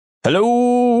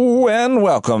Hello and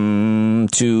welcome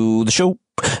to the show.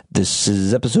 This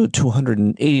is episode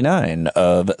 289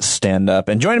 of Stand Up.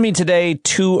 And joining me today,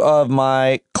 two of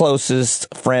my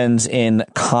closest friends in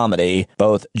comedy,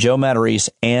 both Joe Matarese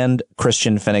and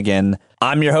Christian Finnegan.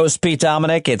 I'm your host, Pete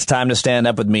Dominic. It's time to stand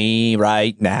up with me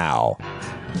right now.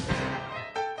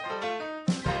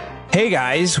 Hey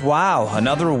guys, wow,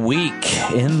 another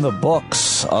week in the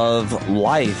books of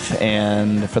life.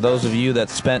 And for those of you that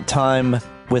spent time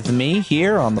with me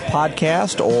here on the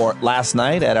podcast or last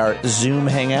night at our Zoom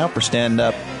hangout for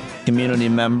stand-up community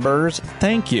members,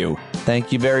 thank you.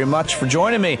 Thank you very much for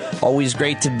joining me. Always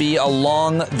great to be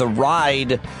along the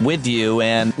ride with you,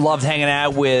 and loved hanging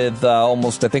out with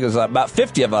almost, I think it was about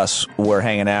 50 of us were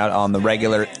hanging out on the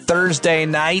regular Thursday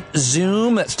night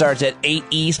Zoom that starts at 8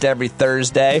 East every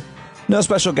Thursday. No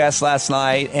special guests last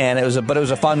night, and it was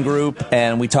a fun group,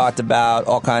 and we talked about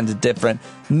all kinds of different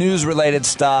news-related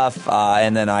stuff,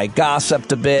 and then I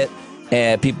gossiped a bit,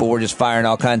 and people were just firing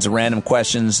all kinds of random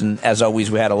questions, and as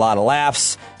always, we had a lot of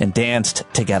laughs and danced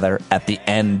together at the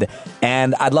end,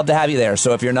 and I'd love to have you there.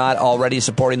 So if you're not already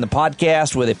supporting the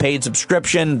podcast with a paid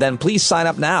subscription, then please sign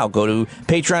up now. Go to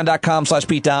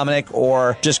patreon.com/PeteDominic,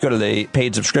 or just go to the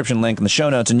paid subscription link in the show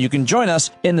notes, and you can join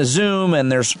us in the Zoom,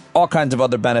 and there's all kinds of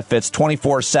other benefits.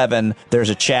 24/7, there's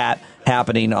a chat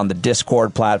happening on the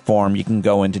Discord platform. You can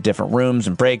go into different rooms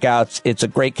and breakouts. It's a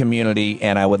great community,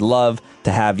 and I would love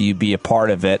to have you be a part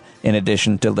of it in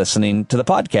addition to listening to the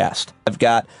podcast. I've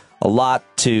got a lot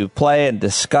to play and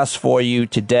discuss for you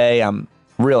today. I'm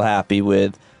real happy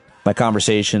with my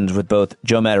conversations with both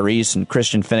Joe Matarese and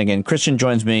Christian Finnegan. Christian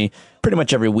joins me pretty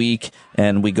much every week,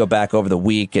 and we go back over the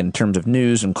week in terms of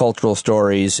news and cultural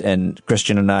stories, and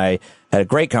Christian and I had a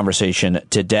great conversation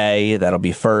today. That'll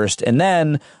be first. And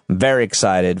then I'm very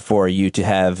excited for you to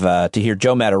have to hear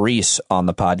Joe Matarese on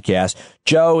the podcast.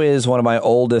 Joe is one of my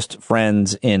oldest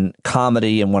friends in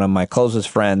comedy and one of my closest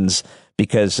friends,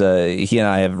 because he and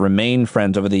I have remained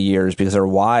friends over the years because our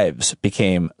wives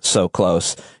became so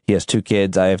close. He has two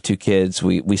kids. I have two kids.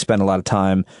 We spend a lot of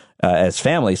time as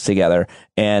families together.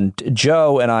 And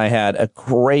Joe and I had a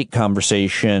great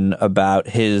conversation about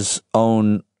his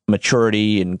own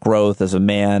maturity and growth as a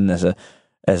man, as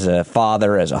a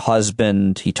father, as a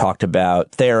husband. He talked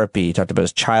about therapy. He talked about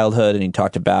his childhood, and he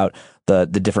talked about the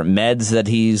different meds that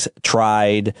he's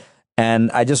tried.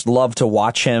 And I just love to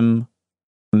watch him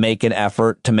make an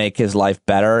effort to make his life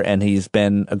better, and he's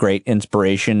been a great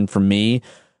inspiration for me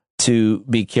to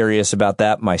be curious about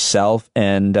that myself.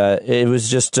 And it was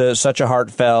just such a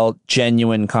heartfelt,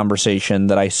 genuine conversation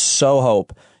that I so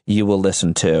hope you will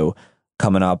listen to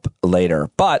coming up later.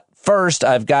 But first,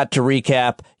 I've got to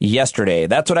recap yesterday.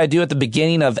 That's what I do at the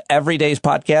beginning of every day's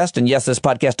podcast. And yes, this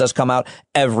podcast does come out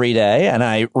every day, and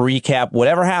I recap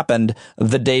whatever happened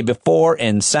the day before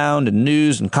in sound and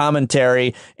news and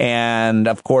commentary. And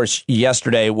of course,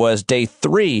 yesterday was day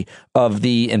 3 of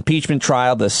the impeachment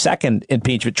trial, the second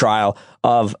impeachment trial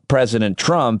of President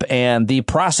Trump, and the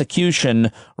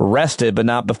prosecution rested, but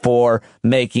not before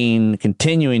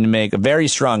continuing to make a very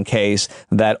strong case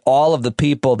that all of the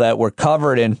people that were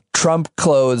covered in Trump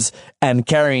clothes and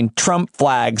carrying Trump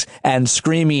flags and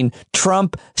screaming,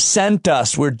 "Trump sent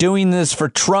us, we're doing this for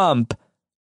Trump,"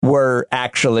 were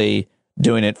actually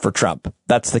doing it for Trump.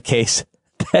 That's the case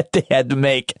that they had to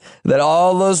make, that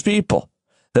all those people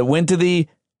that went to the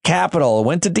Capitol,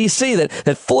 went to D.C.,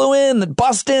 that flew in, that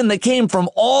bust in, that came from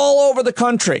all over the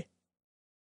country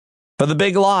for the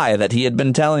big lie that he had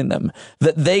been telling them,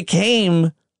 that they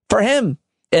came for him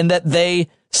and that they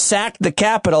sacked the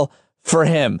Capitol for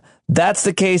him. That's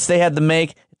the case they had to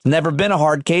make. It's never been a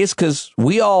hard case because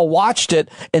we all watched it,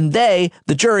 and they,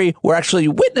 the jury, were actually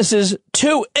witnesses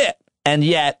to it. And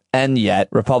yet,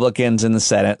 Republicans in the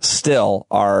Senate still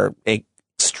are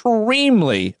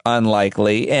extremely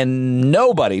unlikely, and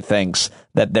nobody thinks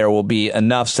that there will be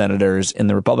enough senators in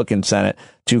the Republican Senate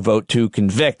to vote to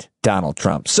convict Donald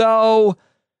Trump. So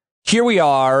here we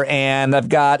are, and I've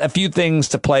got a few things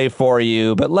to play for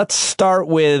you, but let's start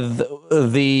with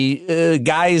the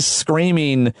guys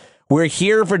screaming, "We're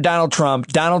here for Donald Trump.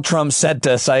 Donald Trump sent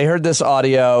us." I heard this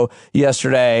audio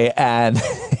yesterday, and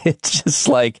it's just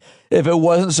like, if it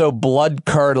wasn't so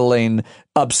blood-curdling,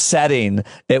 upsetting,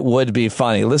 it would be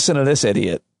funny. Listen to this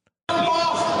idiot. We were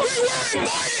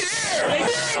invited here. We were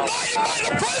invited by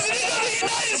the President of the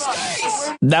United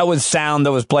States. That was sound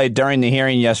that was played during the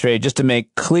hearing yesterday, just to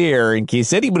make clear, in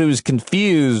case anybody was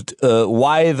confused,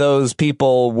 why those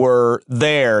people were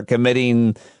there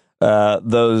committing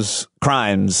those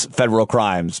crimes, federal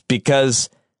crimes, because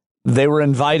they were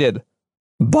invited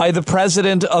by the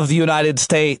President of the United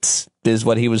States, is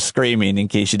what he was screaming, in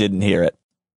case you didn't hear it.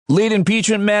 Lead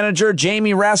impeachment manager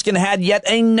Jamie Raskin had yet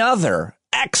another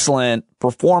excellent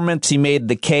performance. He made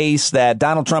the case that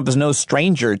Donald Trump is no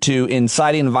stranger to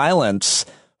inciting violence,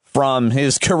 from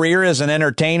his career as an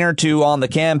entertainer to on the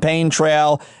campaign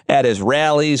trail at his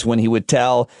rallies when he would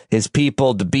tell his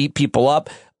people to beat people up.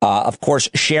 Of course,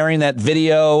 sharing that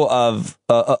video of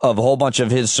a whole bunch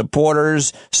of his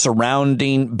supporters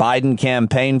surrounding Biden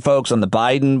campaign folks on the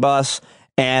Biden bus,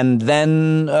 and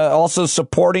then also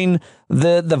supporting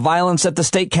the violence at the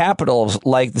state capitals,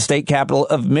 like the state capital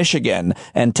of Michigan,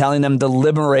 and telling them to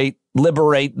liberate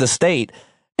the state.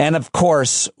 And of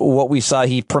course, what we saw,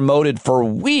 he promoted for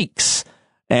weeks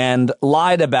and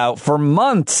lied about for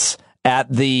months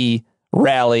at the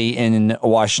rally in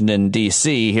Washington,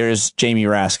 D.C. Here's Jamie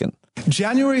Raskin.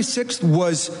 January 6th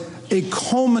was a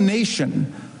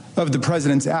culmination of the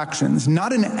president's actions,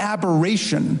 not an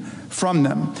aberration from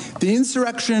them. The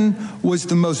insurrection was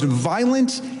the most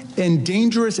violent and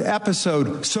dangerous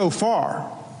episode so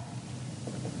far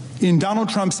in Donald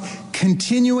Trump's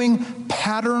continuing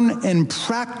pattern and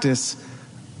practice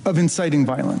of inciting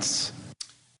violence.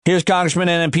 Here's Congressman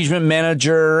and impeachment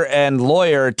manager and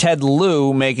lawyer Ted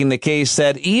Lieu making the case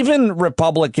that even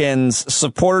Republicans,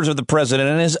 supporters of the president,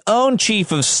 and his own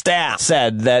chief of staff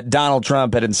said that Donald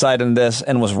Trump had incited this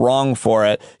and was wrong for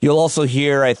it. You'll also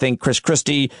hear, I think, Chris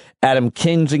Christie, Adam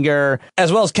Kinzinger,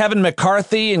 as well as Kevin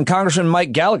McCarthy and Congressman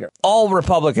Mike Gallagher, all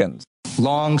Republicans.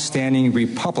 Long-standing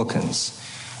Republicans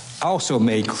also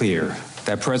made clear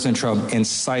that President Trump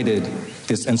incited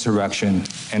this insurrection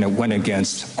and it went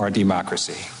against our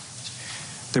democracy.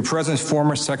 The president's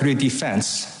former Secretary of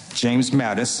Defense, James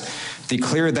Mattis,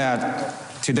 declared that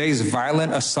today's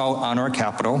violent assault on our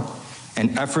Capitol,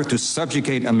 an effort to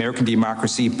subjugate American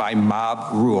democracy by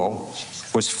mob rule,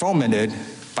 was fomented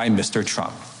by Mr.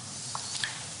 Trump.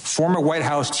 Former White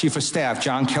House Chief of Staff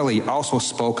John Kelly also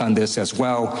spoke on this as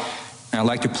well, and I'd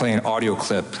like to play an audio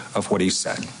clip of what he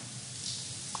said.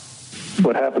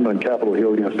 What happened on Capitol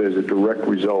Hill yesterday is a direct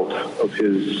result of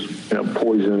his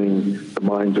poisoning the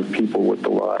minds of people with the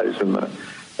lies and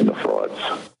the frauds.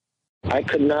 I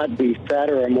could not be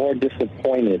sadder or more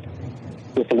disappointed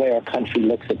with the way our country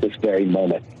looks at this very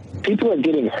moment. People are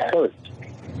getting hurt.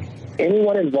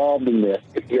 Anyone involved in this,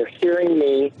 if you're hearing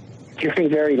me, hearing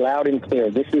very loud and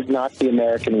clear, this is not the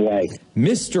American way.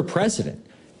 Mr. President,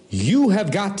 you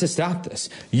have got to stop this.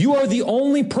 You are the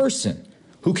only person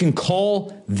who can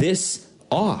call this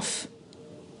off.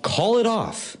 Call it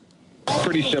off.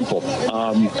 Pretty simple.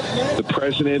 The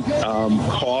president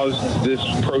caused this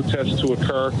protest to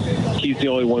occur. He's the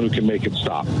only one who can make it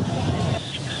stop.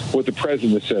 What the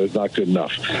president said is not good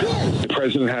enough. The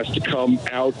president has to come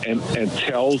out and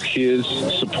tell his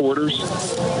supporters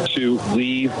to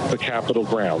leave the Capitol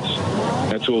grounds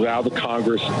and to allow the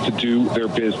Congress to do their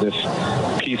business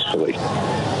peacefully.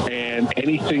 And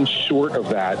anything short of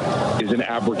that is an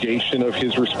abrogation of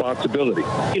his responsibility.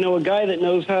 You know, a guy that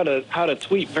knows how to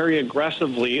tweet very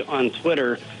aggressively on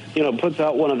Twitter, puts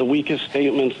out one of the weakest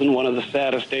statements in one of the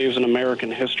saddest days in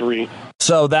American history.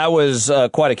 So that was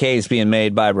quite a case being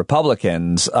made by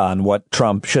Republicans on what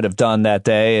Trump should have done that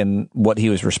day and what he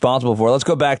was responsible for. Let's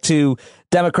go back to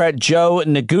Democrat Joe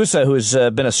Negusa, who's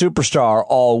been a superstar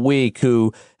all week,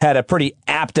 who had a pretty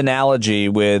apt analogy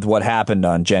with what happened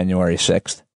on January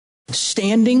 6th.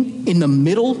 Standing in the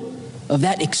middle of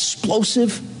that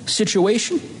explosive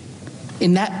situation,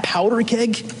 in that powder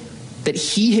keg that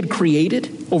he had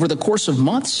created over the course of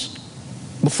months,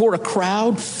 before a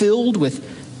crowd filled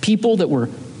with people that were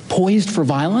poised for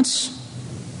violence,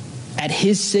 at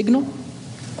his signal,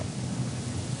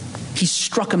 he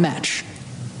struck a match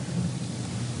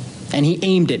and he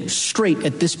aimed it straight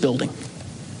at this building,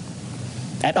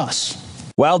 at us.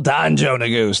 Well done, Joe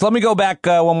Negus. Let me go back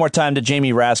one more time to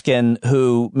Jamie Raskin,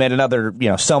 who made another,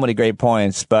 so many great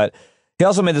points, but he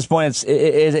also made this point.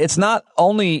 It's not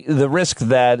only the risk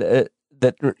that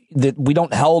we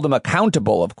don't hold him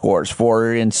accountable, of course,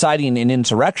 for inciting an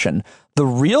insurrection. The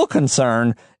real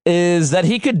concern is that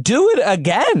he could do it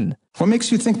again. What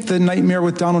makes you think the nightmare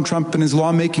with Donald Trump and his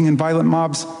lawmaking and violent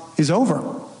mobs is over?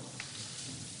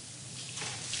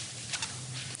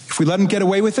 If we let him get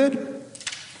away with it,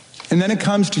 and then it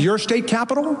comes to your state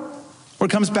capitol, or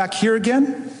it comes back here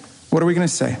again, what are we going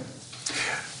to say?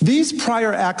 These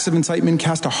prior acts of incitement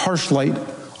cast a harsh light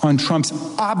on Trump's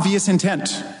obvious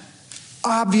intent.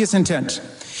 Obvious intent.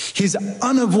 His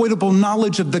unavoidable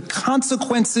knowledge of the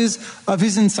consequences of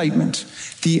his incitement.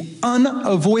 The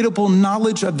unavoidable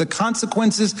knowledge of the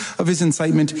consequences of his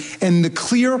incitement and the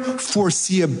clear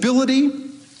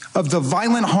foreseeability of the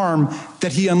violent harm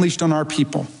that he unleashed on our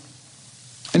people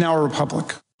and our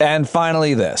republic. And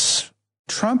finally this.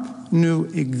 Trump knew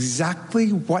exactly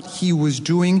what he was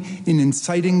doing in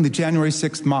inciting the January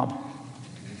 6th mob.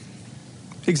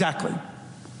 Exactly.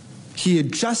 He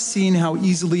had just seen how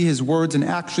easily his words and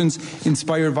actions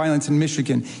inspired violence in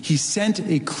Michigan. He sent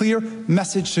a clear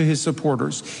message to his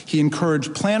supporters. He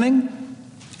encouraged planning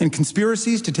and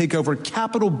conspiracies to take over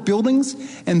Capitol buildings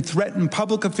and threaten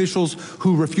public officials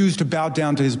who refused to bow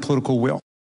down to his political will.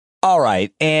 All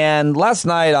right. And last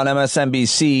night on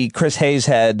MSNBC, Chris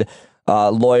Hayeshead,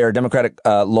 Democratic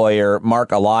lawyer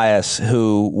Mark Elias,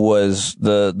 who was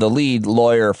the lead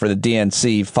lawyer for the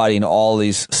DNC fighting all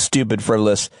these stupid,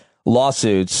 frivolous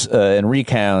lawsuits and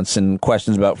recounts and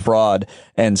questions about fraud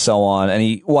and so on. And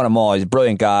he won them all. He's a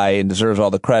brilliant guy and deserves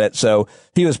all the credit. So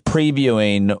he was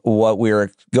previewing what we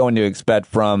were going to expect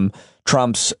from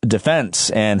Trump's defense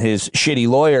and his shitty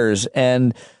lawyers.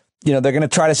 And you know, they're going to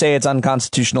try to say it's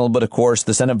unconstitutional, but of course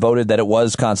the Senate voted that it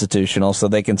was constitutional, so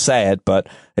they can say it, but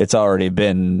it's over.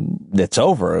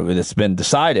 It's been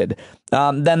decided.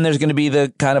 Then there's going to be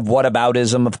the kind of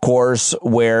whataboutism, of course,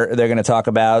 where they're going to talk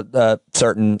about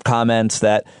certain comments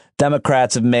that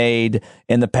Democrats have made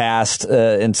in the past,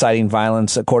 inciting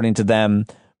violence, according to them.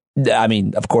 I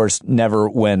mean, of course,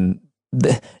 Democrats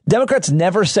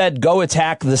never said go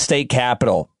attack the state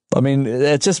capitol. I mean,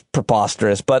 it's just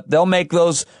preposterous, but they'll make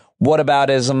those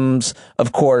whataboutisms,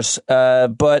 of course.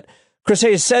 But Chris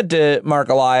Hayes said to Mark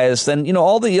Elias, then, you know,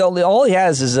 all he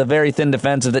has is a very thin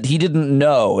defense of that he didn't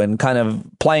know and kind of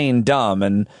playing dumb.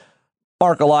 And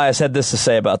Mark Elias had this to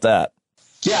say about that.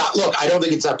 Yeah, look, I don't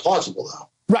think it's that plausible,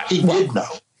 though. Right. He did know.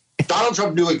 Donald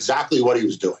Trump knew exactly what he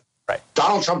was doing. Right.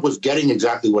 Donald Trump was getting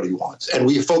exactly what he wants. And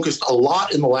we focused a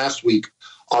lot in the last week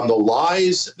on the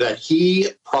lies that he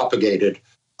propagated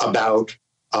about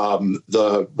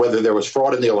whether there was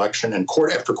fraud in the election, and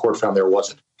court after court found there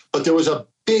wasn't. But there was a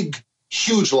big,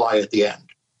 huge lie at the end,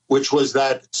 which was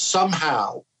that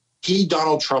somehow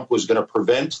Donald Trump, was going to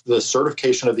prevent the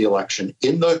certification of the election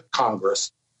in the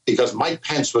Congress because Mike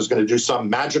Pence was going to do some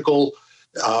magical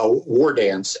war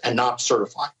dance and not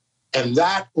certify. And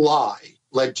that lie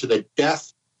led to the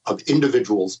death of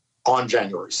individuals on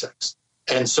January 6th.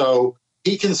 And so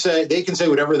they can say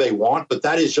whatever they want, but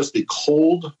that is just the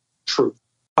cold truth.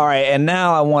 All right, and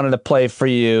now I wanted to play for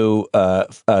you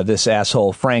this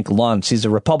asshole, Frank Luntz. He's a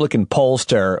Republican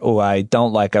pollster who I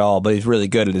don't like at all, but he's really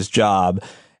good at his job.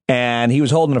 And he was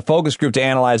holding a focus group to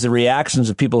analyze the reactions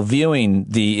of people viewing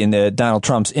Donald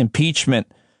Trump's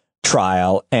impeachment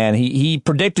trial. And he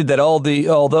predicted that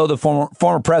although the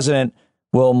former president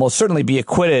will most certainly be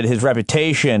acquitted, his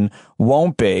reputation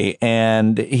won't be.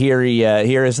 And here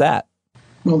is that.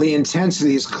 Well, the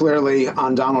intensity is clearly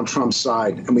on Donald Trump's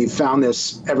side, and we've found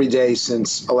this every day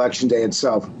since Election Day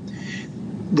itself.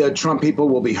 The Trump people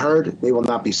will be heard. They will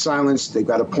not be silenced. They've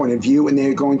got a point of view, and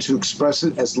they're going to express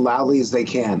it as loudly as they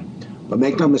can. But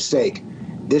make no mistake,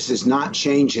 this is not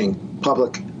changing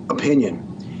public opinion.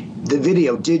 The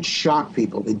video did shock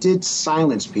people. It did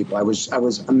silence people. I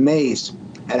was amazed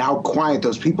at how quiet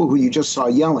those people who you just saw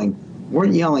yelling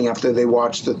weren't yelling after they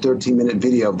watched the 13-minute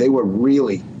video. They were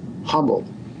really humbled.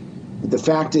 The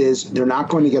fact is, they're not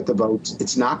going to get the votes.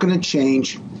 It's not going to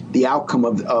change the outcome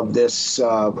of this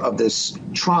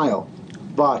trial,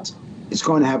 but it's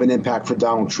going to have an impact for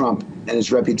Donald Trump and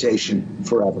his reputation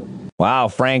forever. Wow,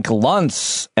 Frank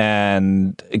Luntz.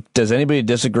 And does anybody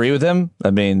disagree with him?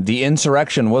 I mean, the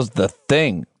insurrection was the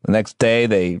thing. The next day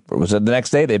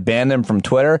they banned him from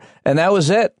Twitter, and that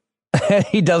was it.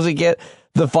 He doesn't get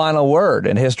the final word,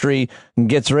 and history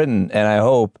gets written. And I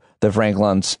hope that Frank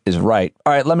Luntz is right.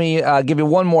 All right, let me give you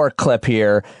one more clip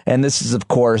here. And this is, of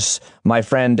course, my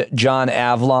friend John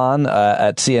Avlon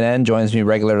at CNN, joins me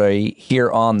regularly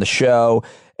here on the show.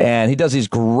 And he does these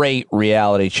great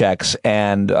reality checks.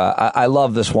 And I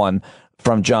love this one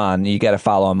from John. You got to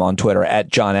follow him on Twitter at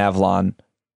John Avlon.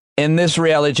 In this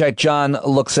reality check, John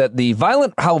looks at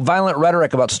how violent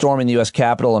rhetoric about storming the U.S.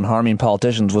 Capitol and harming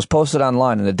politicians was posted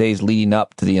online in the days leading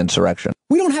up to the insurrection.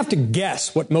 We don't have to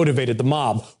guess what motivated the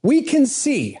mob. We can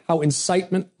see how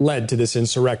incitement led to this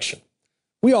insurrection.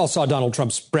 We all saw Donald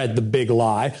Trump spread the big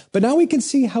lie, but now we can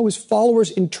see how his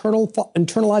followers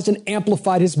internalized and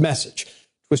amplified his message,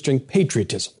 twisting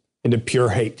patriotism into pure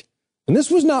hate. And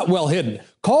this was not well hidden.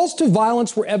 Calls to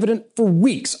violence were evident for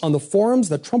weeks on the forums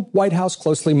the Trump White House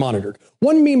closely monitored.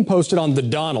 One meme posted on The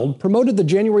Donald promoted the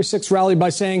January 6th rally by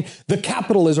saying, "The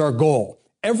Capitol is our goal.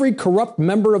 Every corrupt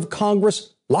member of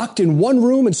Congress locked in one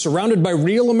room and surrounded by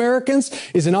real Americans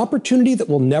is an opportunity that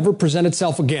will never present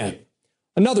itself again."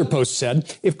 Another post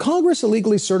said, if Congress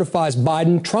illegally certifies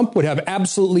Biden, Trump would have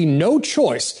absolutely no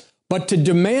choice but to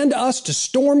demand us to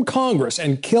storm Congress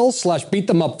and kill/beat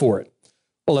them up for it.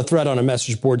 Well, a thread on a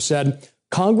message board said,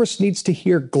 Congress needs to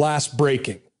hear glass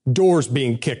breaking, doors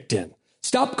being kicked in.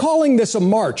 Stop calling this a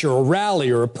march or a rally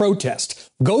or a protest.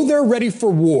 Go there ready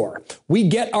for war. We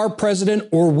get our president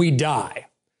or we die.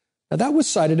 Now, that was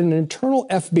cited in an internal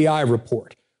FBI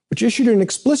report, which issued an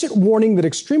explicit warning that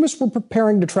extremists were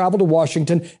preparing to travel to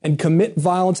Washington and commit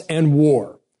violence and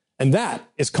war. And that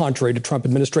is contrary to Trump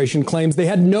administration claims they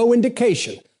had no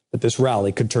indication that this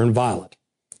rally could turn violent.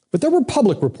 But there were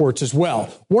public reports as well,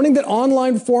 warning that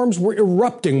online forums were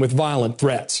erupting with violent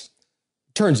threats.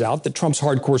 Turns out that Trump's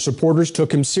hardcore supporters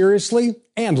took him seriously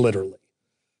and literally,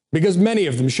 because many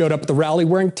of them showed up at the rally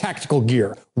wearing tactical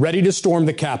gear, ready to storm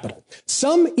the Capitol.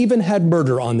 Some even had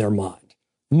murder on their mind.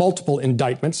 Multiple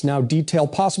indictments now detail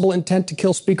possible intent to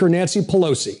kill Speaker Nancy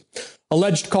Pelosi,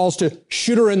 alleged calls to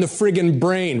shoot her in the friggin'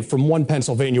 brain from one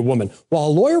Pennsylvania woman, while a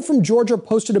lawyer from Georgia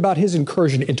posted about his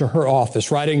incursion into her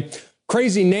office, writing,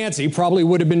 "Crazy Nancy probably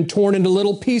would have been torn into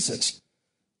little pieces."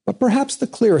 But perhaps the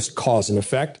clearest cause and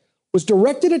effect was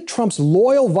directed at Trump's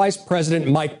loyal Vice President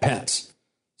Mike Pence.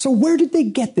 So where did they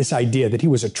get this idea that he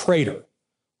was a traitor?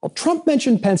 Well, Trump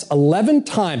mentioned Pence 11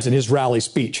 times in his rally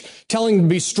speech, telling him to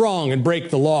be strong and break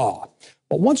the law.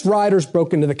 But once rioters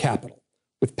broke into the Capitol,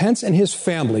 with Pence and his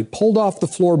family pulled off the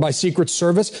floor by Secret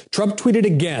Service, Trump tweeted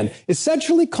again,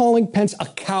 essentially calling Pence a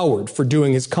coward for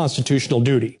doing his constitutional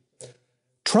duty.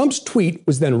 Trump's tweet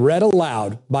was then read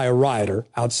aloud by a rioter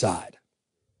outside.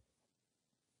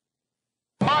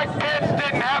 Mike Pence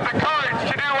didn't have the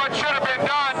courage to do what should have been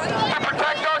done to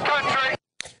protect our country.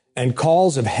 And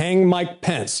calls of "Hang Mike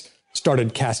Pence"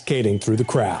 started cascading through the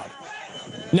crowd.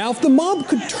 Now, if the mob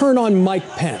could turn on Mike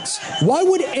Pence, why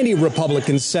would any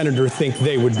Republican senator think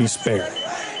they would be spared?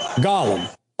 Gollum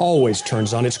always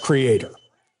turns on its creator.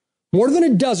 More than a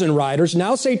dozen rioters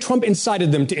now say Trump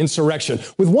incited them to insurrection,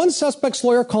 with one suspect's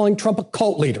lawyer calling Trump a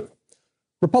cult leader.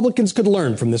 Republicans could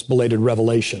learn from this belated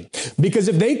revelation, because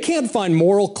if they can't find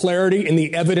moral clarity in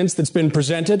the evidence that's been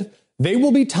presented, they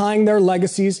will be tying their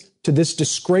legacies to this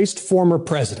disgraced former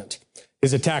president,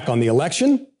 his attack on the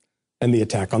election, and the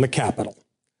attack on the Capitol.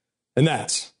 And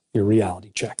that's your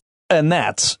reality check. And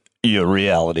that's your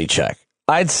reality check.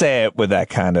 I'd say it with that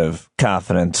kind of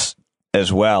confidence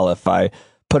as well if I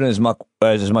put in as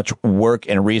much work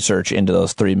and research into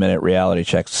those 3-minute reality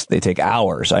checks. They take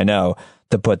hours, I know,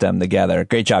 to put them together.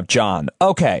 Great job, John.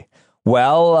 Okay.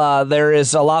 Well, there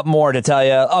is a lot more to tell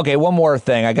you. Okay, one more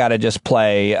thing I got to just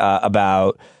play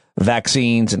about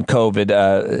vaccines and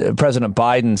COVID. President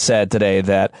Biden said today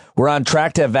that we're on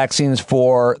track to have vaccines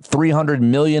for 300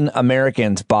 million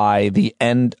Americans by the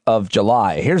end of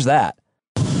July. Here's that.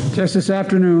 Just this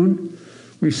afternoon,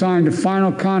 we signed the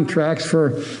final contracts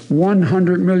for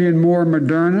 100 million more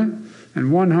Moderna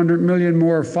and 100 million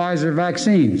more Pfizer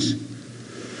vaccines.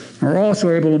 We're also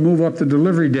able to move up the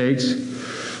delivery dates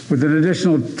with an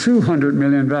additional 200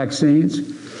 million vaccines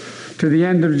to the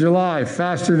end of July,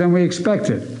 faster than we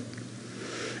expected.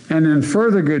 And in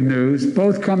further good news,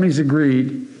 both companies agreed,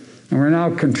 and we're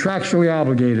now contractually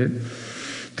obligated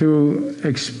to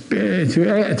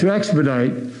expedite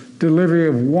delivery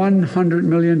of 100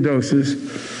 million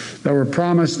doses that were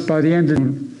promised by the end of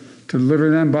June, to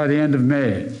deliver them by the end of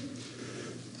May.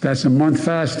 That's a month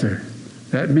faster.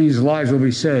 That means lives will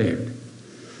be saved.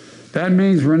 That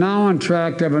means we're now on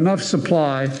track to have enough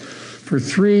supply for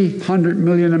 300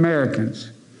 million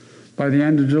Americans by the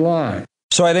end of July.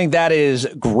 So I think that is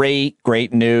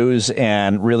great news,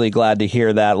 and really glad to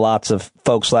hear that. Lots of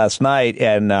folks last night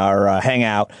in our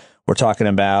hangout were talking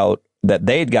about that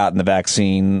they'd gotten the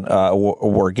vaccine,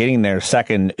 were getting their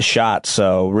second shot.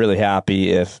 So really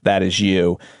happy if that is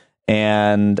you.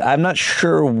 And I'm not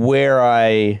sure where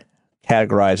I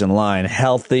categorize in line.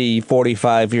 Healthy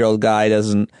 45-year-old guy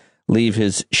doesn't leave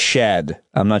his shed.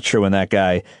 I'm not sure when that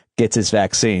guy gets his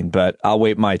vaccine, but I'll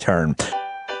wait my turn.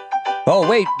 Oh,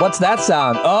 wait, what's that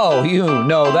sound? Oh, you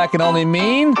know that can only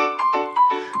mean...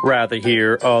 Rather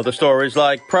hear other stories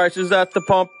like prices at the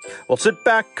pump? Well, sit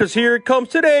back, because here comes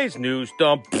today's news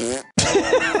dump.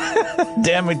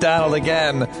 Dan McDonald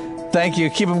again. Thank you.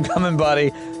 Keep them coming,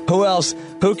 buddy. Who else?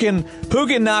 Who can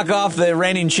knock off the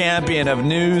reigning champion of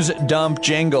news dump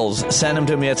jingles? Send them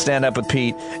to me at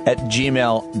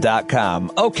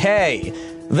standupwithpete@gmail.com. Okay,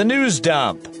 the news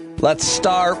dump. Let's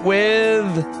start with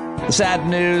the sad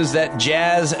news that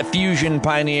jazz fusion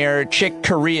pioneer Chick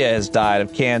Corea has died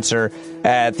of cancer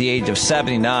at the age of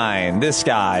 79. This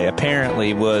guy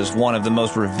apparently was one of the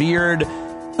most revered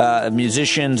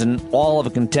musicians in all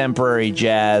of contemporary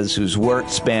jazz, whose work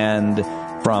spanned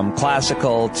from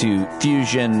classical to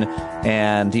fusion,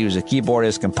 and he was a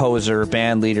keyboardist, composer,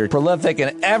 band leader, prolific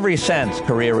in every sense.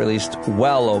 Korea released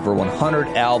well over 100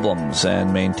 albums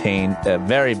and maintained a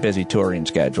very busy touring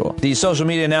schedule. The social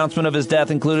media announcement of his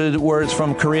death included words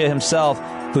from Korea himself,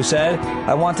 who said,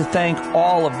 "I want to thank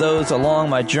all of those along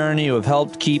my journey who have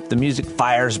helped keep the music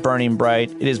fires burning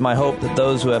bright. It is my hope that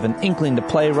those who have an inkling to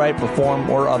play, write, perform,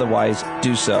 or otherwise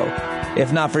do so.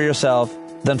 If not for yourself,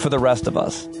 then for the rest of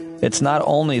us. It's not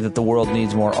only that the world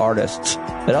needs more artists,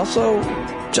 but also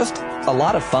just a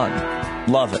lot of fun.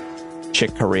 Love it.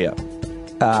 Chick Corea."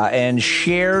 And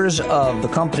shares of the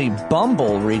company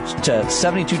Bumble reached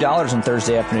 $72 on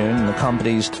Thursday afternoon in the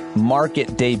company's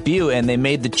market debut, and they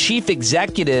made the chief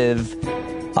executive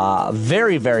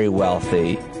very, very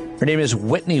wealthy. Her name is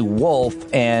Whitney Wolf,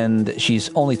 and she's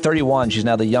only 31. She's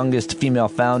now the youngest female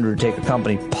founder to take a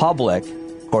company public,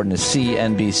 according to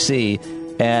CNBC,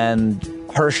 and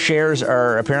her shares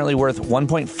are apparently worth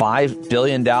 $1.5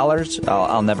 billion.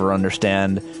 I'll never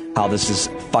understand how this is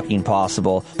fucking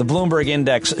possible. The Bloomberg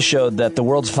Index showed that the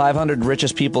world's 500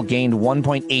 richest people gained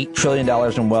 $1.8 trillion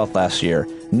in wealth last year,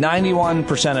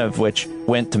 91% of which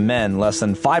went to men. Less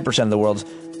than 5% of the world's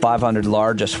 500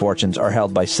 largest fortunes are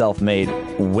held by self-made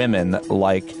women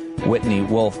like Whitney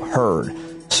Wolf Hurd.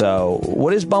 So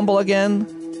what is Bumble again?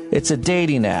 It's a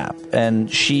dating app,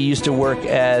 and she used to work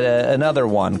at another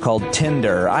one called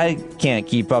Tinder. I can't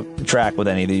keep up track with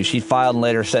any of these. She filed and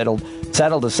later settled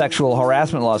a sexual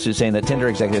harassment lawsuit saying that Tinder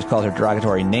executives called her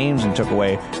derogatory names and took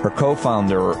away her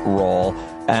co-founder role.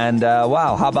 And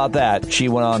wow, how about that? She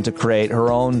went on to create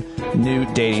her own new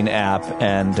dating app,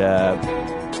 and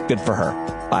good for her.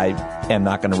 I am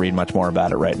not going to read much more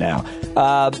about it right now.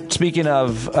 Speaking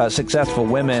of successful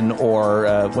women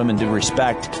or women due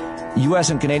respect, U.S.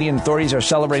 and Canadian authorities are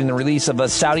celebrating the release of a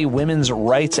Saudi women's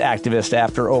rights activist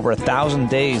after over 1,000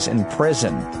 days in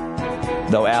prison,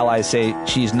 though allies say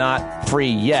she's not free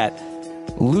yet.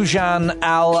 Lujan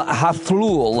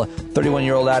Al-Hafloul,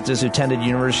 31-year-old activist who attended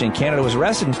university in Canada, was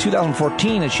arrested in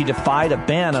 2014 as she defied a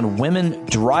ban on women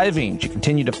driving. She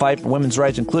continued to fight for women's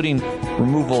rights, including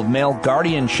removal of male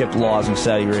guardianship laws in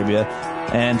Saudi Arabia,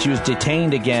 and she was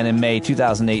detained again in May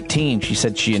 2018. She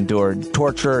said she endured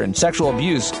torture and sexual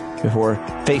abuse before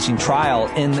facing trial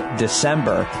in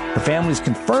December. Her family's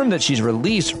confirmed that she's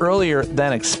released earlier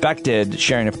than expected,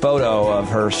 sharing a photo of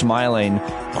her smiling,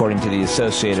 according to the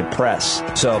Associated Press.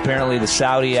 So apparently the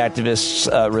Saudi activist's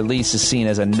release is seen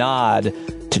as a nod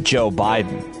to Joe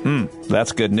Biden.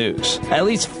 That's good news. At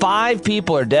least 5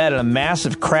 people are dead in a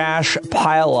massive crash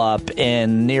pileup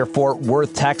near Fort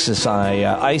Worth, Texas, on a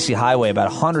icy highway. About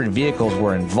 100 vehicles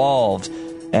were involved.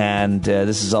 And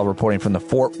this is all reporting from the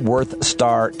Fort Worth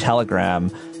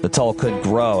Star-Telegram. The toll could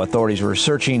grow. Authorities were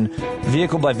searching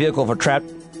vehicle by vehicle for trapped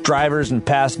drivers and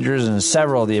passengers, and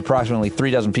several of the approximately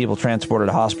 36 people transported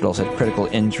to hospitals had critical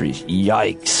injuries.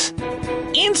 Yikes.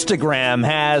 Instagram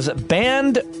has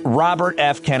banned Robert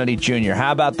F. Kennedy Jr.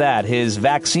 How about that? His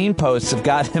vaccine posts have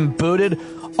got him booted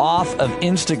off of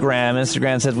Instagram.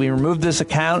 Instagram says, "We removed this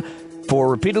account for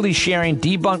repeatedly sharing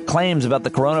debunked claims about the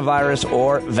coronavirus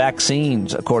or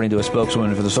vaccines," according to a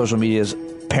spokeswoman for the social media's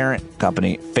parent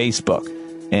company, Facebook,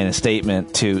 in a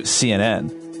statement to CNN.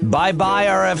 Bye-bye,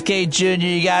 RFK Jr.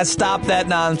 You gotta stop that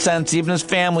nonsense. Even his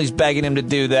family's begging him to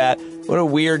do that. What a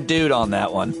weird dude on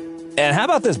that one. And how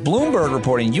about this? Bloomberg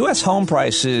reporting U.S. home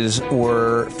prices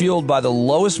were fueled by the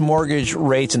lowest mortgage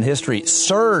rates in history.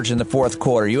 Surge in the fourth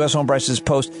quarter. U.S. home prices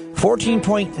post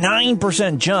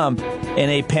 14.9% jump in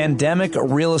a pandemic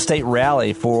real estate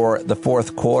rally for the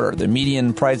fourth quarter. The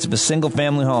median price of a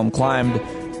single-family home climbed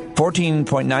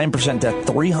 14.9% to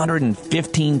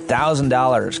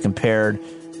 $315,000 compared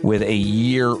with a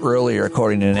year earlier,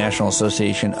 according to the National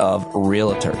Association of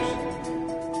Realtors.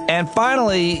 And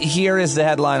finally, here is the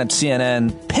headline at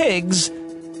CNN. Pigs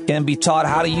can be taught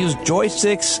how to use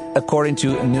joysticks, according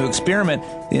to a new experiment.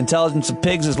 The intelligence of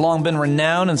pigs has long been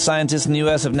renowned, and scientists in the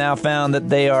U.S. have now found that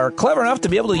they are clever enough to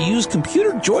be able to use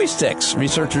computer joysticks.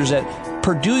 Researchers at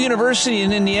Purdue University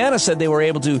in Indiana said they were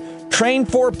able to train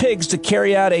 4 pigs to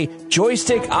carry out a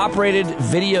joystick-operated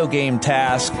video game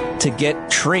task to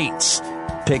get treats.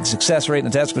 Pig success rate in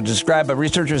the test was described by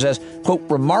researchers as, quote,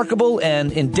 remarkable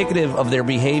and indicative of their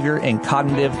behavior and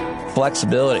cognitive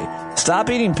flexibility. Stop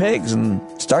eating pigs and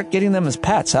start getting them as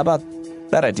pets. How about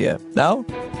that idea? No?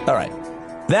 All right.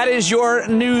 That is your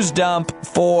news dump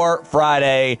for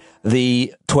Friday,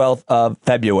 the 12th of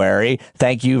February.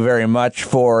 Thank you very much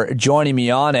for joining me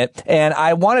on it. And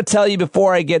I want to tell you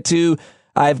before I get to,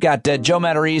 I've got Joe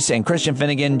Matarese and Christian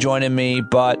Finnegan joining me,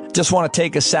 but just want to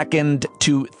take a second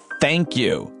to thank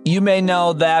you. You may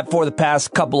know that for the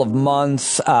past couple of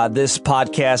months, this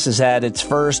podcast has had its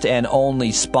first and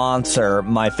only sponsor,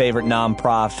 my favorite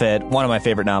nonprofit, one of my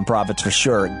favorite nonprofits for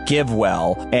sure,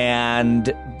 GiveWell.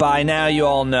 And by now you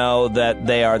all know that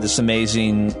they are this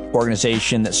amazing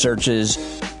organization that searches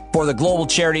for the global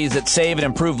charities that save and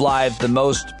improve lives the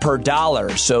most per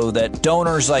dollar, so that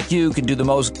donors like you can do the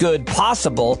most good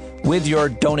possible with your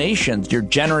donations, your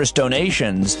generous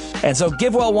donations. And so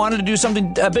GiveWell wanted to do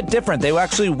something a bit different. They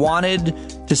actually wanted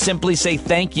to simply say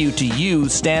thank you to you,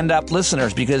 stand-up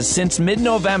listeners, because since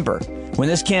mid-November, when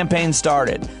this campaign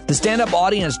started, the stand-up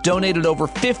audience donated over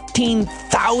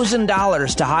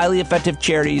 $15,000 to highly effective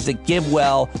charities that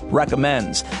GiveWell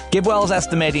recommends. GiveWell is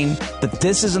estimating that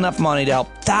this is enough money to help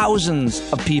thousands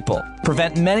of people,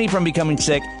 prevent many from becoming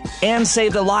sick, and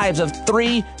save the lives of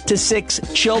 3 to 6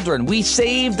 children. We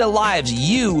saved the lives.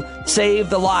 You saved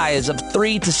the lives of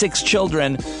 3 to 6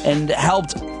 children and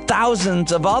helped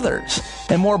thousands of others.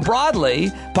 And more broadly,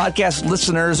 podcast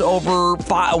listeners over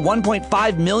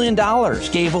 $1.5 million,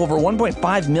 gave over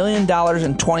 $1.5 million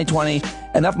in 2020,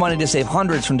 enough money to save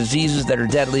hundreds from diseases that are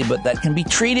deadly, but that can be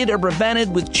treated or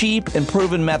prevented with cheap and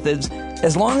proven methods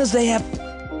as long as they have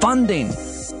funding.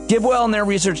 GiveWell and their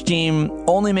research team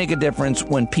only make a difference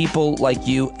when people like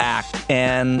you act.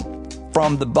 And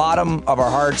from the bottom of our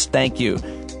hearts, thank you.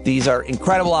 These are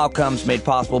incredible outcomes made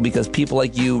possible because people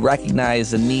like you recognize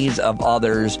the needs of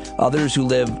others who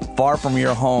live far from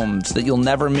your homes that you'll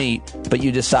never meet, but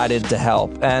you decided to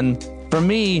help. And for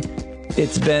me,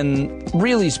 it's been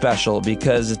really special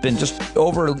because it's been just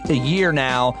over a year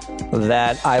now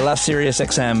that I left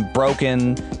SiriusXM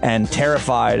broken and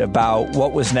terrified about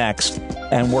what was next,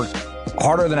 and worked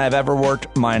harder than I've ever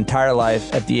worked my entire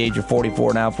life at the age of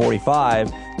 44, now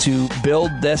 45, to build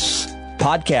this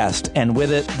podcast, and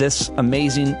with it, this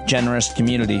amazing, generous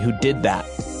community who did that.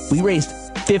 We raised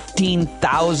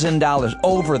 $15,000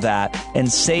 over that and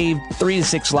saved 3 to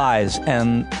 6 lives.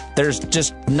 And there's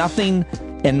just nothing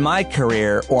in my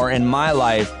career or in my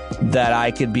life that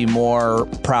I could be more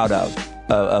proud of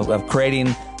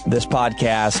creating this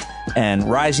podcast and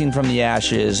rising from the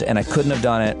ashes. And I couldn't have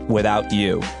done it without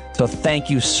you. So thank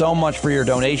you so much for your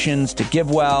donations to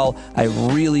GiveWell. I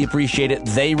really appreciate it.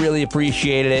 They really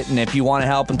appreciated it. And if you want to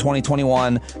help in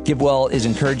 2021, GiveWell is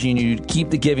encouraging you to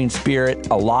keep the giving spirit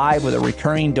alive with a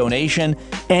recurring donation.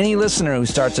 Any listener who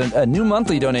starts a new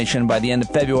monthly donation by the end of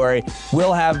February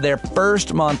will have their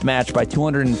first month matched by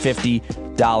 $250.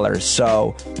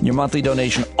 So your monthly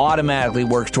donation automatically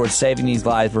works towards saving these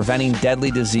lives, preventing deadly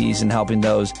disease, and helping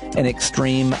those in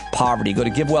extreme poverty. Go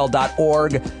to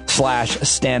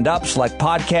givewell.org/stand-up, select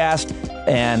podcast,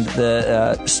 and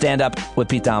the Stand Up with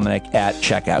Pete Dominic at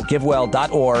checkout.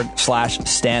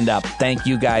 Givewell.org/stand-up. Thank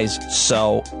you guys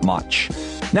so much.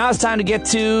 Now it's time to get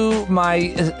to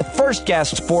my first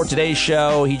guest for today's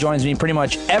show. He joins me pretty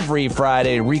much every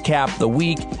Friday to recap the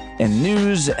week in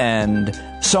news, and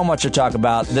so much to talk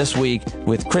about this week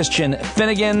with Christian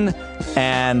Finnegan.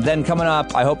 And then coming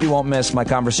up, I hope you won't miss my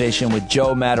conversation with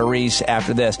Joe Matarese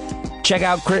after this. Check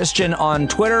out Christian on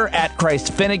Twitter at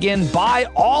Christ Finnegan. Buy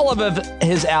all of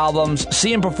his albums.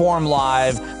 See him perform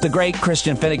live. The great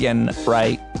Christian Finnegan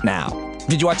right now.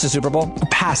 Did you watch the Super Bowl?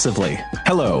 Passively.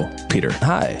 Hello, Peter.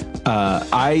 Hi.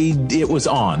 It was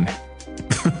on.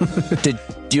 Do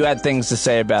you have things to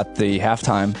say about the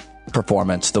halftime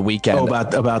performance, the weekend? Oh,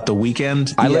 about the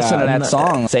weekend? I listened to that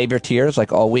song, Save Your Tears,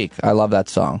 like all week. I love that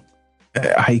song.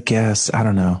 I guess. I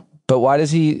don't know. But why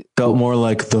does he... Felt more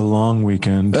like the long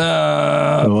weekend.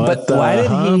 But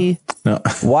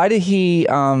why did he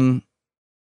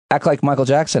act like Michael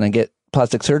Jackson and get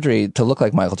plastic surgery to look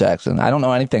like Michael Jackson? I don't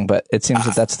know anything, but it seems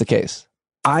that that's the case.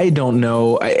 I don't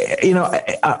know. I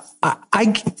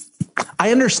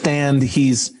understand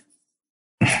he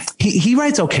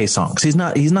writes okay songs. He's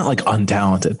not like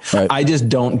untalented. Right. I just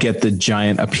don't get the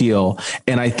giant appeal.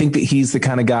 And I think that he's the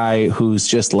kind of guy who's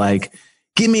just like,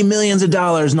 give me millions of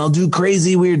dollars and I'll do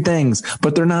crazy weird things,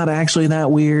 but they're not actually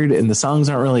that weird. And the songs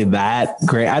aren't really that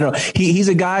great. He's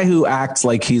a guy who acts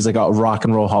like he's like a rock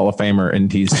and roll Hall of Famer,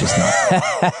 and he's just not.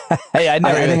 Hey, I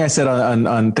think I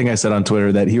said on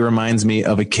Twitter that he reminds me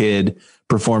of a kid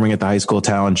performing at the high school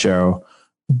talent show,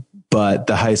 but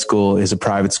the high school is a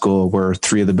private school where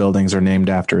 3 of the buildings are named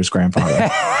after his grandfather.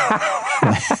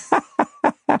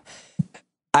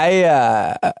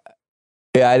 I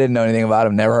didn't know anything about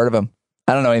him. Never heard of him.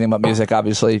 I don't know anything about music.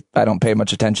 Obviously, I don't pay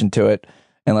much attention to it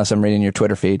unless I'm reading your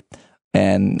Twitter feed.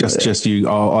 And just you,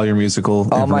 all your musical,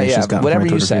 whatever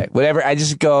you say, whatever. I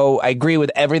just go. I agree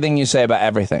with everything you say about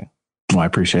everything. Well, I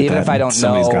appreciate that. Even if I don't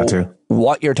know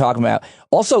what you're talking about.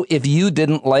 Also, if you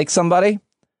didn't like somebody,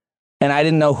 and I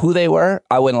didn't know who they were,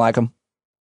 I wouldn't like them.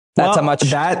 That's how much.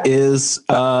 That is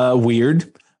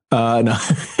weird. No.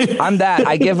 I'm that.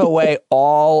 I give away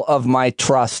all of my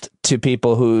trust to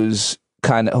people who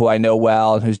I know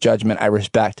well and whose judgment I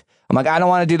respect. I'm like, I don't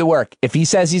want to do the work. If he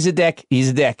says he's a dick, he's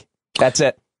a dick. That's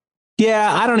it.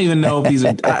 Yeah, I don't even know if he's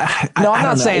a... No, I'm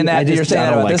not saying that. You're saying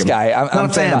that about this guy.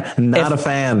 I'm saying not a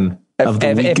fan of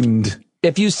the weekend.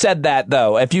 If you said that,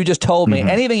 though, if you just told me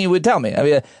anything you would tell me, I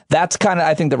mean, that's kind of,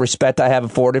 I think, the respect I have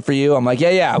afforded for you. I'm like,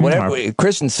 yeah, whatever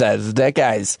Christian says, that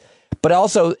guy's... But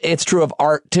also, it's true of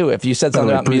art, too. If you said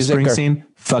something about Bruce music... Springsteen,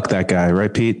 fuck that guy,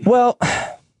 right, Pete? Well...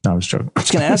 No, I was joking. I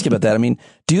was going to ask you about that. I mean,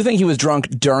 do you think he was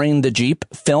drunk during the Jeep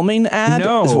filming ad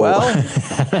as well?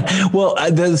 Well,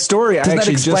 the story, I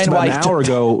actually just about an hour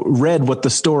ago read what the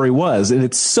story was, and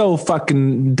it's so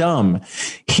fucking dumb.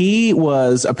 He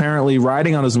was apparently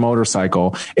riding on his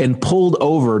motorcycle and pulled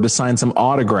over to sign some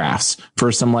autographs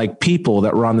for some like people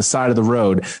that were on the side of the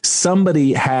road.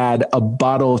 Somebody had a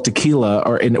bottle of tequila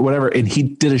or whatever, and he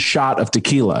did a shot of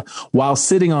tequila while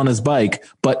sitting on his bike,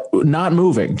 but not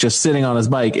moving, just sitting on his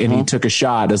bike. And he took a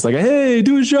shot. It's like, hey,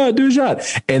 do a shot.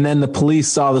 And then the police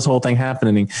saw this whole thing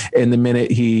happening. And the minute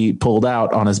he pulled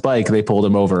out on his bike, they pulled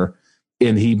him over,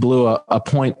 and he blew a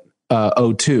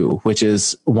 .02, which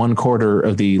is 1/4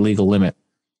 of the legal limit.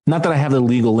 Not that I have the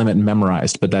legal limit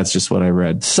memorized, but that's just what I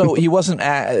read. So he wasn't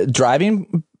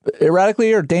driving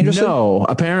erratically or dangerously? No,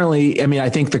 apparently. I mean, I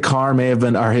think the car may have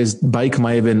been, or his bike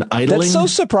might have been idling. That's so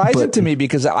surprising to me,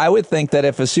 because I would think that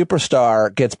if a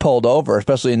superstar gets pulled over,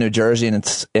 especially in New Jersey, and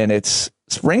it's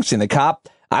Springsteen, the cop,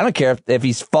 I don't care if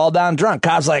he's fall down drunk.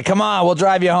 Cop's like, come on, we'll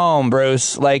drive you home,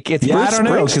 Bruce. Like, it's Bruce I don't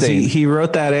know, because Springsteen. he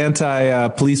wrote that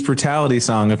anti-police brutality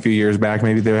song a few years back.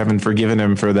 Maybe they haven't forgiven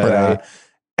him for that.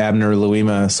 Abner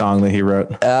Louima song that he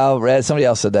wrote. Oh, somebody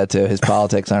else said that too. His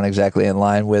politics aren't exactly in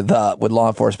line with law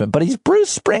enforcement, but he's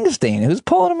Bruce Springsteen. Who's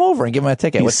pulling him over and giving him a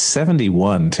ticket? He's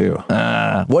 71 too.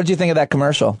 What did you think of that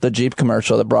commercial, the Jeep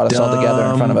commercial that brought us all together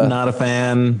in front of not a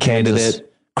fan. Kansas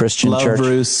Christian Love church?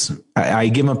 Bruce. I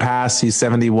give him a pass. He's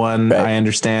 71. Right. I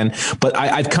understand, but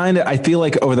I feel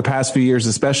like over the past few years,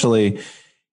 especially,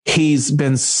 he's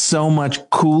been so much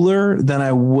cooler than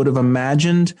I would have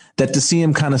imagined, that to see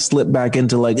him kind of slip back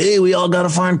into like, hey, we all got to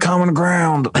find common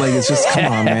ground. Like, it's just, come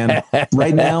on, man.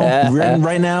 Right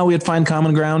now we had find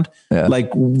common ground. Yeah.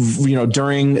 Like,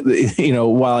 during,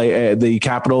 while the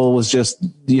Capitol was just,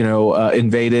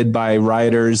 invaded by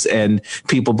rioters, and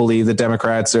people believe that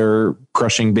Democrats are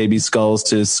crushing baby skulls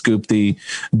to scoop the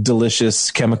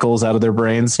delicious chemicals out of their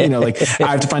brains. I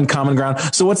have to find common ground.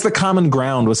 So what's the common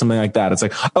ground with something like that? It's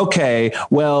like, okay,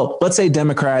 well, let's say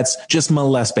Democrats just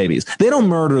molest babies. They don't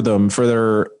murder them for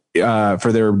their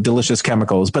delicious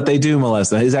chemicals, but they do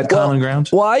molest them. Is that common ground?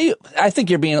 Well, I think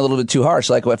you're being a little bit too harsh.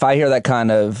 Like, if I hear that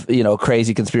kind of,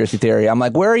 crazy conspiracy theory, I'm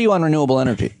like, where are you on renewable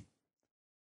energy?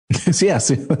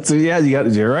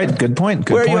 You're right. Good point.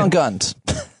 Where are you on guns?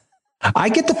 I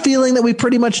get the feeling that we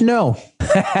pretty much know.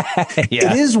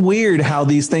 It is weird how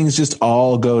these things just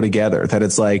all go together, that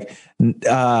it's like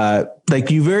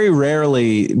you very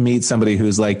rarely meet somebody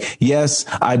who's like, yes,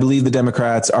 I believe the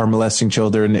Democrats are molesting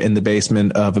children in the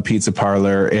basement of a pizza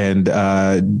parlor, and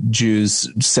Jews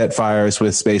set fires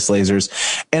with space lasers.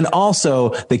 And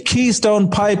also the Keystone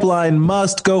Pipeline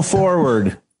must go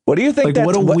forward. What do you think?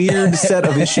 What a weird set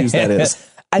of issues that is.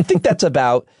 I think that's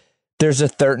about, there's a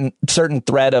certain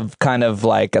thread of kind of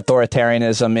like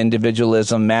authoritarianism,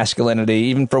 individualism, masculinity,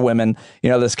 even for women,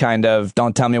 this kind of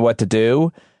don't tell me what to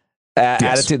do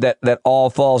attitude that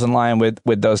all falls in line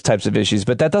with those types of issues.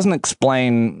 But that doesn't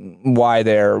explain why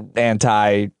they're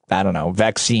vaccine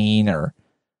or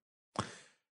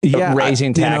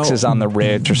raising taxes on the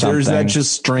rich or something. There's that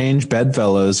just strange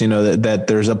bedfellows, that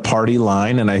there's a party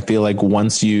line. And I feel like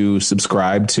once you've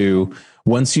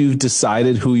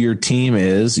decided who your team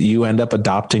is, you end up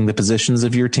adopting the positions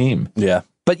of your team. Yeah.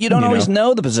 But you don't always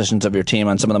know the positions of your team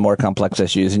on some of the more complex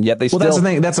issues, and yet they still. Well, that's the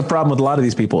thing. That's a problem with a lot of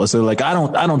these people. So like,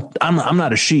 I'm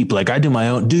not a sheep. Like, I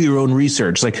do your own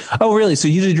research. Like, oh, really? So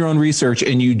you did your own research,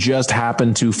 and you just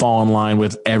happen to fall in line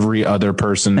with every other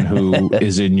person who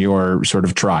is in your sort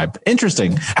of tribe.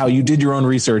 Interesting how you did your own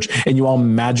research and you all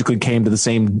magically came to the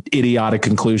same idiotic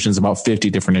conclusions about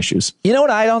 50 different issues. You know what?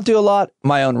 I don't do a lot?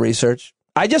 My own research.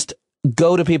 I just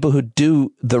go to people who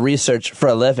do the research for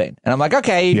a living, and I'm like,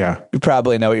 okay, you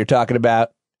probably know what you're talking about.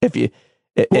 When people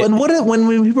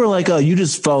are like, oh, you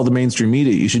just follow the mainstream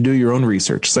media, you should do your own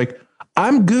research. It's like,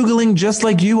 I'm Googling just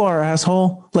like you are,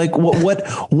 asshole. Like what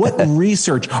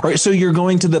research? All right, so you're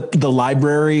going to the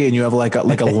library and you have like a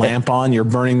lamp on, you're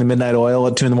burning the midnight oil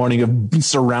at 2 a.m. You're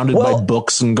surrounded by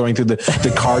books and going through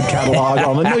the card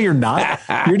catalog. No, you're not.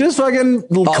 You're just fucking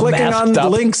clicking on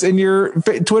links in your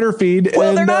Twitter feed. Well,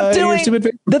 and, they're not doing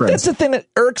that's the thing that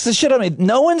irks the shit out of me.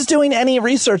 No one's doing any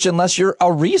research unless you're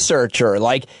a researcher.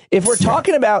 Like if we're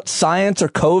talking about science or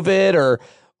COVID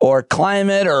or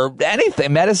climate or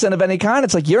anything, medicine of any kind,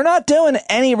 it's like you're not doing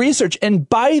any research. And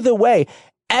by the way,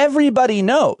 everybody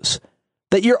knows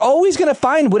that you're always going to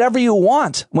find whatever you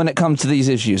want when it comes to these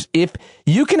issues. If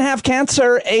you can have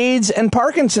cancer, AIDS, and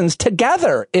Parkinson's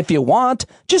together if you want,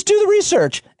 just do the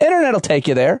research. Internet will take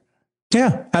you there.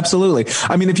 Yeah, absolutely.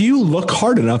 I mean, if you look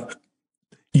hard enough,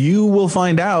 you will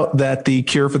find out that the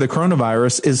cure for the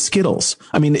coronavirus is Skittles.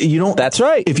 I mean, you don't. That's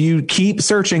right. If you keep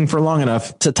searching for long enough,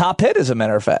 it's a top hit, as a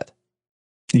matter of fact.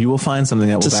 You will find something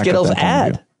that will back Skittles up that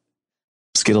ad.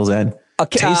 Skittles ad.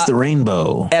 Taste the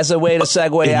rainbow. As a way to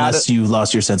segue out. Unless you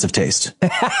lost your sense of taste.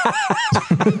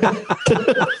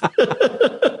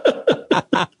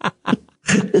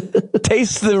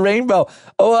 Taste the rainbow.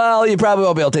 Oh, well, you probably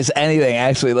won't be able to taste anything,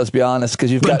 actually, let's be honest,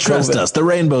 because you've got trust COVID. us, the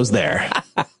rainbow's there.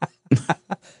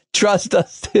 Trust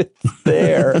us, it's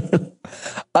there.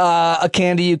 A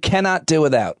candy you cannot do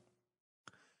without.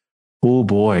 Oh,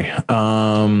 boy.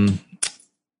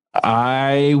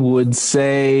 I would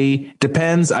say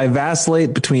depends. I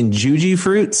vacillate between Juji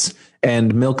fruits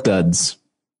and Milk Duds.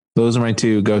 Those are my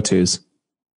two go-tos.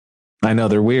 I know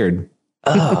they're weird.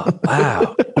 Oh,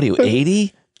 wow. What are you,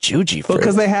 80? Juji fruit. Well,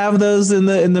 because they have those in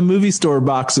the movie store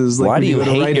boxes. Like why do you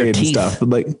hate your teeth? Stuff.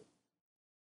 Like,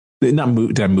 not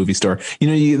movie store.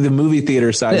 The movie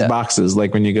theater size boxes,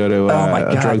 like when you go to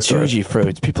a drugstore. Juji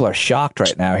fruits. People are shocked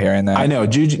right now hearing that. I know.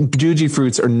 Juji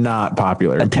fruits are not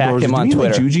popular. Attack him on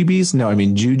Twitter. Like Juji bees? No, I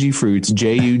mean Juji fruits.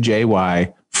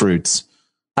 Jujy fruits.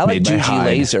 I like Juji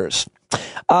lasers.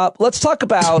 Let's talk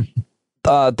about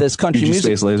this country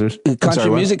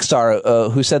music star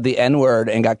who said the N-word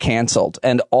and got canceled.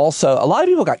 And also, a lot of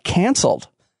people got canceled.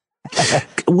 The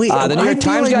New York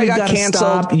Times guy got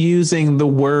canceled. Stop using the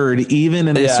word even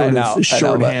in a sort of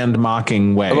shorthand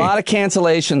mocking way. A lot of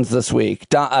cancellations this week.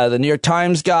 The New York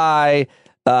Times guy,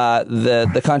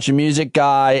 the country music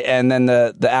guy, and then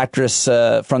the actress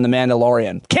from The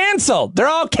Mandalorian. Canceled. They're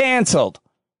all canceled.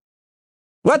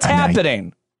 What's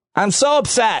happening? I'm so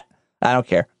upset. I don't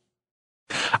care.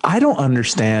 I don't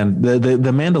understand the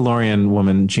Mandalorian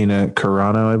woman, Gina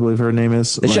Carano, I believe her name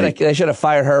is. They should have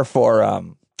fired her for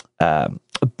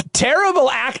terrible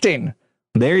acting.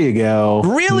 There you go.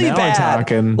 Really now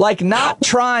bad. Like not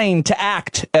trying to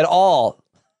act at all.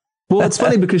 Well, it's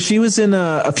funny because she was in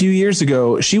a few years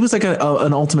ago. She was like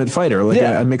an ultimate fighter, like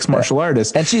a mixed martial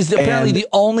artist. And she's apparently the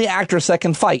only actress that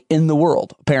can fight in the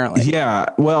world, apparently. Yeah.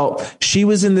 Well, she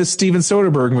was in this Steven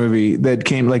Soderbergh movie that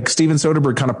came, like Steven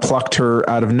Soderbergh kind of plucked her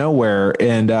out of nowhere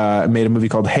and made a movie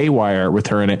called Haywire with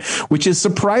her in it, which is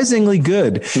surprisingly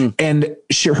good. And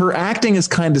her acting is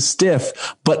kind of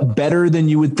stiff, but better than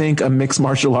you would think a mixed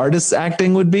martial artist's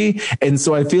acting would be. And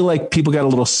so I feel like people got a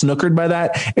little snookered by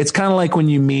that. It's kind of like when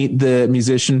you meet the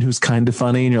musician who's kind of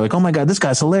funny and you're like, oh my God, this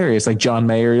guy's hilarious. Like John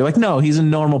Mayer. You're like, no, he's a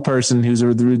normal person who's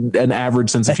an average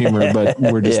sense of humor, but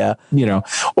we're just,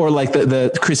 or like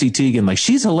the Chrissy Teigen, like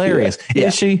she's hilarious. Yeah.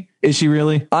 Is she? Is she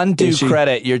really? Undue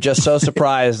credit. You're just so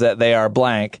surprised that they are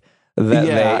blank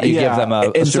that you give them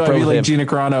a and so I feel like Gina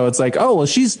Carano, it's like, oh, well,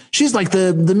 she's like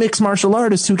the mixed martial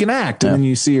artist who can act. And then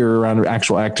you see her around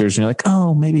actual actors and you're like,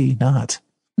 oh, maybe not.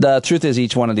 The truth is,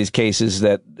 each one of these cases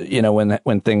that, when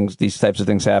these types of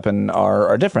things happen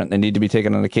are different. They need to be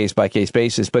taken on a case by case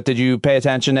basis. But did you pay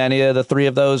attention to any of the three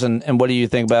of those? And what do you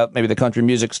think about maybe the country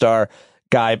music star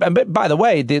guy? But by the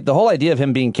way, the whole idea of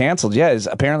him being canceled,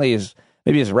 maybe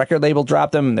his record label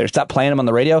dropped him and they stopped playing him on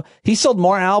the radio. He sold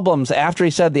more albums after he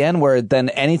said the N-word than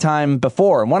any time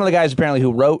before. And one of the guys apparently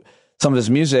who wrote some of his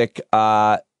music,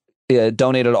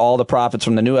 donated all the profits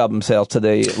from the new album sales to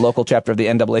the local chapter of the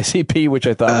NAACP, which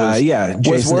I thought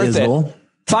was worth it.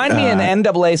 Find me an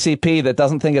NAACP that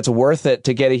doesn't think it's worth it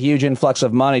to get a huge influx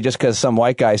of money just because some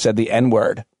white guy said the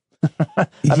N-word. I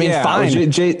mean, fine. It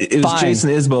was Jason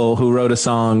Isbell who wrote a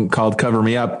song called Cover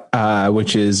Me Up,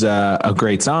 which is a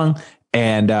great song.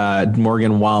 And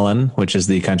Morgan Wallen, which is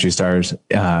the country star's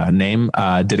name,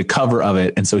 did a cover of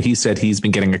it. And so he said he's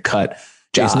been getting a cut.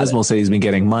 Jason Isbell said he's been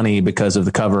getting money because of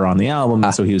the cover on the album,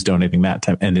 and so he was donating that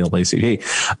to NAACP.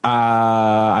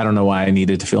 I don't know why I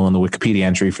needed to fill in the Wikipedia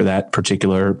entry for that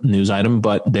particular news item,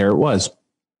 but there it was.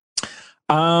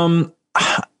 I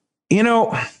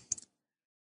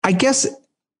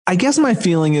I guess my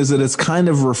feeling is that it's kind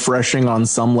of refreshing on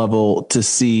some level to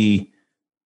see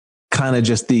kind of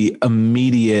just the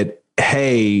immediate,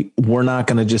 hey, we're not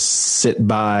going to just sit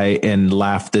by and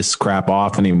laugh this crap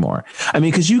off anymore. I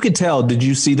mean, because you could tell, did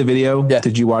you see the video? Yeah.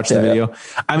 Did you watch the video?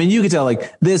 Yeah. I mean, you could tell,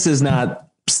 like, this is not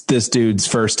this dude's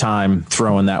first time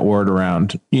throwing that word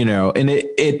around, you know, and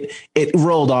it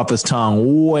rolled off his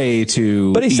tongue way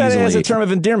too But he said easily. it as a term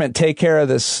of endearment, take care of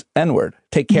this N-word.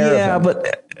 Take care of him. Yeah,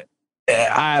 but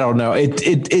I don't know.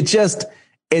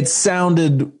 It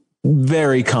sounded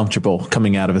very comfortable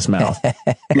coming out of his mouth.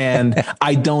 And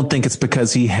I don't think it's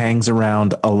because he hangs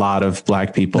around a lot of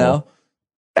black people. No?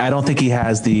 I don't think he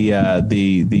has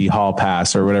the hall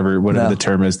pass or whatever the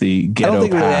term is, the ghetto pass. I don't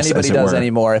think really anybody does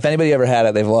anymore. If anybody ever had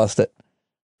it, they've lost it.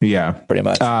 Yeah. Pretty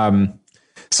much.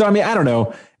 So, I mean, I don't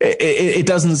know. It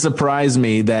doesn't surprise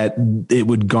me that it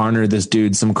would garner this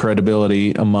dude some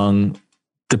credibility among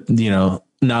the, you know,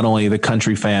 not only the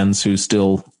country fans who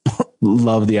still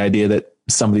love the idea that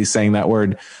somebody's saying that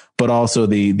word, but also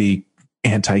the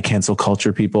anti-cancel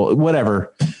culture people,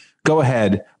 whatever. Go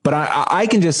ahead. But I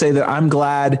can just say that I'm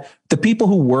glad the people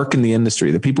who work in the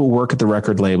industry, the people who work at the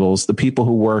record labels, the people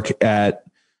who work at,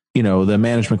 you know, the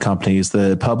management companies,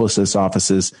 the publicist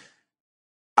offices,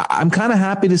 I'm kind of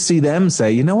happy to see them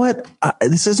say, you know what,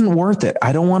 this isn't worth it.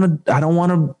 I don't want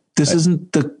to, this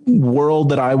isn't the world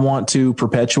that I want to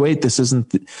perpetuate. This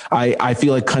isn't, I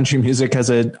feel like country music has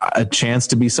a chance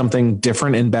to be something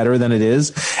different and better than it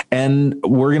is. And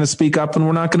we're going to speak up and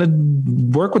we're not going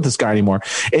to work with this guy anymore.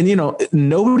 And, you know,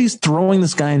 nobody's throwing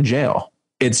this guy in jail.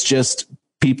 It's just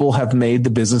people have made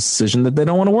the business decision that they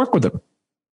don't want to work with him.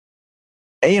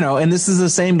 And, you know, and this is the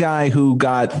same guy who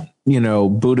got, you know,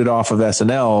 booted off of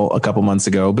SNL a couple months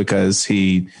ago because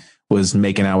he was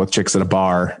making out with chicks at a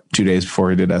bar 2 days before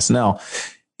he did SNL,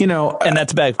 you know, and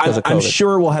that's bad because of COVID. I'm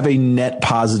sure will have a net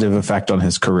positive effect on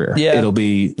his career. Yeah. It'll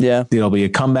be a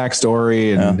comeback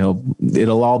story and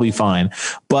it'll all be fine.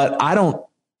 But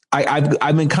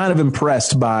I've been kind of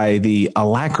impressed by the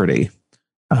alacrity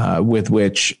with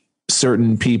which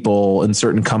certain people and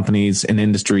certain companies and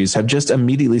industries have just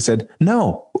immediately said,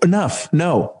 no, enough.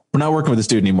 No, we're not working with this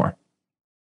dude anymore.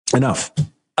 Enough.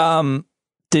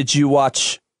 Did you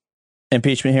watch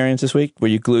impeachment hearings this week? Were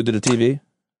you glued to the TV?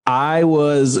 I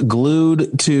was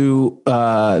glued to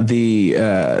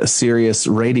the Sirius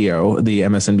Radio, the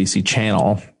MSNBC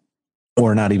channel,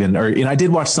 or not even, or, you know, I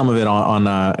did watch some of it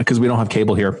on because we don't have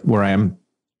cable here where I am,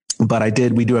 but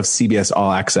we do have CBS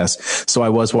All Access. So I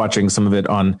was watching some of it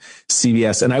on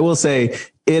CBS, and I will say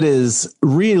it is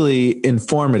really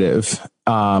informative,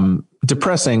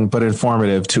 depressing, but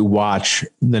informative to watch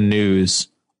the news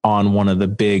on one of the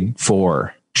big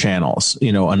four channels,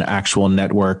 you know, an actual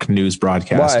network news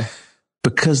broadcast. Why?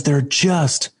 Because they're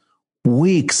just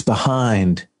weeks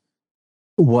behind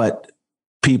what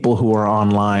people who are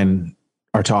online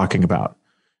are talking about.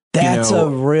 That's a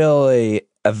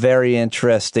very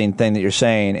interesting thing that you're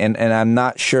saying. And I'm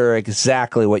not sure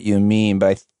exactly what you mean,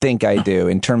 but I think I do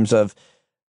in terms of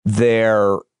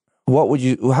how would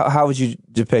you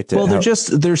depict it? Well,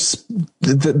 there's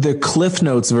the Cliff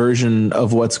Notes version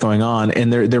of what's going on,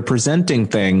 and they're presenting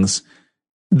things.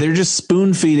 They're just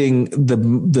spoon feeding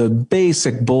the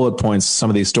basic bullet points of some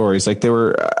of these stories. Like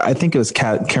I think it was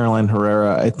Caroline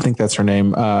Herrera. I think that's her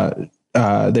name.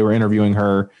 They were interviewing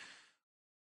her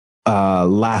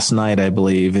last night, I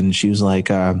believe. And she was like,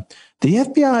 the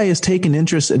FBI has taken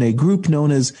interest in a group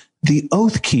known as the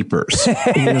Oath Keepers.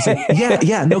 And it was like,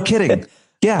 yeah, no kidding.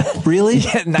 Yeah, really?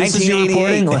 Yeah, this is your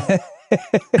reporting?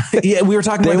 Yeah, we were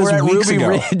talking about this weeks ago.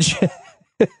 Ridge.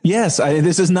 Yes,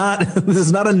 this is not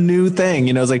a new thing.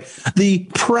 You know, it's like the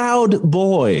Proud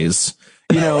Boys,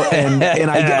 you know, and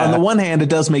on the one hand, it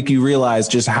does make you realize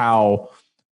just how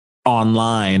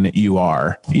online you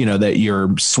are, you know, that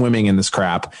you're swimming in this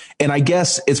crap. And I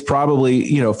guess it's probably,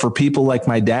 you know, for people like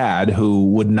my dad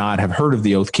who would not have heard of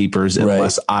the Oath Keepers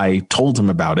unless I told him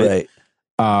about it. Right.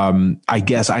 I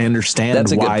guess I understand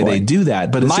why they do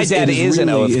that, but my dad is an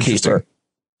Oath Keeper.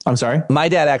 I'm sorry? My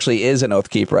dad actually is an Oath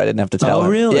Keeper. I didn't have to tell him. Oh,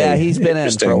 really? Yeah, he's been in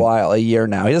for a while, a year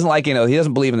now. He doesn't like, you know, he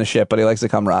doesn't believe in the shit, but he likes the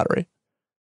camaraderie.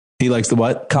 He likes the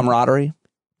what? Camaraderie.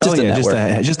 Just a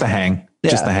hang. Yeah.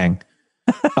 Just a hang.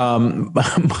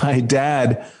 My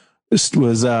dad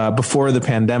was, before the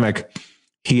pandemic,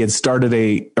 he had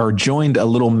joined a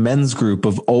little men's group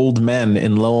of old men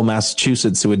in Lowell,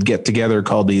 Massachusetts, who would get together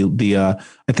called I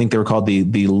think they were called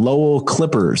the Lowell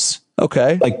Clippers.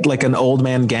 Okay. Like an old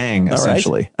man gang,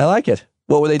 essentially. Right. I like it.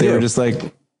 What would they do? They were just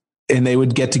like, they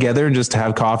would get together and just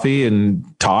have coffee and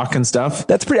talk and stuff.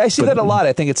 That's pretty. I see that a lot.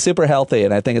 I think it's super healthy,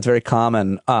 and I think it's very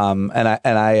common. And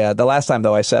I the last time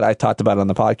though I said I talked about it on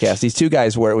the podcast. These two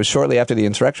guys where it was shortly after the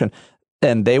insurrection,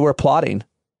 and they were plotting.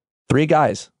 3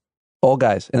 guys, old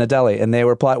guys in a deli, and they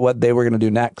were plotting what they were going to do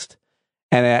next.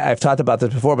 And I've talked about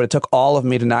this before, but it took all of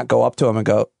me to not go up to him and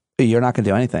go, "You're not going to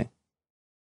do anything.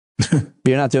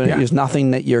 You're not doing it. There's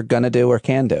nothing that you're going to do or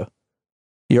can do.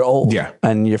 You're old,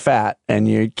 and you're fat, and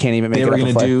you can't even make it." They were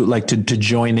going to do like to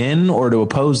join in or to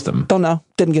oppose them. Don't know.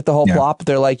 Didn't get the whole plot.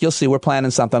 They're like, "You'll see. We're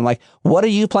planning something." I'm like, what are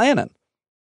you planning?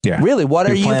 Yeah, really. What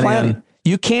are you planning?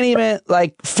 You can't even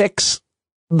like fix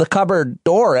the cupboard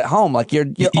door at home. Like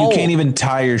you old. Can't even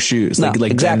tie your shoes. Like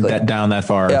exactly. Bend that down that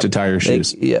far to tie your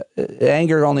shoes.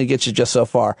 Anger only gets you just so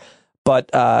far. But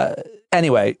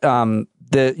anyway,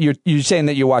 you're saying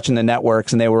that you're watching the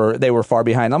networks and they were far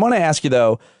behind. I want to ask you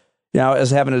though. I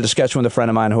was having a discussion with a friend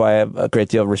of mine who I have a great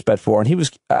deal of respect for, and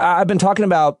I've been talking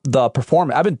about the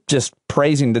performance. I've been just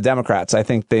praising the Democrats. I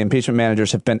think the impeachment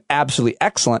managers have been absolutely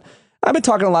excellent. I've been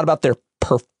talking a lot about their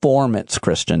performance,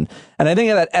 Christian. And I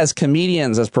think that as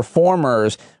comedians, as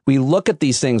performers, we look at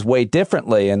these things way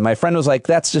differently. And my friend was like,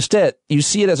 that's just it. You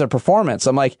see it as a performance.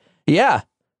 I'm like, yes,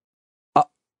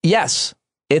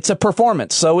 it's a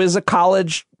performance. So is a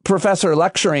college professor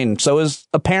lecturing. So is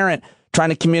a parent trying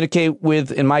to communicate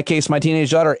with, in my case, my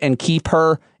teenage daughter and keep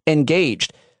her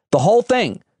engaged. The whole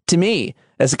thing, to me,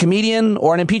 as a comedian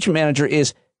or an impeachment manager,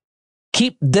 is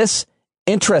keep this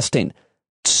interesting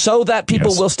so that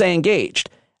people will stay engaged.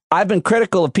 I've been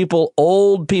critical of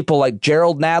old people like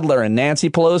Gerald Nadler and Nancy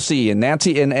Pelosi and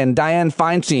and Dianne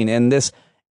Feinstein and this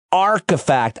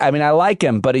artifact. I mean, I like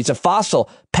him, but he's a fossil.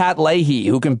 Pat Leahy,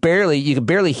 you can barely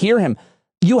hear him.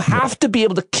 You have to be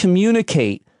able to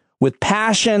communicate with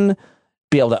passion,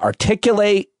 be able to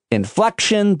articulate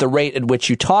inflection, the rate at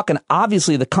which you talk, and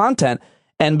obviously the content.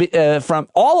 And from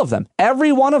all of them,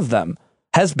 every one of them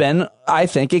has been, I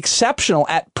think, exceptional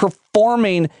at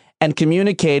performing and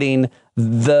communicating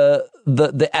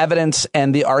the evidence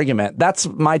and the argument. That's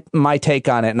my take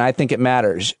on it, and I think it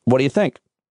matters. What do you think?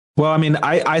 Well, I mean,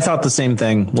 I thought the same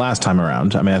thing last time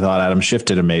around. I mean, I thought Adam Schiff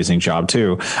did an amazing job,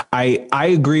 too. I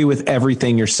agree with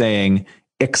everything you're saying,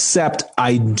 except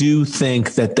I do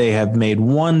think that they have made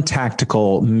one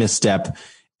tactical misstep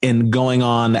in going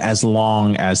on as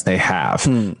long as they have,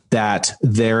 that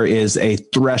there is a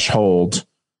threshold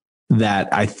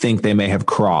that I think they may have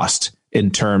crossed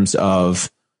in terms of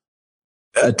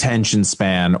attention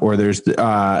span, or there's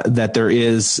that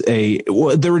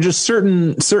there were just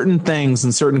certain things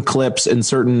and certain clips and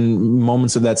certain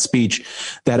moments of that speech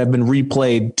that have been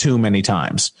replayed too many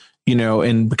times,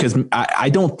 and because I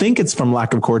don't think it's from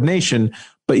lack of coordination,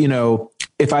 but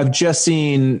if I've just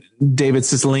seen David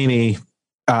Cicilline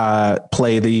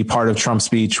play the part of Trump's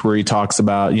speech where he talks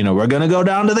about, we're going to go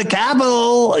down to the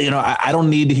Capitol. I don't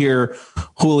need to hear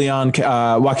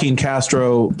Joaquin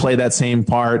Castro play that same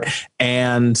part.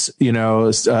 And,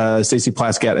 Stacey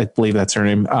Plaskett, I believe that's her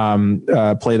name,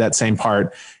 play that same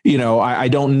part. I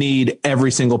don't need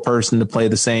every single person to play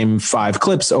the same 5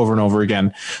 clips over and over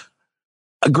again.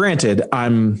 Granted,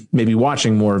 I'm maybe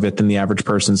watching more of it than the average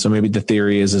person, so maybe the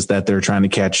theory is that they're trying to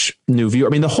catch new viewers.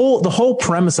 I mean, the whole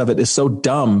premise of it is so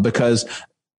dumb because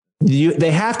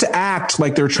they have to act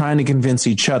like they're trying to convince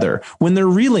each other when they're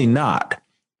really not.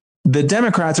 The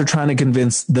Democrats are trying to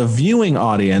convince the viewing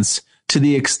audience to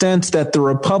the extent that the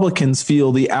Republicans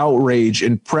feel the outrage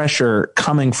and pressure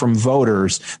coming from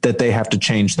voters that they have to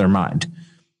change their mind.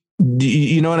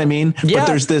 You know what I mean? Yeah. But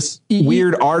there's this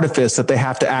weird artifice that they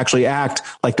have to actually act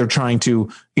like they're trying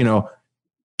to,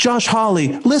 Josh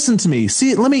Hawley, listen to me.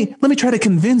 See, let me try to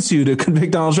convince you to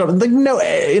convict Donald Trump. Like, no,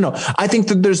 I think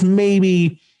that there's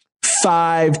maybe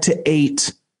 5 to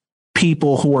 8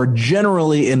 people who are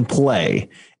generally in play.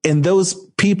 And those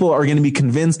people are going to be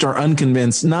convinced or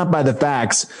unconvinced, not by the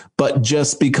facts, but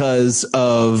just because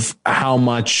of how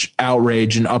much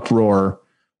outrage and uproar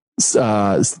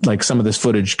like some of this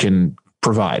footage can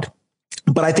provide.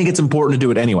 But I think it's important to do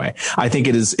it anyway. I think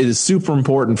it is super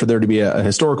important for there to be a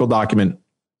historical document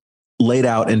laid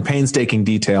out in painstaking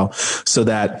detail so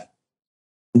that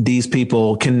these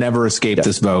people can never escape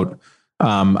this vote.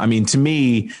 I mean, to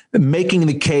me, making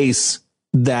the case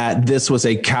that this was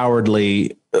a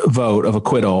cowardly vote of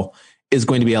acquittal is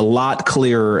going to be a lot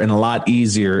clearer and a lot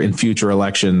easier in future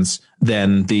elections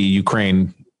than the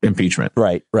Ukraine impeachment.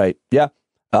 Right. Yeah.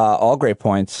 All great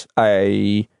points.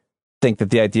 I think that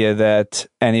the idea that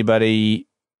anybody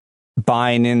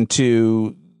buying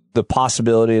into the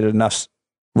possibility that enough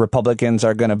Republicans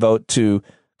are going to vote to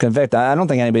convict, I don't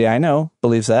think anybody I know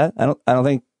believes that. I don't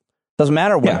think Doesn't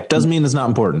matter what. Yeah, doesn't mean it's not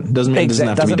important. Doesn't mean it doesn't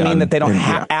have to be done. Doesn't mean that they don't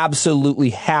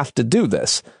absolutely have to do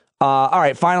this. All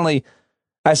right, finally,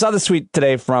 I saw this tweet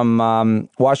today from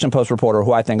Washington Post reporter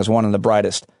who I think is one of the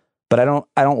brightest, but I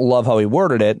don't love how he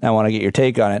worded it. I want to get your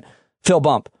take on it. Phil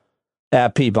Bump,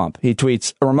 at P Bump, he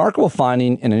tweets a remarkable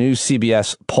finding in a new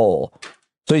CBS poll.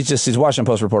 So he's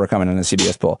Washington Post reporter coming in a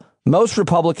CBS poll. Most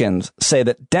Republicans say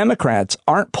that Democrats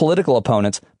aren't political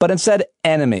opponents, but instead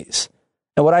enemies.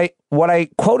 And what I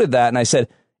quoted that and I said,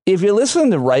 if you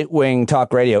listen to right-wing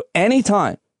talk radio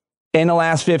anytime in the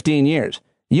last 15 years,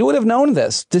 you would have known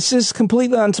this. This is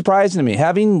completely unsurprising to me.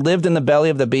 Having lived in the belly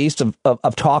of the beast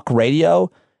of talk radio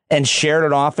and shared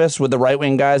an office with the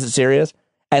right-wing guys at Sirius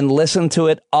and listened to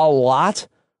it a lot,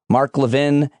 Mark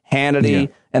Levin,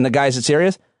 Hannity, and the guys at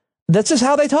Sirius, that's just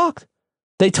how they talked.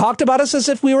 They talked about us as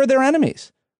if we were their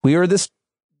enemies. We were this.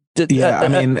 I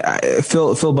mean,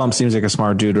 Phil Bump seems like a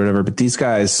smart dude or whatever, but these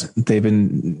guys, they've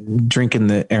been drinking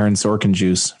the Aaron Sorkin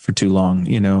juice for too long.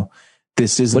 You know,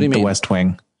 this isn't the West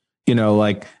Wing. You know,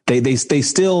 like they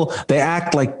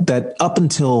act like that up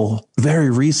until very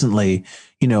recently,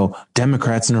 you know,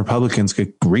 Democrats and Republicans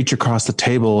could reach across the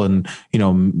table and, you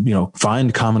know,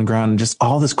 find common ground and just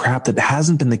all this crap that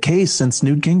hasn't been the case since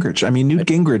Newt Gingrich. I mean, Newt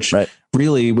Gingrich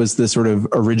really was the sort of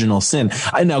original sin.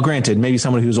 Now, granted, maybe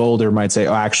someone who's older might say,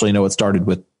 oh, actually, no, it started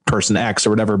with person X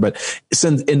or whatever. But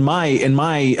since in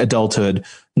my adulthood,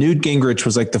 Newt Gingrich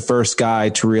was like the first guy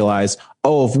to realize,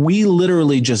 oh, if we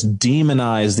literally just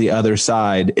demonize the other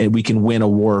side, we can win a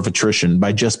war of attrition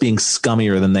by just being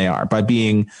scummier than they are, by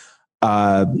being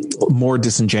more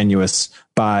disingenuous,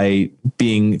 by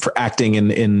acting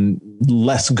in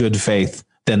less good faith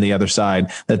than the other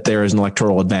side, that there is an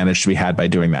electoral advantage to be had by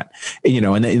doing that. You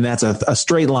know, and that's a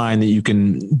straight line that you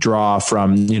can draw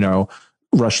from, you know,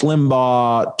 Rush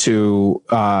Limbaugh to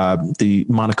the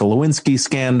Monica Lewinsky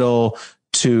scandal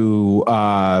to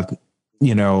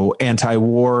you know,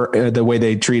 anti-war, the way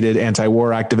they treated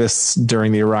anti-war activists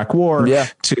during the Iraq War,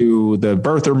 to the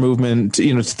birther movement,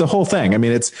 you know, it's the whole thing. I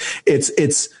mean,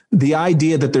 it's the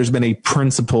idea that there's been a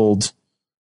principled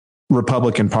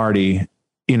Republican Party,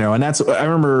 you know, and that's, I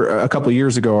remember a couple of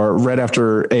years ago, or right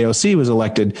after AOC was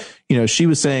elected, you know, she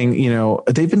was saying, you know,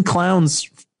 they've been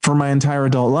clowns for my entire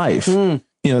adult life. You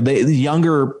know, the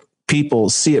younger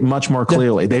people see it much more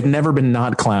clearly. They've never been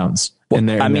not clowns. In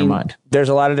their mind. There's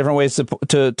a lot of different ways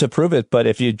to prove it, but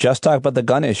if you just talk about the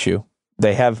gun issue,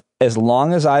 they have, as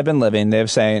long as I've been living,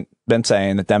 they've been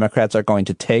saying that Democrats are going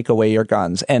to take away your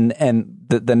guns, and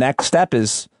the next step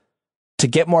is to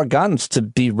get more guns, to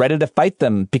be ready to fight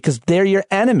them because they're your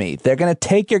enemy. They're going to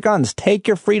take your guns, take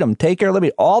your freedom, take your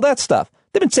liberty, all that stuff.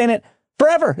 They've been saying it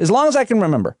forever, as long as I can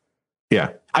remember. Yeah,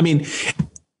 I mean,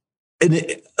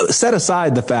 set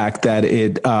aside the fact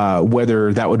that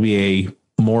whether that would be a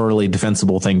morally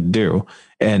defensible thing to do.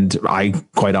 And I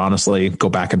quite honestly go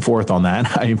back and forth on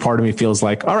that. I mean, part of me feels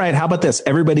like, all right, how about this?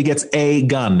 Everybody gets a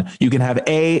gun. You can have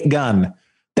a gun.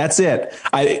 That's it.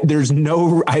 I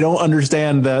don't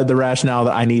understand the rationale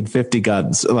that I need 50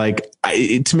 guns. Like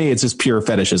to me, it's just pure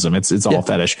fetishism. It's all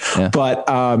fetish, but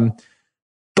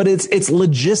it's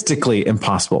logistically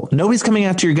impossible. Nobody's coming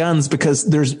after your guns because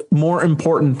there's more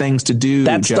important things to do.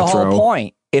 That's Jethro. The whole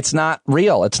point. It's not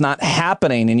real. It's not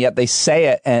happening. And yet they say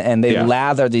it and they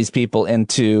lather these people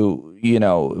into, you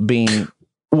know, being.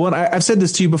 Well, I've said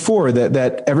this to you before,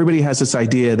 that everybody has this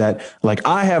idea that, like,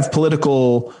 I have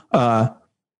political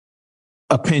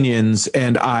opinions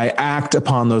and I act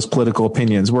upon those political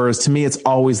opinions. Whereas to me, it's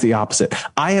always the opposite.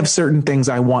 I have certain things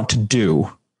I want to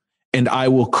do, and I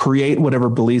will create whatever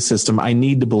belief system I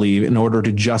need to believe in order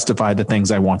to justify the things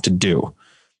I want to do.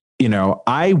 You know,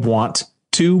 I want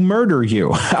to murder you.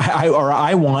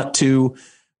 I want to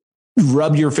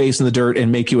rub your face in the dirt and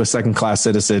make you a second-class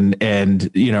citizen, and,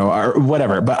 you know, or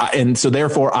whatever. And so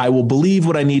therefore I will believe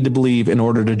what I need to believe in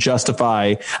order to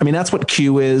justify. I mean, that's what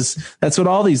Q is. That's what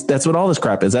all this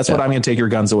crap is. That's what I'm going to take your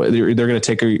guns away. They're going to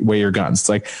take away your guns. It's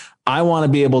like, I want to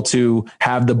be able to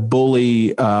have the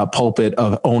bully pulpit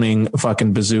of owning a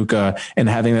fucking bazooka and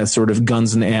having that sort of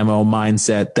guns and ammo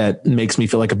mindset that makes me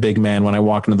feel like a big man when I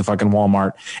walk into the fucking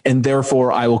Walmart. And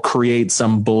therefore I will create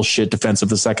some bullshit defense of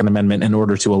the Second Amendment in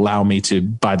order to allow me to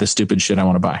buy the stupid shit I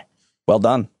want to buy. Well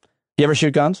done. You ever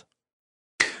shoot guns?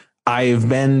 I've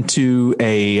been to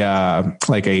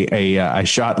I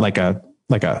shot like a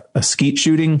skeet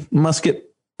shooting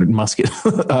musket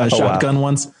shotgun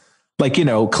once. Like, you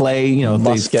know, clay, you know,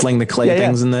 musket. They fling the clay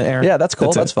things in the air. Yeah, that's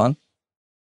cool. That's fun.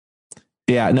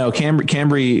 Yeah, no,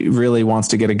 Cambry really wants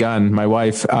to get a gun, my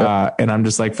wife. And I'm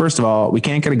just like, first of all, we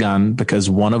can't get a gun because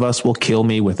one of us will kill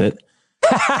me with it.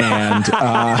 And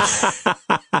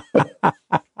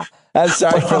I'm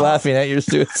sorry for laughing at your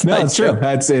suicide. No, it's true.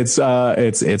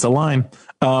 It's a line.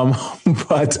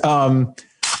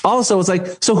 Also, it's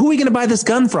like, so who are we going to buy this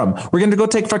gun from? We're going to go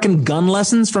take fucking gun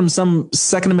lessons from some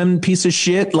Second Amendment piece of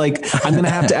shit. Like, I'm going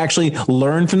to have to actually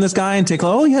learn from this guy and take,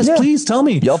 please tell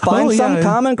me. You'll find some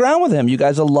common ground with him. You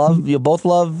guys you both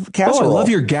love casserole. I love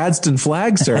your Gadsden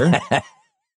flag, sir.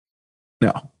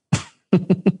 No.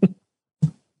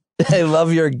 I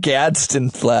love your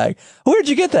Gadsden flag. Where'd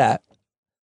you get that?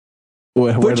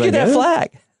 Where'd you get that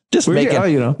flag? Just making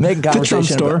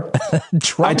conversation. The Trump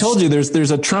store. I told you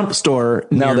there's a Trump store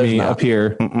near me up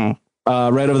here,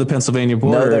 right over the Pennsylvania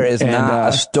border. No, there is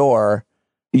not a store.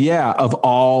 Yeah, of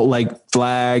all like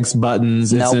flags,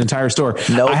 buttons. It's an entire store.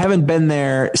 I haven't been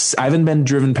there. I haven't been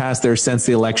driven past there since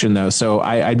the election, though. So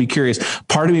I'd be curious.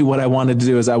 Part of me, what I wanted to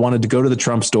do is I wanted to go to the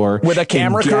Trump store with a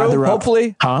camera crew,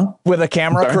 hopefully. With a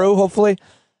camera crew, hopefully.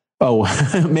 Oh,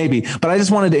 maybe. But I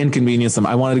just wanted to inconvenience them.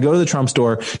 I wanted to go to the Trump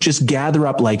store, just gather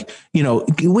up like,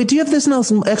 wait, do you have this now?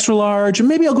 Some extra large? And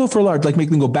maybe I'll go for a large, like make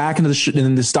them go back into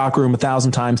the stock room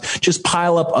 1,000 times, just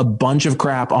pile up a bunch of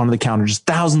crap onto the counter, just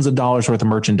thousands of dollars worth of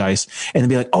merchandise. And then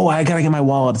be like, oh, I got to get my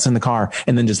wallet. It's in the car.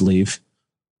 And then just leave.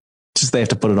 Just they have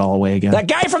to put it all away again. That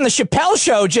guy from the Chappelle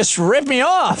show just ripped me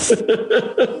off.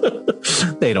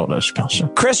 They don't know Chappelle show.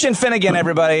 Christian Finnegan,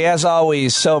 everybody, as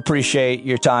always, so appreciate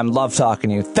your time. Love talking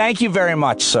to you. Thank you very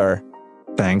much, sir.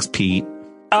 Thanks, Pete.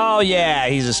 Oh, yeah,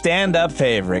 he's a stand-up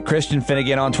favorite. Christian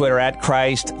Finnegan on Twitter at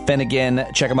Christ Finnegan.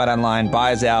 Check him out online.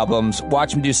 Buy his albums.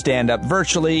 Watch him do stand-up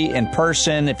virtually, in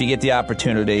person, if you get the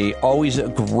opportunity. Always a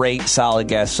great, solid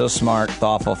guest. So smart,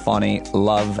 thoughtful, funny.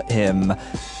 Love him.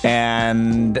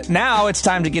 And now it's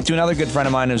time to get to another good friend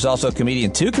of mine who's also a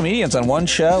comedian. Two comedians on one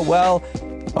show. Well,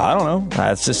 I don't know.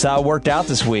 That's just how it worked out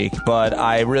this week. But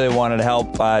I really wanted to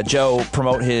help Joe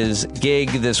promote his gig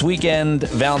this weekend,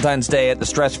 Valentine's Day at the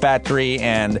Stress Factory,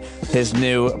 and his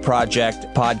new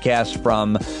podcast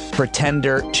from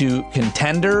Pretender to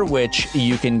Contender, which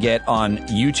you can get on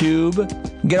YouTube.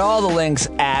 Get all the links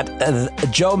at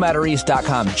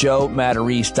joematarese.com,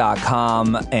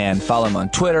 joematarese.com, and follow him on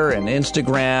Twitter and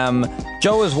Instagram.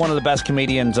 Joe is one of the best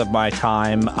comedians of my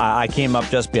time. I came up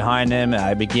just behind him.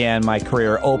 I began my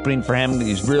career opening for him.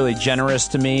 He's really generous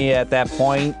to me at that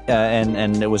point,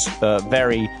 and it was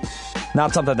very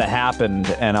not something that happened,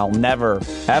 and I'll never,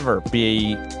 ever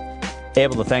be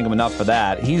able to thank him enough for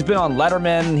that. He's been on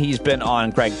Letterman. He's been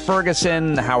on Craig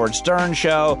Ferguson, The Howard Stern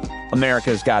Show,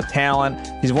 America's Got Talent.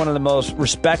 He's one of the most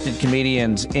respected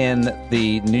comedians in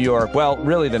the New York, well,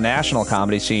 really the national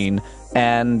comedy scene.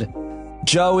 And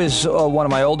Joe is one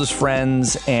of my oldest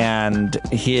friends, and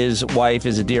his wife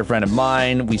is a dear friend of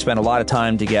mine. We spent a lot of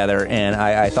time together, and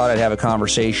I thought I'd have a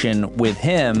conversation with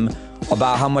him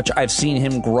about how much I've seen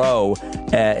him grow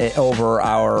over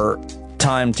our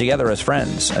time together as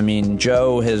friends. I mean,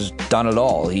 Joe has done it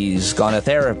all. He's gone to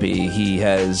therapy. He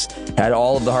has had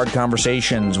all of the hard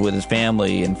conversations with his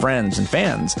family and friends and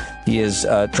fans. He has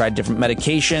tried different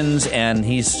medications, and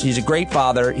he's a great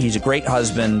father. He's a great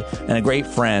husband and a great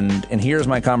friend. And here's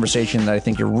my conversation that I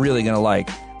think you're really going to like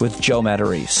with Joe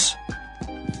Matarese.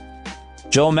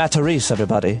 Joe Matarese,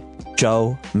 everybody.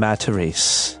 Joe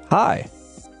Matarese. Hi.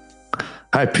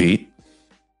 Hi, Pete.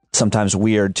 Sometimes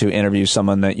weird to interview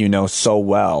someone that you know so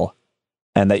well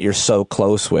and that you're so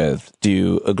close with. Do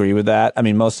you agree with that? I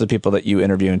mean, most of the people that you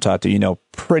interview and talk to, you know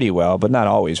pretty well, but not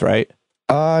always, right?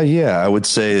 Yeah, I would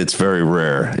say it's very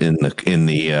rare in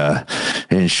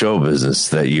show business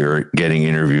that you're getting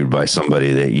interviewed by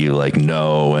somebody that you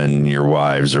know, and your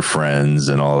wives are friends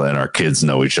and all, and our kids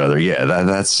know each other. Yeah,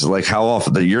 that's like how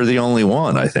often that you're the only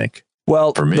one, I think.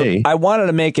 Well, for me, I wanted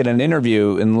to make it an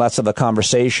interview and less of a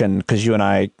conversation, because you and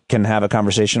I can have a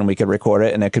conversation and we could record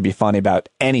it and it could be funny about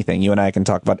anything. You and I can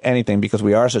talk about anything because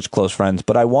we are such close friends.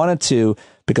 But I wanted to,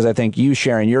 because I think you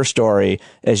sharing your story,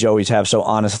 as you always have so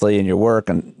honestly in your work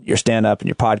and your stand-up and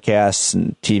your podcasts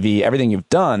and TV, everything you've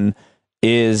done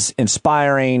is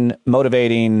inspiring,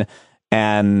 motivating,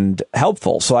 and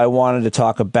helpful. So I wanted to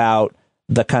talk about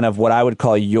the kind of what I would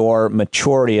call your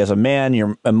maturity as a man,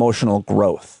 your emotional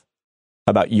growth.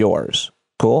 About yours.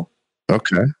 Cool?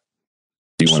 Okay.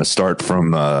 Do you want to start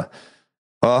from I'll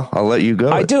let you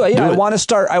go. I do. Yeah, I want to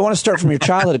start from your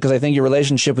childhood, because I think your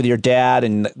relationship with your dad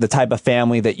and the type of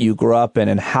family that you grew up in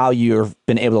and how you've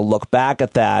been able to look back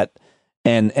at that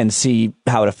and see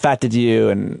how it affected you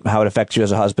and how it affects you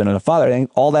as a husband and a father. I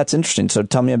think all that's interesting. So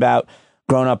tell me about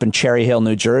growing up in Cherry Hill,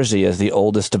 New Jersey as the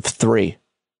oldest of three.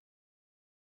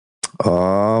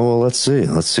 Well, let's see.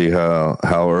 Let's see how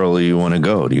early you want to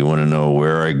go. Do you want to know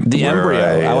where I the embryo?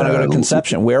 I want to go to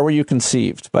conception. Where were you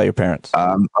conceived by your parents?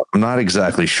 I'm not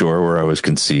exactly sure where I was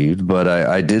conceived, but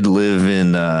I did live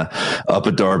in up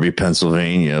at Darby,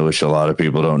 Pennsylvania, which a lot of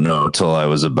people don't know, until I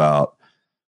was about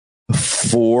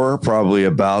 4, probably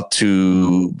about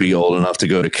to be old enough to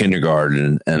go to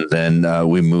kindergarten. And then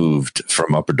we moved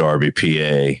from Upper Darby,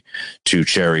 PA to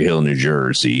Cherry Hill, New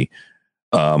Jersey.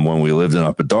 When we lived in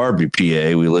Upper Darby,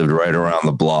 PA, we lived right around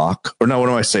the block. Or no, what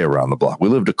do I say around the block? We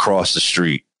lived across the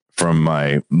street from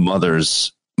my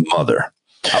mother's mother.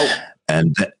 Oh.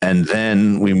 And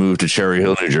then we moved to Cherry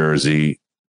Hill, New Jersey,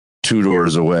 2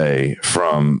 doors away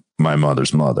from my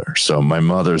mother's mother. So my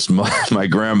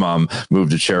grandmom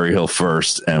moved to Cherry Hill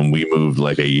first, and we moved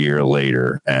like a year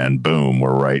later, and boom,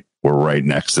 we're right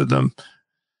next to them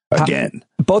again.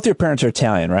 Both your parents are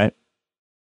Italian, right?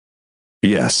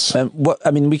 Yes. And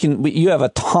you have a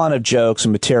ton of jokes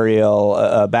and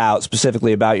material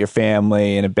specifically about your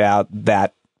family and about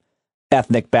that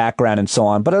ethnic background and so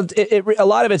on. But a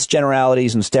lot of it's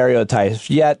generalities and stereotypes.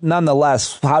 Yet,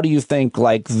 nonetheless, how do you think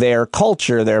like their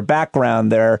culture, their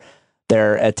background, their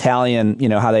Italian,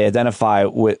 how they identify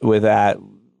with that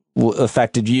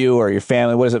affected you or your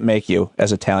family? What does it make you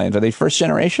as Italians? Are they first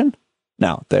generation?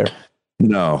 No, they're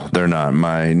not.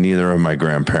 Neither of my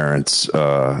grandparents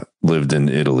lived in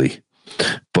Italy,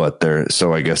 but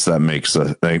so I guess that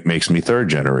makes me third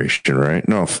generation, right?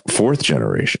 No, fourth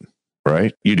generation,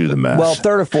 right? You do the math. Well,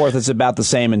 third or fourth is about the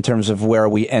same in terms of where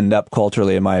we end up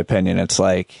culturally, in my opinion. It's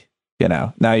like,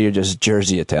 now you're just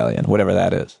Jersey Italian, whatever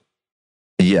that is.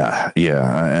 Yeah.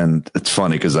 And it's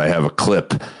funny because I have a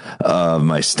clip of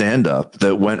my stand-up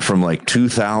that went from like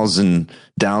 2,000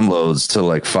 downloads to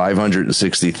like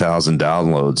 560,000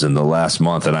 downloads in the last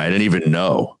month. And I didn't even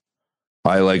know.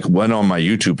 I like went on my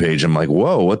YouTube page. I'm like,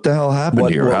 whoa, what the hell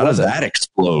happened here? How does that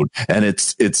explode? And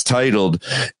it's titled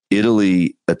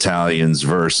Italy Italians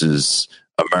versus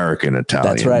American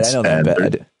Italians. That's right. I know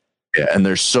that. Yeah, and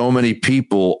there's so many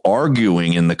people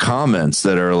arguing in the comments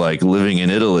that are like living in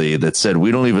Italy that said,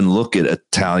 we don't even look at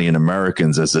Italian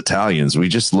Americans as Italians. We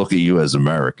just look at you as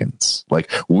Americans.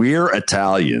 Like, we're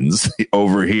Italians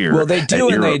over here. Well, they do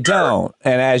and they don't.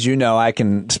 And as you know, I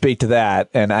can speak to that.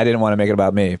 And I didn't want to make it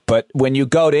about me. But when you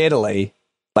go to Italy,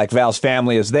 like Val's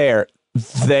family is there,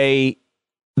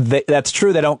 that's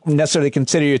true. They don't necessarily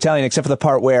consider you Italian, except for the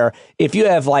part where if you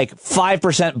have like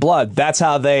 5% blood, that's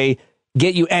how they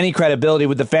get you any credibility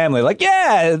with the family. Like,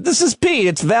 yeah, this is Pete.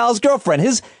 It's Val's girlfriend.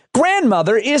 His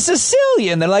grandmother is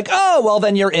Sicilian. They're like, oh, well,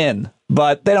 then you're in.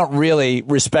 But they don't really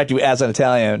respect you as an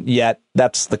Italian yet.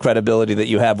 That's the credibility that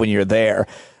you have when you're there.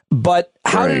 But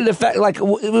how did it affect, like,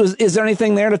 is there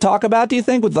anything there to talk about, do you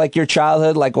think, with like your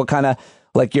childhood? Like what kind of,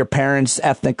 like your parents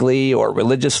ethnically or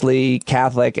religiously,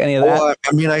 Catholic, any of that? Well,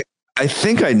 I mean, I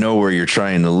think I know where you're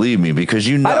trying to lead me, because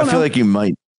I feel like you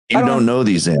don't know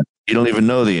these answers. You don't even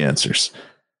know the answers.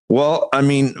 Well, I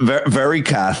mean, very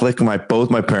Catholic. Both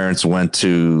my parents went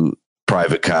to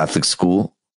private Catholic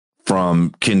school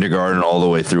from kindergarten all the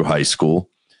way through high school.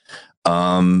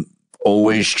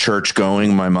 Always church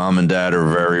going. My mom and dad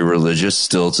are very religious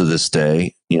still to this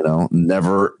day.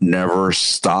 Never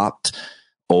stopped.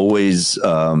 Always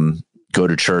go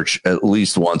to church at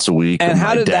least once a week. And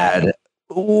how did that?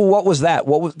 What was that?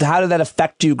 How did that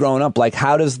affect you growing up? Like,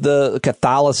 how does the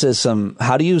Catholicism,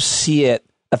 how do you see it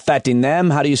affecting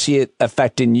them? How do you see it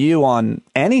affecting you on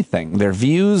anything? Their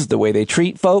views, the way they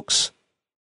treat folks?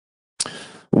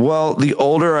 Well, the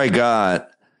older I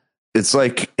got, it's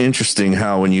like interesting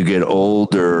how when you get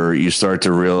older, you start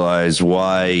to realize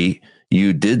why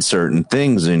you did certain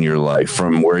things in your life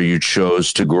from where you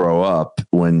chose to grow up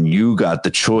when you got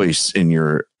the choice in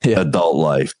your adult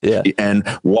life, and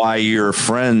why your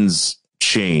friends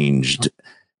changed,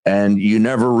 and you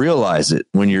never realize it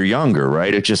when you're younger,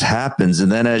 right? It just happens.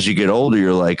 And then as you get older,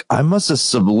 you're like, I must have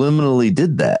subliminally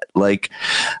did that. Like,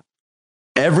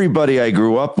 everybody I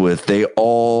grew up with, they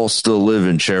all still live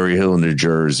in Cherry Hill, New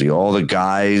Jersey. All the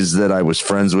guys that I was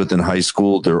friends with in high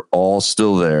school, they're all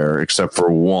still there except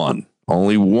for one.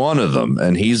 Only one of them.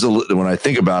 And when I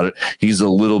think about it, he's a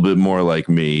little bit more like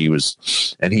me.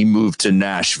 He moved to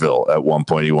Nashville at one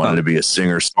point. He wanted to be a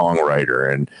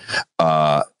singer-songwriter,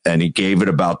 and he gave it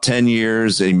about 10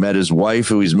 years. He met his wife,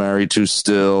 who he's married to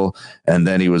still. And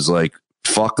then he was like,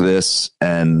 fuck this,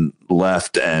 and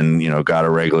left and, got a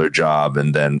regular job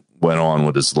and then went on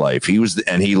with his life. He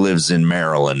lives in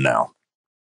Maryland now.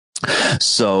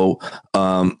 So,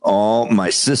 all my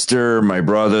sister, my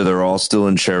brother, they're all still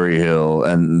in Cherry Hill,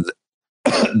 and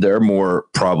they're more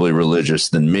probably religious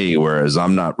than me, whereas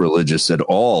I'm not religious at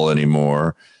all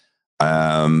anymore.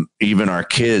 Even our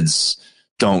kids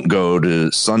don't go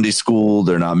to Sunday school.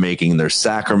 They're not making their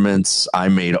sacraments. I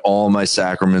made all my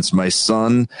sacraments. My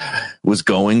son was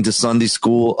going to Sunday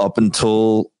school up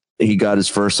until he got his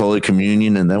first Holy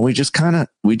Communion. And then we just kind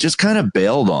of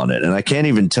bailed on it. And I can't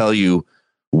even tell you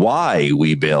why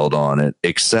we bailed on it,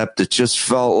 except it just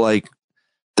felt like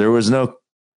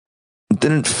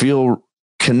didn't feel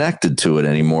connected to it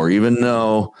anymore, even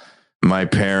though my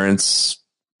parents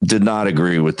did not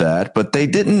agree with that, but they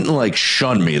didn't like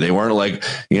shun me. They weren't like,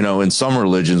 in some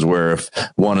religions where if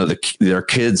one of their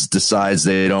kids decides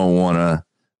they don't want to,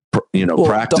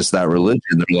 practice that religion,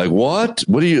 they're like, what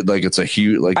do you like? It's a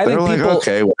huge, like, they're like,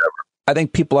 okay, whatever. I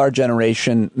think people our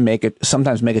generation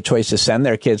sometimes make a choice to send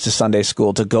their kids to Sunday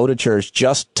school, to go to church,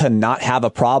 just to not have a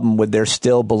problem with their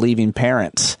still believing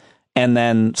parents. And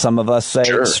then some of us say,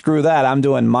 screw that, I'm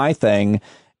doing my thing.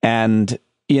 And,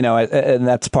 and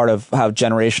that's part of how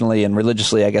generationally and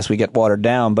religiously, I guess, we get watered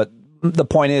down. But the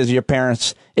point is, your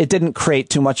parents, it didn't create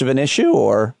too much of an issue,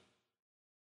 or?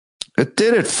 It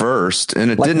did at first,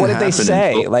 and it didn't happen. What did they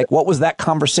say? Like, what was that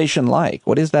conversation like?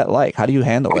 What is that like? How do you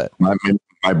handle it?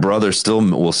 My brother still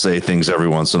will say things every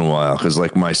once in a while, because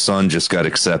like my son just got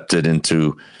accepted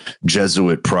into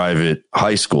Jesuit private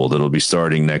high school that'll be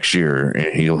starting next year.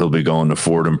 And he'll be going to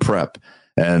Fordham Prep,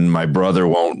 and my brother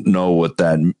won't know what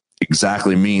that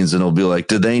exactly means. And he'll be like,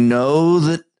 did they know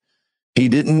that he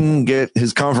didn't get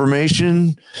his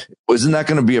confirmation? Isn't that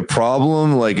going to be a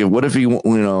problem? Like, what if he,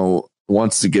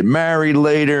 wants to get married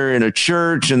later in a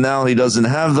church, and now he doesn't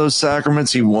have those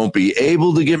sacraments? He won't be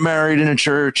able to get married in a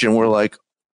church. And we're like,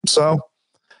 I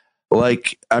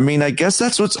guess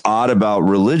that's what's odd about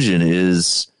religion,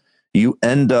 is you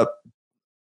end up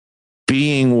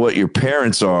being what your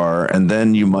parents are, and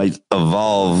then you might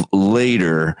evolve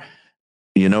later.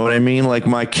 You know what I mean? Like,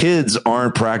 my kids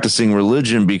aren't practicing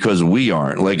religion because we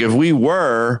aren't. Like, if we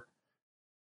were,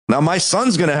 now my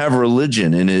son's going to have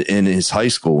religion in his high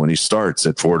school when he starts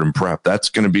at Fordham Prep. That's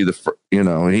going to be the, he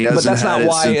hasn't. But that's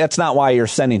not why you're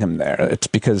sending him there. It's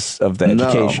because of the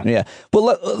education. Yeah.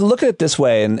 Well, look at it this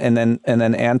way, and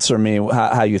then answer me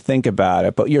how you think about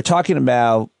it. But you're talking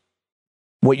about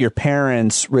what your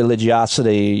parents'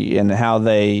 religiosity and how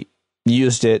they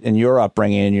used it in your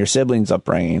upbringing and your siblings'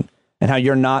 upbringing, and how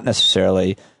you're not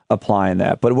necessarily applying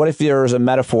that. But what if there was a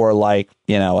metaphor like,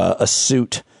 a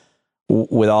suit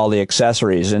with all the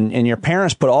accessories, and your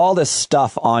parents put all this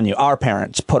stuff on you. Our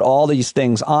parents put all these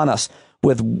things on us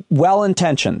with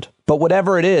well-intentioned, but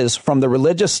whatever it is, from the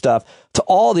religious stuff to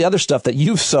all the other stuff that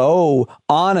you've so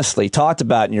honestly talked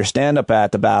about in your stand-up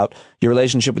act, about your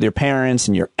relationship with your parents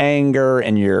and your anger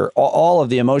and all of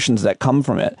the emotions that come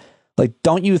from it. Like,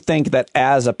 don't you think that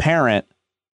as a parent,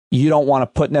 you don't want to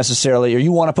put necessarily, or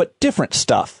you want to put different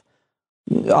stuff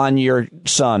on your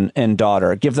son and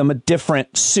daughter, give them a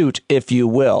different suit, if you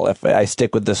will, if I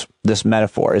stick with this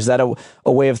metaphor? Is that a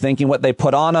way of thinking, what they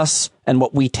put on us and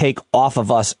what we take off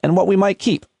of us and what we might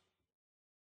keep?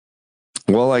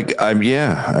 Well, I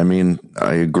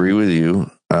agree with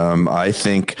you. I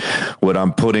think what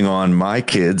I'm putting on my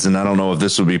kids, and I don't know if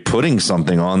this would be putting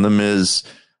something on them, is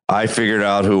I figured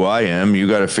out who I am. You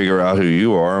got to figure out who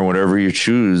you are, and whatever you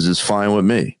choose is fine with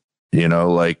me.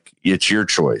 It's your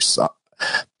choice.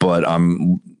 But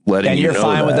I'm letting you know. And you're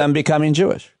fine with them becoming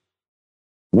Jewish?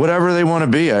 Whatever they want to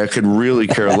be. I could really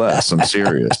care less. I'm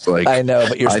serious. Like, I know,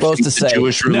 but you're supposed to say,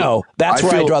 no, that's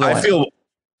where I draw the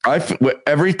line.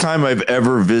 Every time I've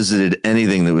ever visited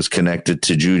anything that was connected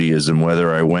to Judaism,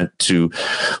 whether I went to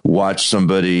watch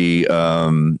somebody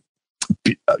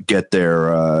get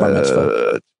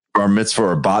their bar mitzvah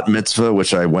or bat mitzvah,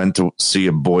 which I went to see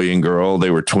a boy and girl,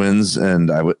 they were twins,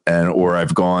 or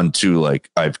I've gone to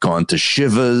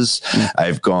shivas,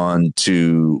 I've gone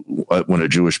to when a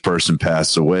Jewish person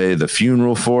passed away, the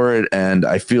funeral for it, and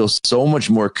I feel so much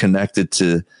more connected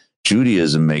to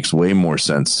Judaism. Makes way more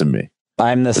sense to me.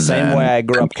 I'm the same way. I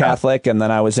grew up Catholic, and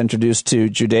then I was introduced to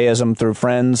Judaism through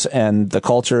friends and the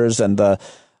cultures and a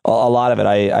lot of it.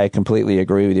 I completely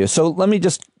agree with you. So let me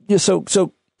just,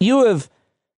 so you have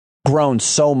grown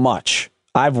so much.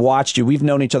 I've watched you. We've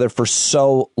known each other for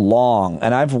so long,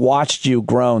 and I've watched you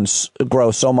grow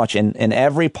so much in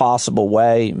every possible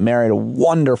way. Married a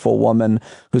wonderful woman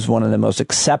who's one of the most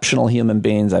exceptional human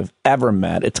beings I've ever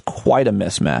met. It's quite a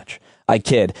mismatch. I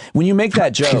kid. When you make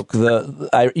that joke,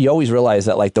 you always realize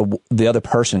that like the other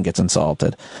person gets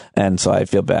insulted, and so I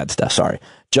feel bad. Sorry.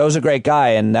 Joe's a great guy,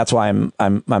 and that's why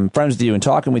I'm friends with you and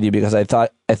talking with you, because I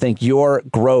think your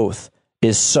growth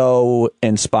is so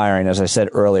inspiring, as I said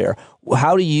earlier.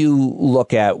 How do you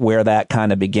look at where that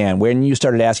kind of began, when you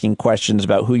started asking questions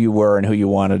about who you were and who you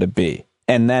wanted to be?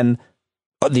 And then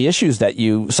the issues that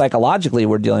you psychologically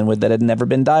were dealing with that had never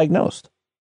been diagnosed.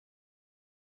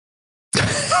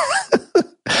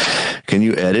 Can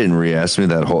you edit and re-ask me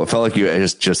that whole? I felt like you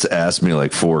just asked me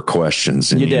like 4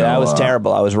 questions. And, you did. I was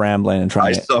terrible. I was rambling and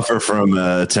trying. I suffer from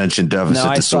attention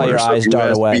deficit disorder. Saw your eyes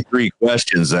dart away. Me 3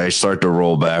 questions. I start to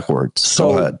roll backwards.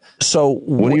 So, go ahead. So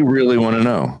what do you really want to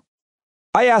know?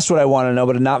 I asked what I want to know,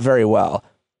 but not very well.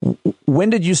 When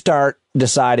did you start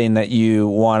deciding that you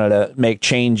wanted to make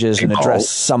changes and address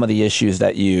some of the issues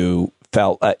that you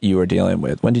felt that you were dealing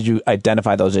with? When did you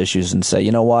identify those issues and say,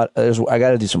 you know what, I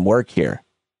got to do some work here?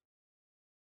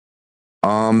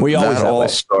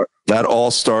 That all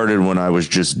started when I was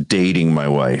just dating my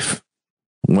wife,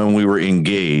 when we were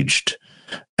engaged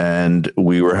and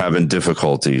we were having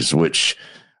difficulties, which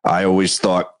I always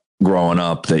thought growing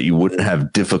up that you wouldn't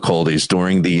have difficulties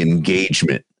during the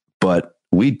engagement, but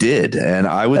we did. And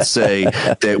I would say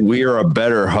that we are a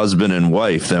better husband and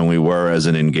wife than we were as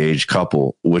an engaged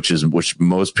couple, which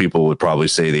most people would probably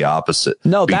say the opposite.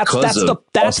 No, that's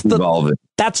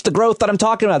the growth that I'm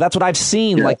talking about. That's what I've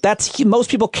seen. Yeah. Like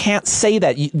most people can't say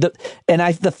that.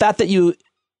 The fact that you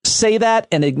say that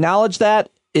and acknowledge that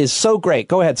is so great.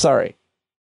 Go ahead. Sorry.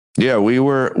 Yeah,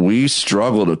 we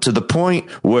struggled to the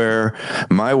point where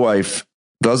my wife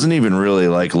doesn't even really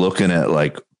like looking at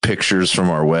like pictures from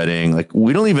our wedding. Like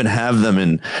we don't even have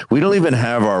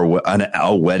our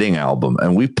wedding album.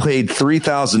 And we paid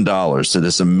 $3,000 to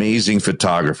this amazing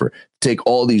photographer, take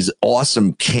all these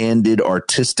awesome, candid,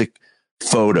 artistic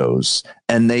photos,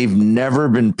 and they've never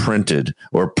been printed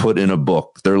or put in a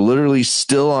book. They're literally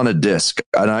still on a disc.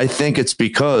 And I think it's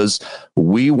because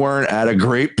we weren't at a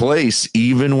great place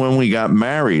even when we got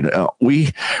married.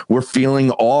 We were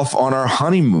feeling off on our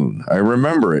honeymoon. I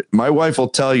remember it. My wife will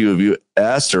tell you, if you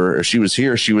asked her if she was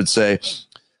here, she would say,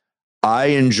 I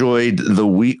enjoyed the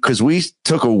week, because we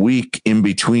took a week in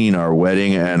between our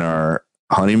wedding and our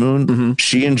honeymoon. Mm-hmm.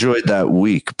 She enjoyed that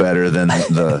week better than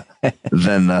the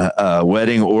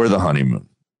wedding or the honeymoon.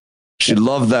 She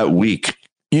loved that week.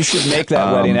 You should make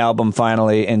that wedding album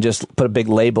finally and just put a big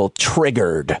label,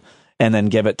 triggered, and then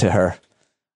give it to her.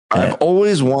 I've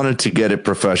always wanted to get it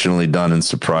professionally done and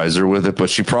surprise her with it, but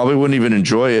she probably wouldn't even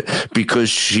enjoy it because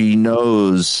she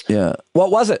knows. Yeah.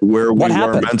 What was it? Where what we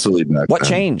happened? were mentally back What then.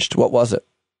 changed? What was it?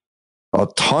 A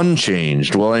ton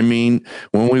changed. Well, I mean,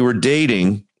 when we were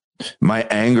dating, my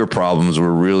anger problems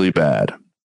were really bad.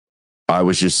 I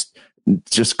was just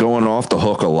going off the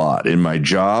hook a lot in my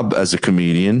job as a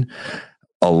comedian,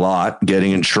 a lot,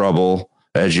 getting in trouble,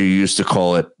 as you used to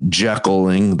call it,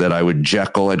 Jekylling, that I would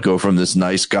Jekyll. I'd go from this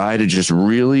nice guy to just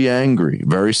really angry,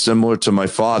 very similar to my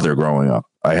father growing up.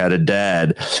 I had a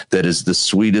dad that is the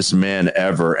sweetest man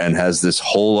ever and has this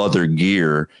whole other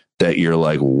gear that you're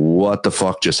like, what the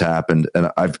fuck just happened?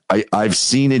 And I've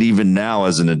seen it even now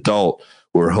as an adult,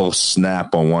 where he'll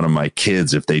snap on one of my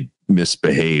kids if they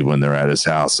misbehave when they're at his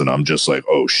house. And I'm just like,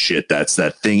 oh shit, that's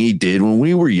that thing he did when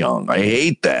we were young. I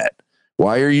hate that.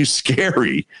 Why are you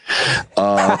scary?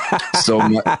 My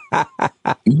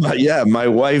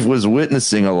wife was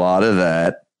witnessing a lot of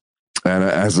that. And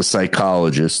as a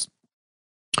psychologist,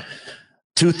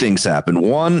 2 things happened.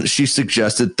 One, she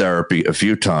suggested therapy a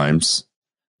few times.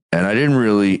 And I didn't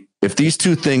really, if these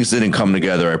 2 things didn't come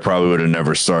together, I probably would have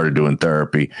never started doing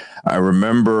therapy. I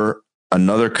remember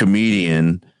another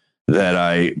comedian that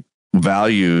I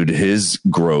valued his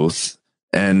growth,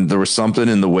 and there was something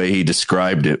in the way he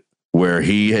described it where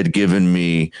he had given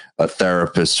me a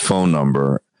therapist's phone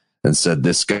number and said,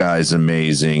 this guy's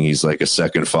amazing. He's like a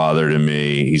second father to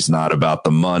me. He's not about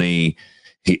the money.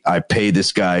 I pay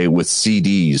this guy with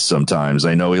CDs sometimes.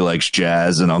 I know he likes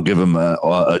jazz, and I'll give him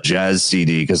a jazz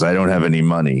CD because I don't have any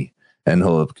money, and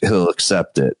he'll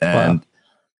accept it. And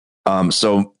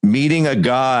so meeting a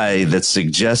guy that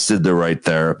suggested the right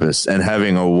therapist and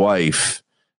having a wife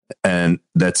and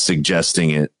that's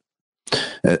suggesting it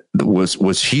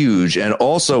was huge. And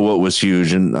also what was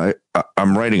huge, and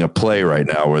I'm writing a play right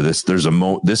now where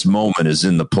this moment is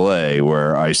in the play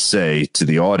where I say to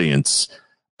the audience,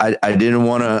 I didn't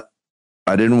want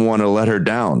to let her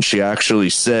down. She actually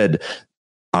said,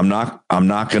 I'm not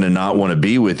going to not want to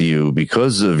be with you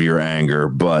because of your anger,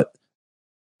 but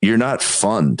you're not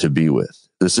fun to be with.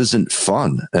 This isn't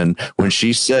fun. And when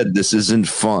she said this isn't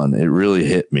fun, it really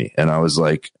hit me. And I was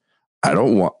like,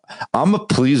 I'm a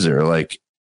pleaser, like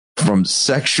from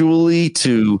sexually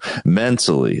to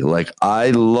mentally. Like I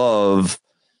love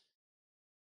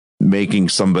making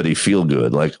somebody feel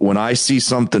good. Like when I see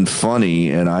something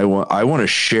funny and I want to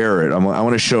share it. I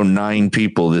want to show 9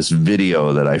 people this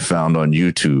video that I found on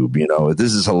YouTube. You know,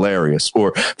 this is hilarious.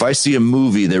 Or if I see a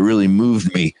movie that really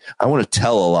moved me, I want to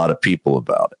tell a lot of people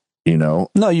about it. you know?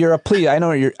 No, you're a plea. I know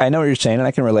what you're saying, and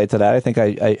I can relate to that. I think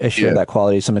I share that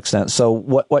quality to some extent. So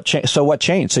what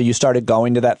changed? So you started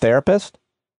going to that therapist?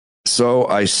 So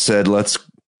I said, let's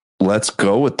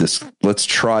go with this. Let's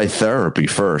try therapy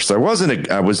first. I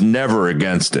was never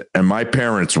against it. And my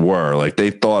parents were like,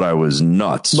 they thought I was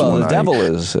nuts. Well, the devil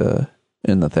is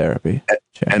in the therapy.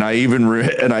 And I even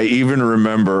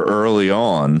remember early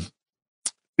on,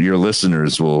 your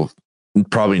listeners will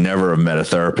probably never have met a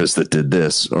therapist that did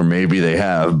this, or maybe they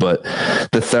have, but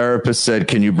the therapist said,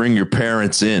 can you bring your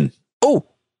parents in? Oh,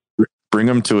 bring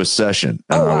them to a session.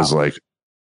 And I was like,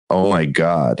 oh my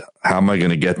God, how am I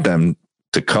going to get them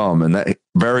to come? And that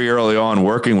very early on,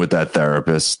 working with that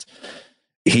therapist,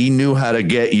 he knew how to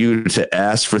get you to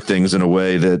ask for things in a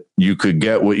way that you could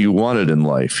get what you wanted in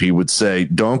life. He would say,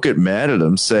 don't get mad at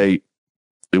him. Say,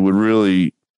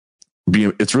 it's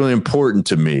really important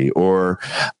to me, or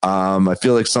I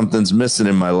feel like something's missing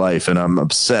in my life and I'm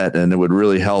upset, and it would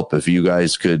really help if you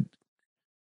guys could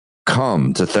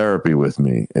come to therapy with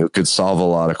me. It could solve a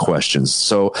lot of questions.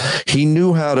 So he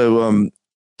knew how to,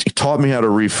 he taught me how to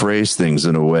rephrase things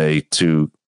in a way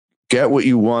to get what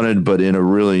you wanted, but in a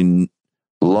really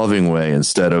loving way,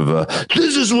 instead of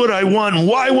this is what I want,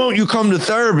 why won't you come to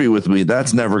therapy with me?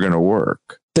 That's never going to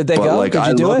work. Did they go? Like, Did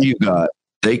you do it? You guys.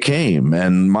 They came,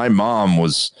 and my mom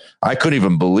I couldn't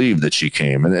even believe that she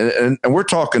came. And we're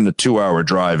talking the 2-hour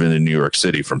drive into New York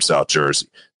City from South Jersey.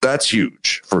 That's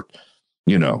huge for,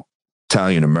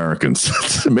 Italian Americans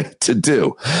to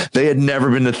do. They had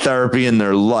never been to therapy in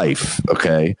their life.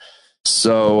 Okay.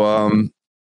 So,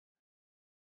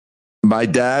 my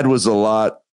dad was a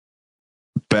lot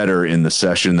better in the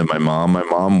session than my mom. My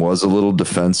mom was a little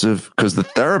defensive because the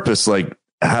therapist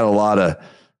had a lot of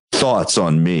thoughts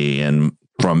on me, and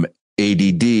from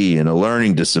ADD and a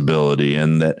learning disability,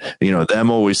 and that,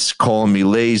 them always calling me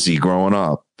lazy growing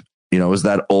up. It was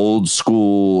that old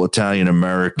school Italian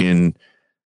American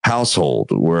household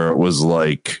where it was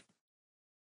like,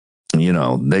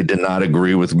 they did not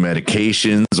agree with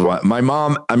medications. My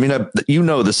mom,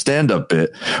 the stand-up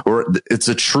bit, or it's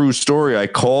a true story. I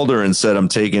called her and said, I'm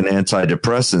taking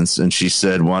antidepressants. And she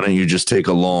said, why don't you just take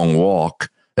a long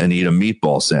walk and eat a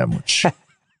meatball sandwich?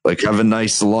 Have a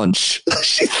nice lunch.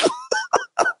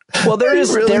 Well, there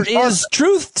is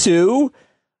truth to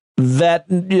that,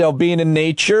 being in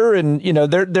nature, and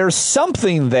there's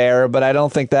something there, but I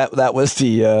don't think that was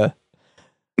the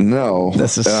no,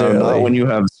 necessarily. Not when you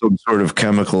have some sort of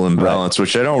chemical imbalance, right,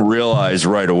 which I don't realize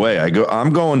right away.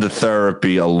 I'm going to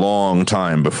therapy a long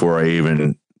time before I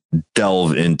even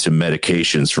delve into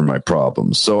medications for my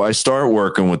problems. So I start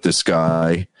working with this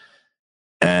guy,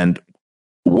 and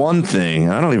one thing,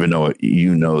 I don't even know if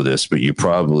you know this, but you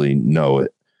probably know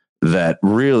it, that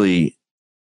really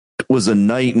was a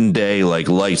night and day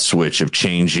light switch of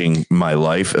changing my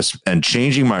life and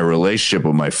changing my relationship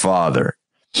with my father.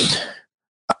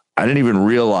 I didn't even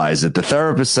realize it. The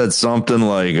therapist said something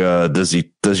like,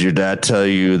 does your dad tell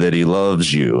you that he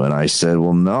loves you? And I said,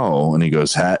 well, no. And he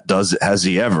goes, has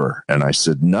he ever? And I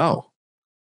said, no,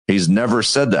 he's never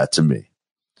said that to me.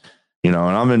 And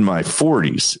I'm in my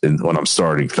 40s when I'm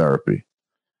starting therapy.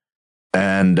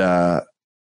 And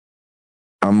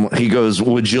he goes,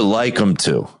 would you like him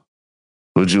to?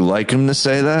 Would you like him to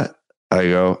say that? I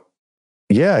go,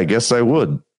 yeah, I guess I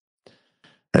would.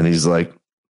 And he's like,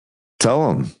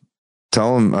 tell him.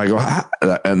 I go,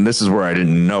 and this is where I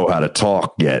didn't know how to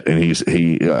talk yet. And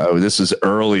this is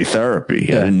early therapy.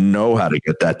 Yeah. I didn't know how to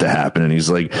get that to happen. And he's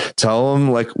like, tell him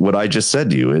what I just said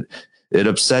to you. It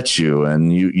upsets you,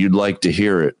 and you'd like to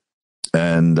hear it.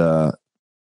 And I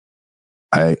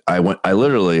am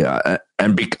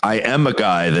a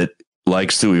guy that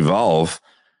likes to evolve.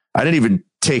 I didn't even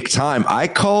take time. I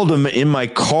called him in my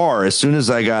car as soon as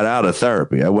I got out of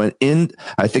therapy. I went in,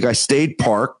 I think I stayed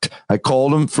parked. I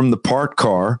called him from the parked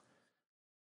car.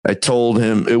 I told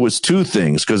him it was two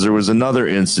things, because there was another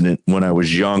incident when I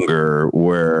was younger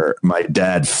where my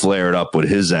dad flared up with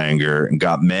his anger and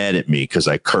got mad at me because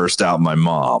I cursed out my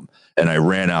mom, and I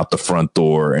ran out the front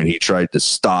door, and he tried to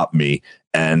stop me,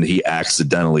 and he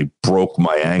accidentally broke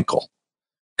my ankle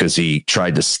because he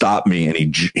tried to stop me, and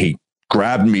he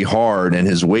grabbed me hard, and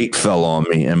his weight fell on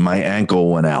me, and my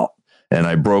ankle went out. And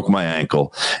I broke my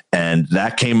ankle. And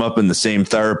that came up in the same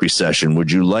therapy session. Would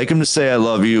you like him to say, I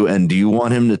love you? And do you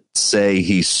want him to say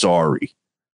he's sorry?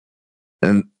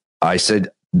 And I said,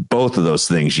 both of those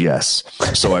things, yes.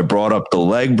 So I brought up the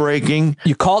leg breaking.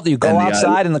 You go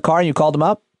outside in the car and you called him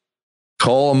up?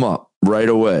 Call him up right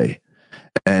away.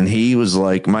 And he was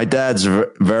like, my dad's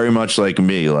very much like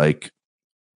me,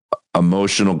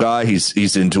 emotional guy.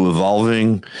 He's into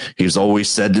evolving. He's always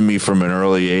said to me from an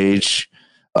early age,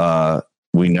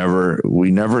 we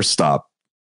never stop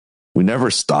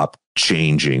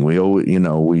changing. We always,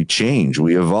 we change,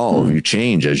 we evolve, you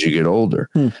change as you get older.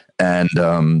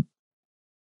 And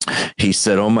he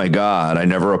said, "Oh my God, I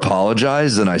never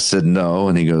apologized." And I said, "No."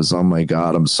 And he goes, "Oh my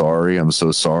God, I'm sorry. I'm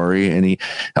so sorry." And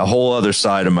a whole other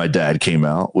side of my dad came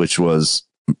out, which was,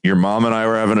 your mom and I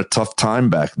were having a tough time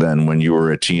back then when you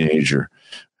were a teenager.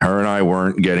 Her and I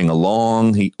weren't getting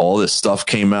along. All this stuff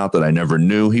came out that I never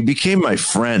knew. He became my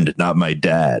friend, not my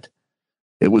dad.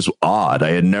 It was odd. I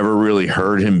had never really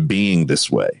heard him being this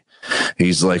way.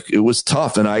 He's like, it was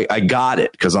tough. And I got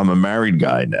it because I'm a married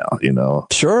guy now,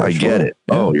 Sure. I get it.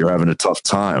 Yeah. Oh, you're having a tough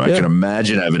time. Yeah. I can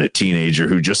imagine having a teenager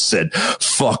who just said,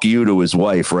 "Fuck you" to his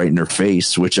wife right in her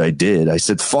face, which I did. I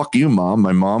said, "Fuck you, Mom."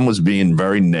 My mom was being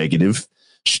very negative.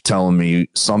 She's telling me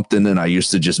something, and I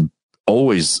used to just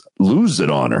always lose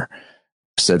it on her.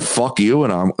 I said, "Fuck you."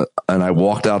 And I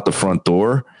walked out the front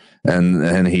door.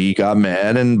 And he got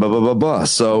mad and blah, blah, blah, blah.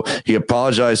 So he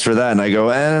apologized for that. And I go,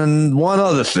 "And one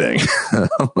other thing."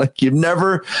 I'm like, "You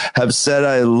never have said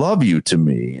I love you to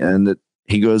me." And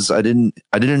he goes, I didn't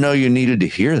know you needed to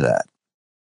hear that.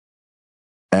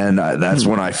 And that's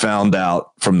when I found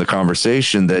out from the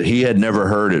conversation that he had never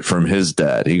heard it from his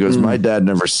dad. He goes, "My dad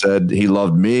never said he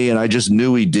loved me, and I just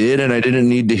knew he did, and I didn't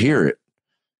need to hear it.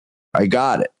 I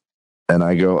got it." And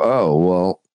I go, "Oh,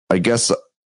 well, I guess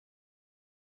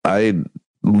I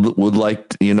would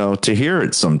like, to hear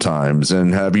it sometimes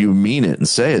and have you mean it and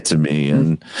say it to me."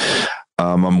 And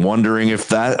I'm wondering if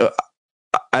that,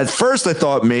 at first I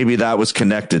thought maybe that was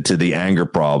connected to the anger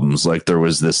problems. Like there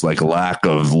was this lack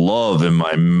of love in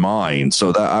my mind,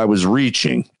 so that I was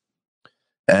reaching.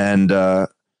 And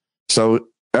so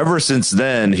ever since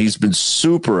then, he's been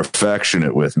super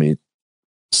affectionate with me,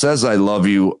 says I love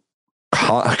you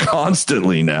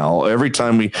constantly now. Every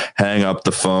time we hang up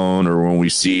the phone or when we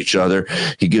see each other,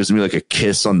 he gives me a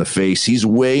kiss on the face. He's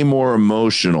way more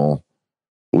emotional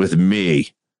with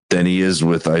me than he is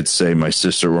with, I'd say, my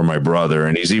sister or my brother.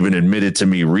 And he's even admitted to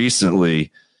me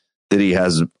recently that he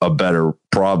has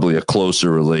probably a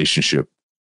closer relationship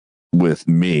with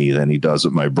me than he does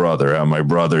with my brother. How my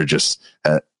brother just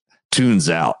tunes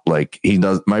out. Like he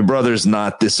does. My brother's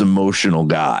not this emotional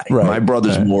guy. Right, my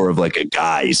brother's more of a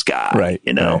guy's guy, right?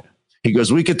 Right. He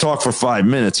goes, "We could talk for 5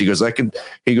 minutes." He goes,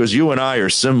 he goes, "You and I are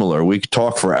similar. We could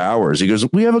talk for hours." He goes,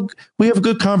 we have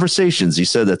good conversations." He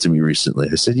said that to me recently.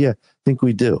 I said, "Yeah, I think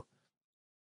we do."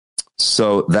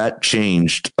 So that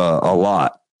changed a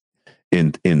lot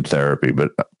in therapy.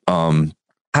 But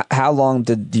how long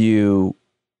did you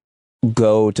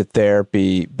go to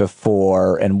therapy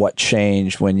before, and what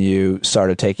changed when you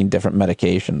started taking different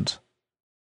medications?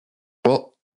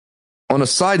 Well, on a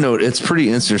side note, it's pretty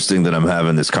interesting that I'm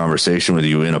having this conversation with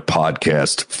you in a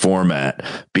podcast format,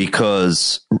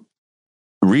 because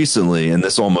recently, and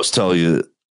this almost tell you,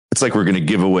 it's like we're going to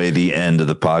give away the end of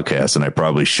the podcast, and I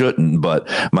probably shouldn't, but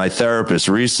my therapist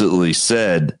recently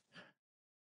said,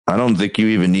 "I don't think you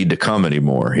even need to come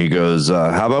anymore." He goes,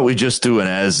 "How about we just do an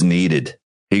as needed?"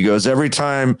 He goes, "Every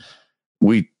time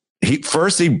he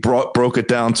broke it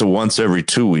down to once every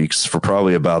 2 weeks for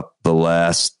probably about the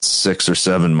last 6 or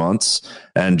 7 months.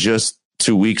 And just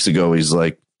 2 weeks ago, he's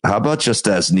like, how about just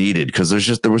as needed?" Because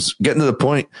there was getting to the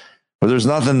point where there's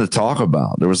nothing to talk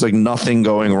about. There was nothing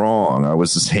going wrong. I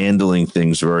was just handling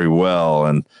things very well.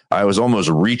 And I was almost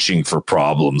reaching for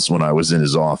problems when I was in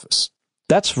his office.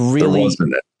 That's really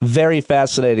very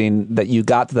fascinating that you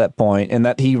got to that point and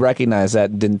that he recognized that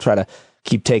and didn't try to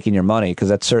keep taking your money, because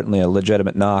that's certainly a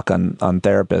legitimate knock on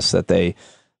therapists, that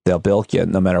they'll bilk you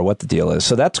no matter what the deal is.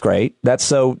 So that's great. That's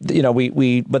so,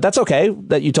 but that's okay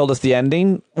that you told us the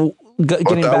ending. What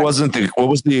was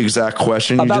the exact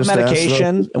question you about just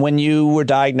medication asked, when you were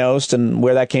diagnosed and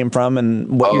where that came from,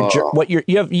 and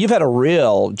you've had a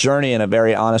real journey and a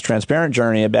very honest, transparent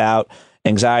journey about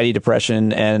anxiety,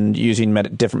 depression, and using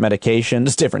different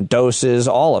medications, different doses,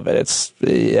 all of it. It's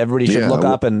everybody should look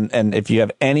up, and if you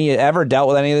have ever dealt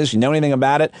with any of this, you know anything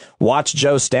about it, watch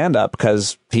Joe's stand up,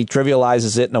 because he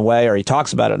trivializes it in a way, or he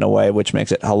talks about it in a way which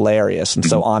makes it hilarious and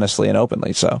so honestly and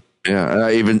openly. So yeah,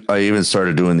 and I even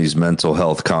started doing these mental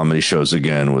health comedy shows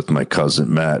again with my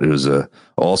cousin Matt, who's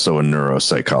also a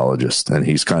neuropsychologist, and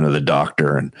he's kind of the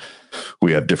doctor, and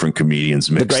we have different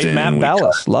comedians mixed in. The great Matt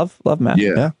Ballas. Love Matt.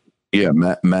 Yeah,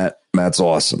 Matt's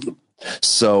awesome.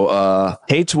 So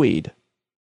hates weed.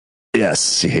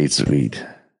 Yes, he hates weed.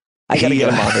 I gotta get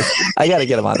him on this. I gotta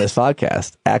get him on this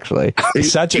podcast. Actually,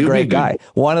 he's such a great guy,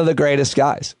 one of the greatest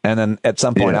guys. And then at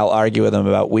some point, I'll argue with him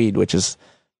about weed, which is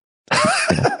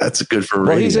That's good for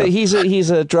well, radio. he's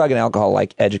a drug and alcohol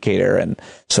educator, and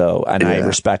I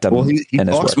respect him. Well, he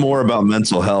talks more about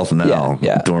mental health now.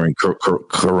 Yeah. During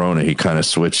Corona, he kind of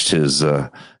switched his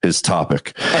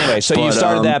topic. Anyway, so you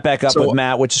started that back up with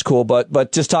Matt, which is cool.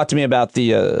 But just talk to me about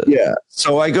the. Yeah.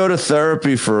 So I go to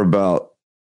therapy for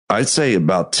I'd say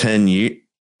about 10 years,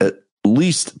 at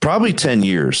least probably 10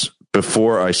 years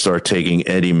before I start taking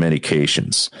any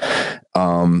medications.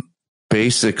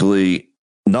 Basically,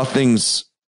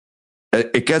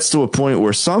 it gets to a point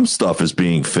where some stuff is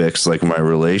being fixed, like my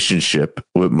relationship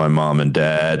with my mom and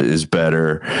dad is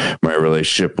better. My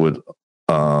relationship with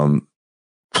my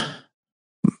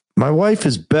wife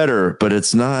is better, but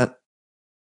it's not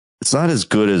as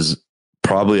good as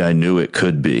probably I knew it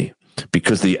could be,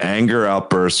 because the anger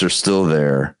outbursts are still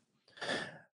there,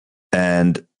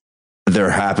 and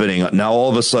they're happening now. All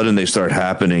of a sudden they start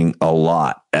happening a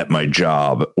lot at my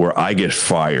job, where I get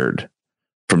fired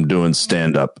from doing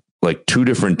stand-up like 2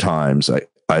 different times.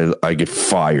 I get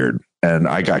fired, and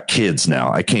I got kids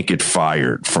now. I can't get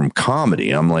fired from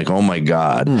comedy. I'm like, oh my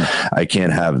God, I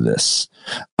can't have this.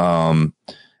 There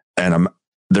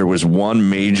was one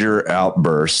major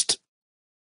outburst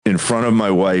in front of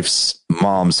my wife's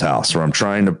mom's house, where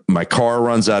my car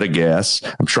runs out of gas.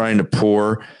 I'm trying to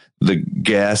pour the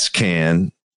gas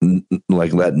can,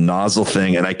 like that nozzle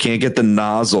thing, and I can't get the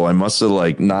nozzle. I must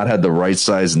have not had the right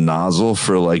size nozzle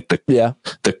for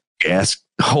the gas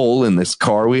hole in this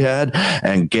car we had,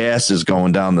 and gas is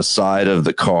going down the side of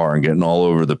the car and getting all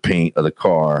over the paint of the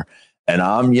car. And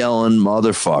I'm yelling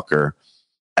motherfucker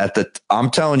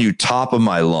I'm telling you, top of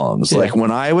my lungs. Yeah. Like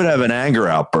when I would have an anger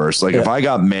outburst, if I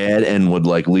got mad and would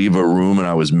leave a room and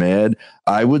I was mad,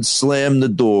 I would slam the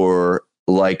door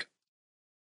like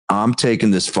I'm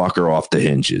taking this fucker off the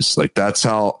hinges. Like that's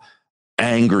how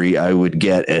angry I would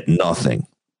get at nothing.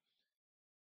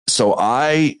 So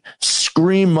I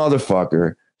scream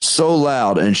motherfucker so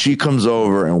loud, and she comes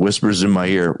over and whispers in my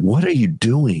ear, "What are you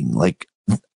doing? Like,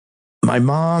 my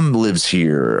mom lives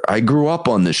here. I grew up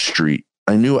on this street.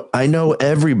 I know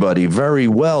everybody very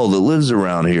well that lives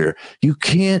around here. You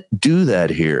can't do that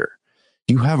here.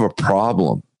 You have a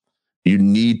problem. You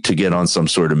need to get on some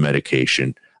sort of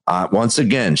medication." Once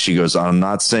again, she goes, "I'm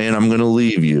not saying I'm going to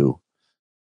leave you,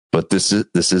 but this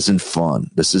isn't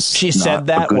fun. She said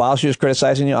that while she was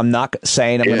criticizing you. I'm not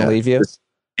saying I'm going to leave you.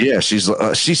 Yeah, she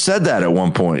said that at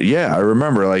one point. Yeah, I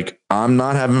remember. I'm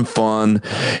not having fun.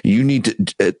 You need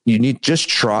just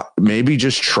try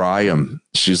them.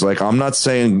 She's like, I'm not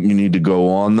saying you need to go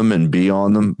on them and be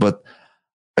on them, but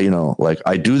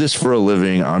I do this for a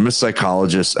living. I'm a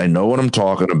psychologist. I know what I'm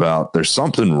talking about. There's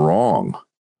something wrong.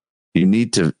 You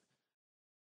need to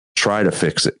try to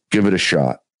fix it. Give it a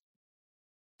shot.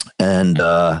 And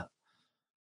I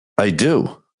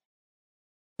do.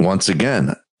 Once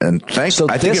again. And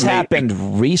this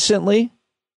happened recently?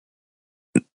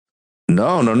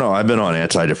 No. I've been on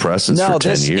antidepressants for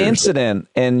 10 years. This incident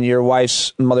in your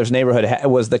wife's mother's neighborhood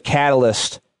was the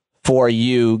catalyst for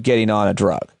you getting on a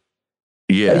drug.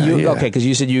 Yeah. Okay, because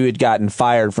you said you had gotten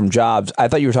fired from jobs. I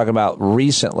thought you were talking about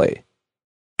recently.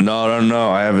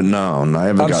 No. I haven't. No, I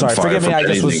haven't. I'm sorry. Forgive me. I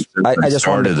just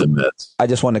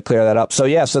wanted to clear that up.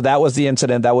 So so that was the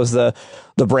incident. That was the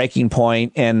breaking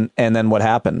point. And then what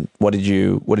happened? What did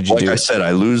you do? Like I said, I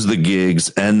lose the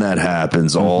gigs, and that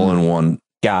happens all in one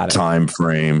time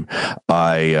frame.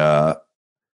 And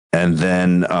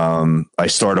then I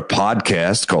start a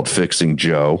podcast called Fixing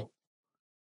Joe,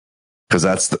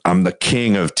 because I'm the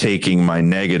king of taking my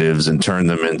negatives and turn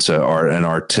them into an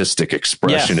artistic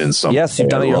expression in some. Yes, you've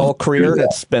done it your whole career.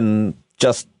 It's been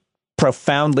just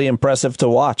profoundly impressive to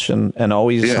watch and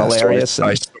always hilarious. So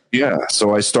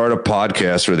I start a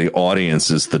podcast where the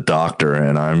audience is the doctor,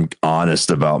 and I'm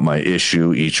honest about my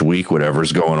issue each week,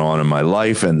 whatever's going on in my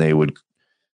life, and they would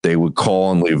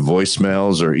call and leave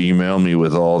voicemails or email me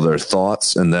with all their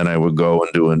thoughts. And then I would go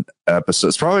and do an episode.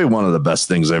 It's probably one of the best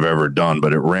things I've ever done,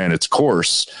 but it ran its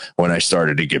course when I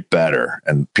started to get better,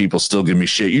 and people still give me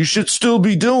shit. You should still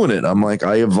be doing it. I'm like,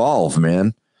 I evolve,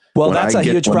 man. Well, that's a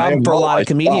huge problem for a lot of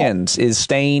comedians is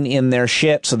staying in their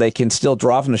shit so they can still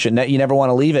draw from the shit. You never want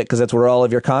to leave it because that's where all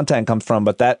of your content comes from,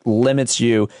 but that limits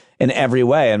you in every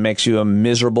way and makes you a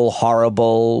miserable,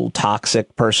 horrible,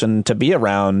 toxic person to be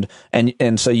around.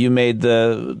 And so you made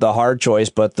the hard choice,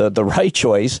 but the right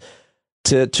choice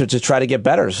to try to get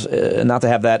better, not to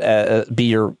have that be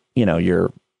your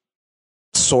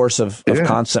source of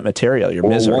constant material, your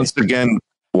misery.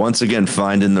 Once again,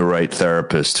 finding the right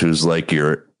therapist who's like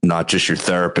your not just your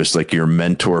therapist, like your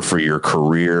mentor for your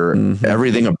career.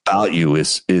 Everything about you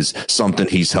is something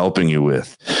he's helping you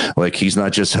with. Like, he's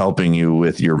not just helping you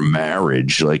with your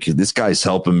marriage. Like, this guy's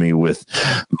helping me with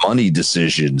money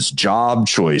decisions, job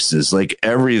choices, like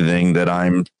everything that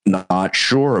I'm not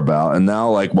sure about. And now,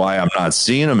 like, why I'm not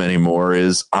seeing him anymore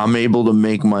is I'm able to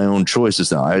make my own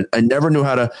choices now. I never knew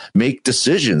how to make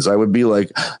decisions. I would be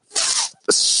like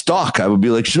stuck. I would be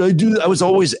like, should I do that? I was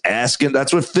always asking.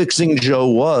 That's what Fixing Joe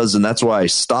was. And that's why I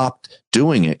stopped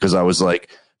doing it. Because I was like,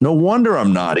 no wonder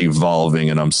I'm not evolving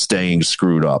and I'm staying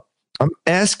screwed up. I'm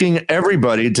asking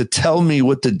everybody to tell me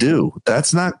what to do.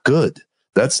 That's not good.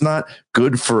 That's not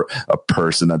good for a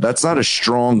person. That's not a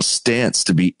strong stance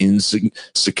to be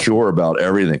insecure about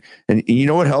everything. And you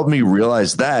know what helped me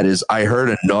realize that is I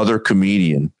heard another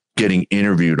comedian getting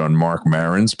interviewed on Mark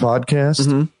Maron's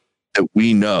podcast. That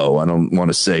we know, I don't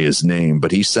want to say his name,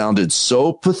 but he sounded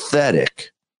so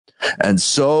pathetic and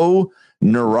so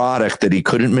neurotic that he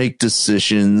couldn't make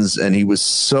decisions. And he was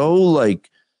so like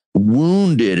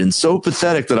wounded and so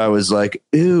pathetic that I was like,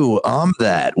 ew, I'm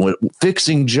that.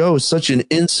 Fixing Joe is such an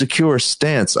insecure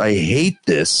stance. I hate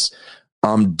this.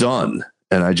 I'm done.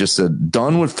 And I just said,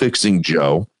 done with Fixing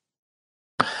Joe.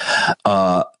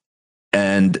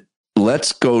 And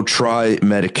let's go try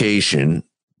medication.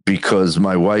 Because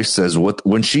my wife says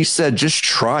when she said, just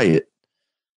try it,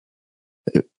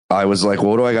 I was like,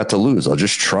 what do I got to lose? I'll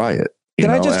just try it. Can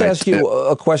I just ask you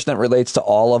a question that relates to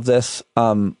all of this,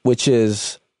 which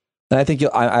is, and I think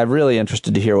I'm really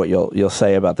interested to hear what you'll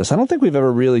say about this. I don't think we've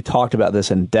ever really talked about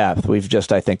this in depth. We've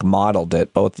just, I think, modeled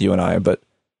it, both you and I. But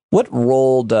what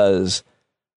role does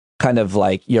kind of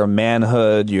like your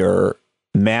manhood, your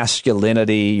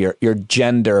masculinity, your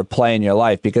gender play in your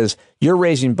life? Because you're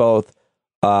raising both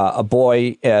a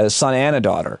boy, a son and a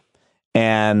daughter,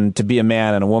 and to be a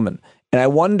man and a woman. And I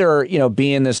wonder,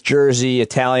 being this Jersey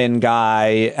Italian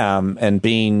guy, and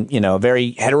being, a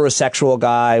very heterosexual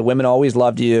guy, women always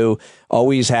loved you,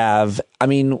 always have. I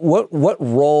mean, what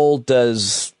role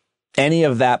does any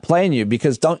of that play in you?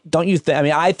 Because don't you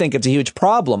think, I think it's a huge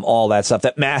problem, all that stuff,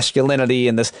 that masculinity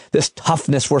and this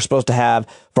toughness we're supposed to have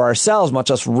for ourselves, much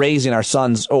less raising our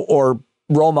sons or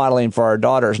role modeling for our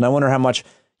daughters. And I wonder how much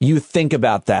you think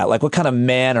about that. Like, what kind of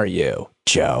man are you,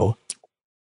 Joe?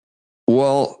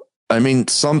 Well,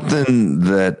 something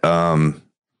that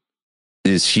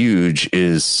is huge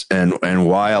is, and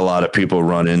why a lot of people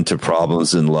run into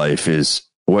problems in life is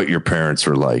what your parents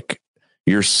were like.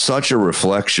 You're such a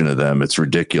reflection of them. It's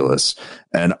ridiculous.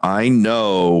 And I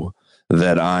know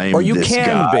that I'm or you this can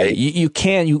guy. be.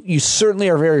 You certainly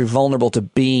are very vulnerable to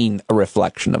being a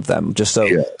reflection of them. Just so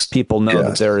people know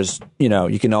that there is, you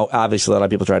can know, obviously a lot of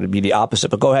people try to be the opposite,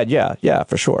 but go ahead. Yeah,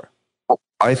 for sure.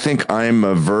 I think I'm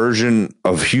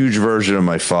a huge version of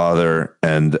my father,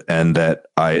 and then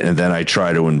I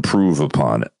try to improve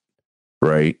upon it.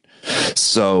 Right.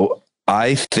 So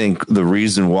I think the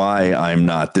reason why I'm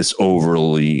not this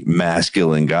overly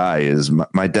masculine guy is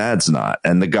my dad's not.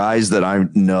 And the guys that I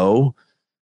know,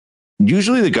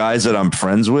 usually the guys that I'm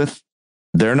friends with,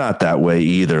 they're not that way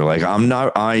either. Like,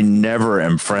 I never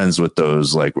am friends with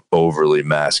those like overly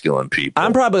masculine people.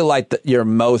 I'm probably like your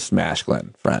most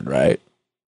masculine friend, right?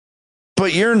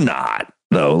 But you're not,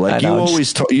 though. Like, you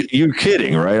always you're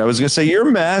kidding, right? I was going to say you're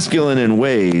masculine in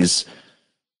ways.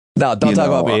 No, don't talk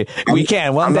about me. We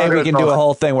can. One day we can do a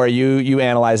whole thing where you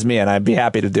analyze me, and I'd be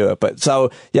happy to do it. But so,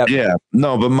 yeah. Yeah.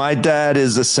 No, but my dad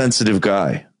is a sensitive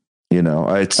guy.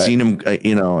 I've seen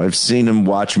him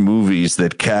watch movies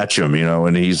that catch him,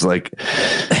 and he's like,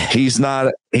 he's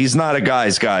not a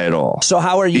guy's guy at all. So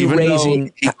how are you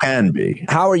raising? He can be.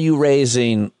 How are you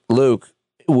raising Luke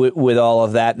with all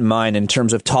of that in mind in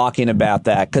terms of talking about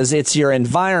that? Because it's your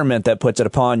environment that puts it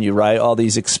upon you, right? All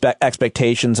these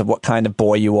expectations of what kind of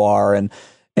boy you are, and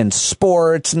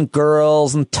sports and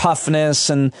girls and toughness,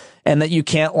 and that you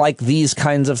can't like these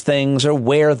kinds of things or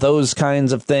wear those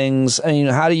kinds of things.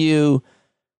 How do you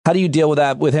deal with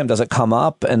that with him? Does it come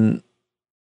up? And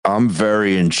I'm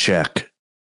very in check.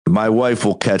 My wife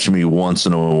will catch me once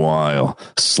in a while,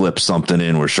 slip something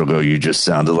in where she'll go, you just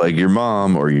sounded like your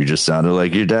mom, or you just sounded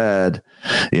like your dad,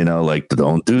 like,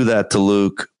 don't do that to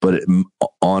Luke. But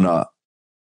on a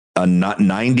not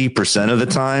 90% of the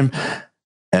time,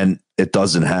 and it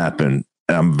doesn't happen.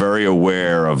 And I'm very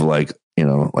aware of like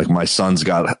my son's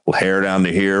got hair down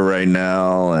to here right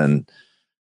now and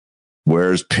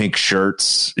wears pink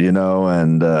shirts, I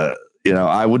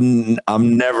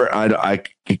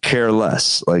could care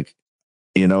less. Like,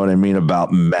 You know what I mean?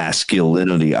 About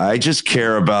masculinity. I just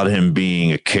care about him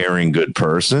being a caring, good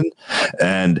person.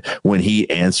 And when he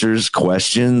answers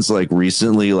questions, like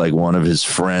recently, like one of his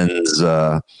friends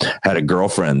had a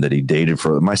girlfriend that he dated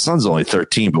for, my son's only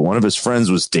 13, but one of his friends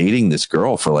was dating this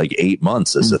girl for like 8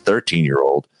 months as a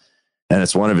 13-year-old. And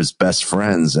it's one of his best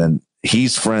friends. And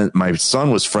my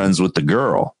son was friends with the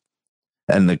girl,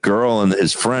 and the girl and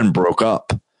his friend broke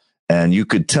up. And you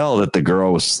could tell that the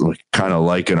girl was like, kind of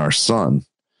liking our son.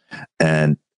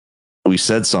 And we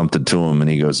said something to him, and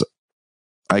he goes,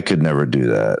 I could never do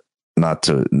that. Not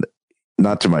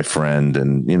to my friend.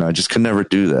 And, I just could never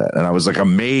do that. And I was like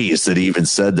amazed that he even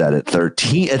said that at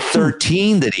 13,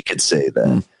 that he could say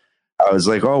that. I was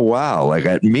like, oh, wow. Like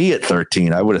at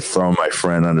 13, I would have thrown my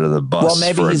friend under the bus. Well,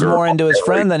 maybe he's more into his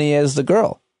friend than he is the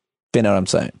girl. If you know what I'm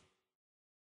saying?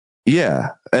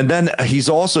 Yeah. And then he's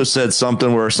also said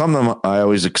something where I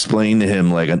always explain to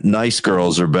him, like, nice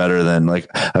girls are better than like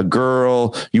a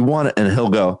girl you want it. And he'll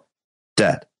go,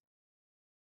 Dad,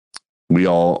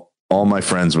 all my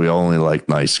friends, we only like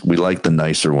nice. We like the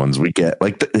nicer ones. We get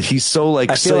like, he's so like,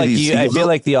 I feel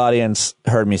like the audience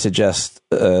heard me suggest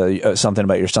something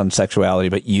about your son's sexuality,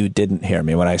 but you didn't hear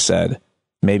me when I said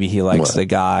maybe he likes the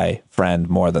guy friend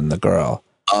more than the girl.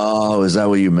 Oh, is that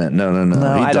what you meant? No.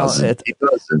 I don't.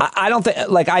 I don't think.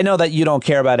 Like, I know that you don't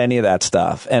care about any of that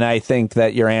stuff, and I think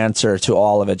that your answer to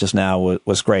all of it just now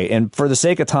was great. And for the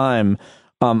sake of time,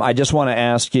 I just want to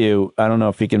ask you. I don't know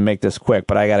if you can make this quick,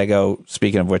 but I got to go.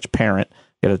 Speaking of which, parent,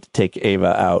 got to take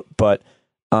Ava out. But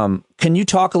can you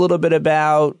talk a little bit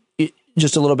about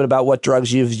what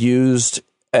drugs you've used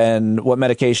and what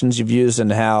medications you've used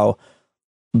and how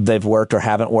they've worked or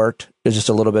haven't worked? It's just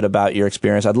a little bit about your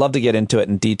experience. I'd love to get into it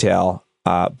in detail,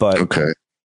 but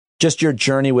just your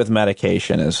journey with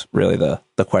medication is really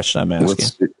the question I'm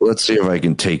asking. Let's see if I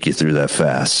can take you through that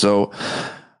fast. So,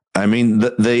 I mean,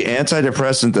 the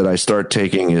antidepressant that I start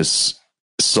taking is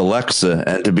Celexa,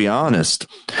 and to be honest,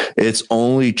 it's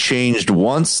only changed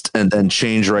once and then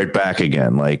changed right back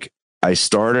again. Like, I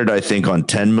started, I think, on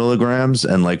 10 milligrams,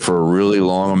 and like for a really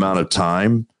long amount of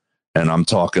time, and I'm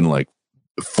talking like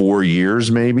 4 years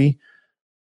maybe.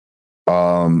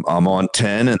 I'm on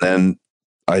 10, and then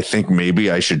I think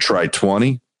maybe I should try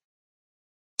 20.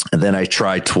 And then I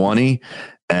tried 20,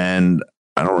 and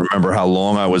I don't remember how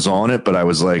long I was on it, but I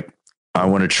was like, I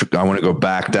want to go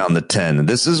back down to 10. And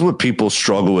this is what people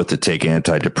struggle with to take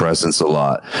antidepressants a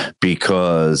lot,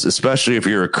 because especially if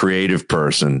you're a creative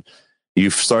person, you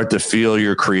start to feel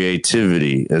your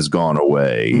creativity has gone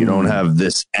away. You don't have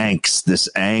this angst, this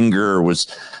anger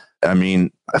I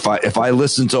mean, if I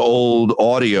listen to old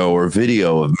audio or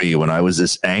video of me when I was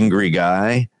this angry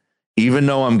guy, even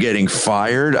though I'm getting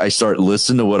fired, I start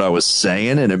listening to what I was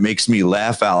saying, and it makes me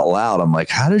laugh out loud. I'm like,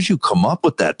 how did you come up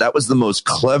with that? That was the most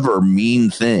clever, mean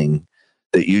thing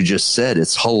that you just said.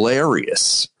 It's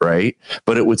hilarious, right?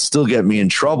 But it would still get me in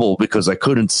trouble because I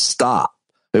couldn't stop.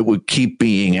 It would keep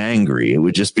being angry. It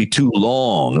would just be too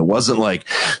long. It wasn't like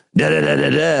da da da da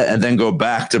da, and then go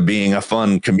back to being a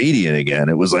fun comedian again.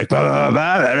 It was like bah, bah,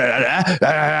 bah, bah, bah,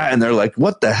 bah, and they're like,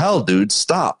 "What the hell, dude?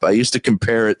 Stop!" I used to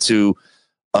compare it to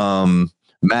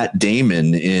Matt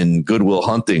Damon in Good Will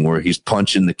Hunting, where he's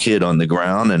punching the kid on the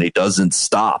ground and he doesn't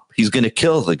stop. He's going to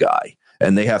kill the guy,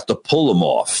 and they have to pull him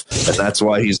off, and that's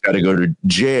why he's got to go to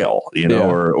jail,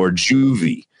 or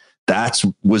juvie. That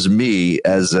was me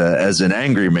as an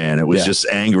angry man. It was just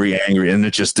angry, and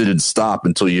it just didn't stop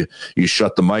until you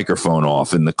shut the microphone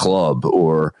off in the club,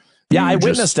 or I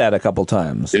witnessed that a couple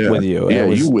times with you. Yeah,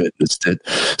 you witnessed it.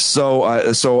 So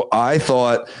I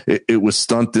thought it was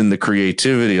stunting the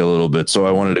creativity a little bit. So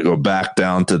I wanted to go back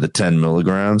down to the 10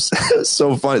 milligrams. It's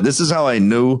so funny. This is how I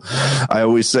knew. I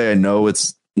always say I know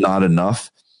it's not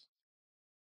enough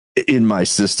in my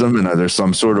system, and there's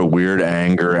some sort of weird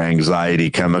anger, anxiety,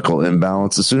 chemical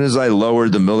imbalance. As soon as I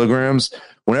lowered the milligrams,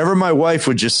 whenever my wife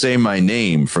would just say my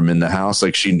name from in the house,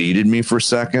 like she needed me for a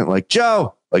second, like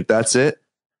Joe, like that's it.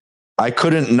 I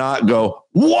couldn't not go,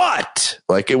 what?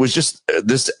 Like it was just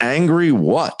this angry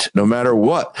what, no matter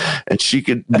what. And she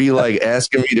could be like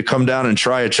asking me to come down and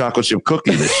try a chocolate chip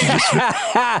cookie that she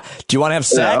just Do you want to have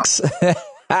sex?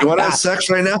 You want to have sex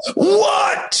right now?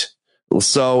 What?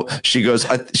 So she goes,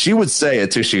 she would say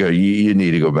it too. She goes, you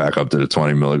need to go back up to the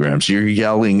 20 milligrams. You're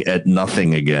yelling at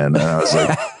nothing again. And I was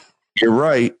like, you're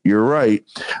right.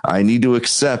 I need to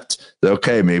accept that,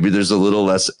 okay, maybe there's a little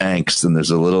less angst and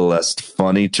there's a little less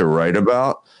funny to write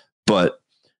about, but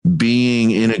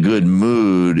being in a good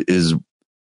mood is,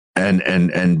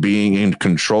 and being in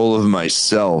control of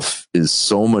myself is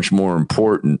so much more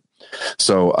important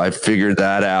So I figured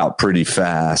that out pretty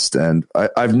fast. And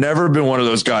I've never been one of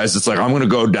those guys that's like, I'm going to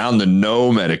go down the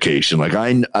no medication. Like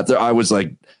I was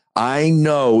like, I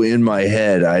know in my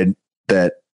head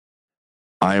that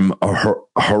I'm a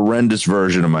horrendous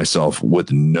version of myself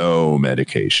with no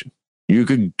medication. You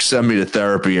could send me to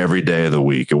therapy every day of the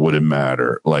week. It wouldn't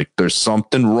matter. Like there's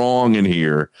something wrong in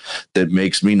here that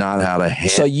makes me not how to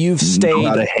know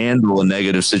how to handle a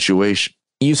negative situation.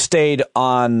 You stayed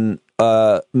on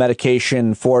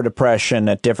medication for depression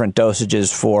at different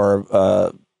dosages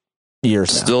for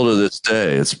years now. Still to this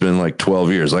day, it's been like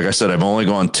 12 years. Like I said, I've only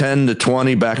gone 10 to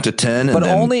 20, back to 10. But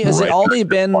has it only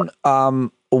been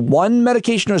one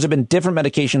medication, or has it been different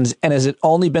medications? And has it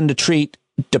only been to treat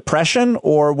depression,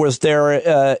 or was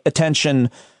there attention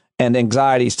and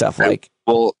anxiety stuff? Like,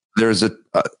 well,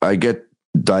 I get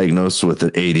diagnosed with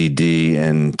an ADD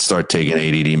and start taking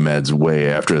ADD meds way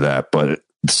after that. But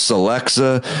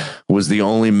Celexa was the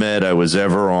only med I was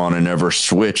ever on and never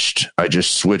switched. I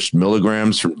just switched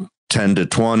milligrams from 10 to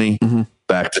 20,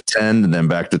 back to 10, and then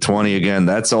back to 20 again.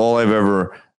 That's all I've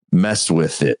ever messed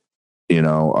with it. You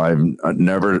know, I've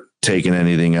never taken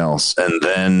anything else. And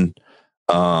then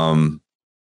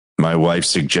my wife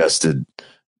suggested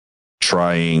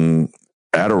trying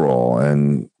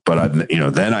Adderall,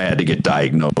 then I had to get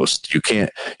diagnosed. You can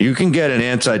get an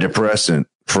antidepressant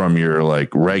from your like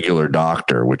regular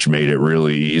doctor, which made it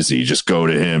really easy. Just go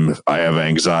to him. I have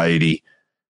anxiety.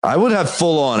 I would have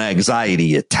full on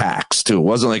anxiety attacks too. It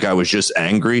wasn't like I was just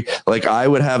angry. Like I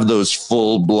would have those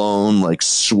full blown, like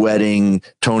sweating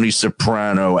Tony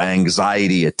Soprano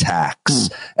anxiety attacks.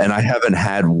 And I haven't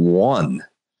had one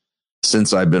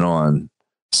since I've been on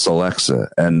Celexa,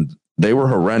 and they were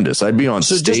horrendous. I'd be on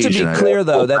stage. So just to be clear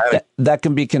though, that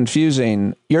can be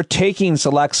confusing. You're taking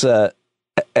Celexa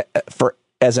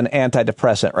as an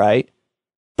antidepressant, right?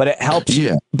 But it helps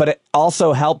you, but it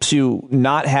also helps you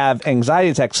not have anxiety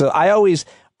attacks. So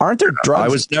aren't there drugs? I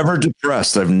was never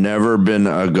depressed. I've never been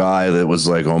a guy that was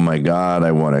like, oh my God,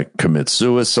 I want to commit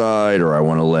suicide, or I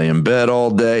want to lay in bed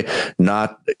all day.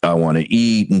 I want to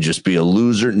eat and just be a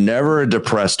loser. Never a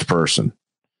depressed person.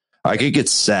 I could get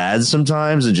sad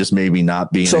sometimes and just maybe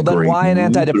not be. So then why an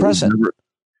antidepressant?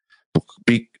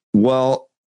 Well,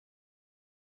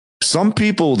 some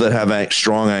people that have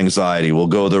strong anxiety will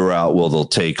go the route. Well, they'll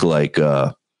take like,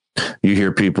 you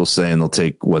hear people saying they'll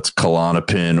take what's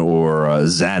Klonopin or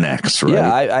Xanax, right?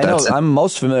 Yeah, I know. I'm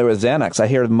most familiar with Xanax. I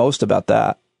hear most about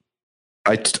that.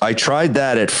 I tried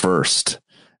that at first,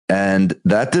 and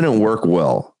that didn't work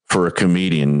well for a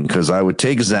comedian, because I would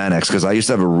take Xanax because I used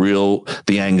to have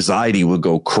the anxiety would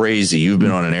go crazy. You've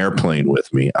been on an airplane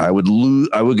with me. I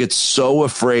would get so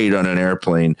afraid on an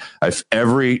airplane.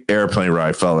 Every airplane ride,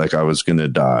 I felt like I was going to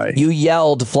die. You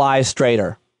yelled "fly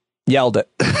straighter," yelled it.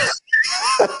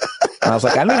 I was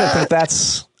like, I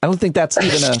don't think that's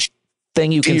even a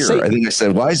thing you can say. I think I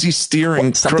said, why is he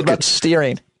steering? Something about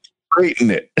steering.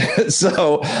 Straighten it.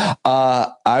 So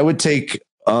I would take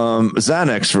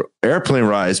Xanax for airplane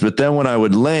rides, but then when I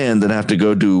would land and have to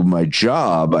go do my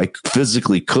job, I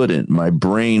physically couldn't. My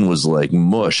brain was like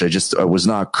mush. I was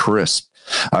not crisp.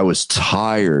 I was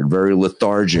tired, very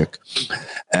lethargic,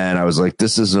 and I was like,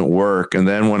 this doesn't work. And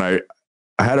then when I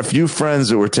had a few friends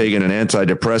that were taking an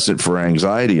antidepressant for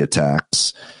anxiety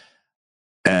attacks,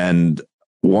 and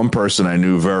one person I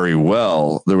knew very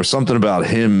well, there was something about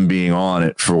him being on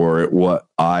it for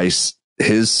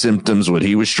his symptoms, what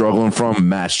he was struggling from,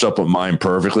 matched up with mine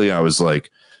perfectly. I was like,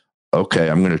 okay,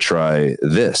 I'm going to try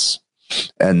this.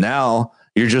 And now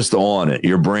you're just on it.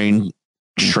 Your brain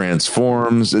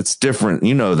transforms. It's different.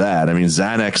 You know that. I mean,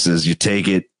 Xanax is, you take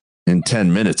it in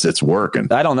 10 minutes, it's working.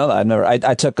 I don't know that.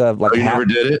 I took never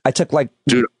did it? I took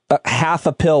half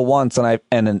a pill once, and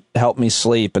it helped me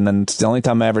sleep. And then it's the only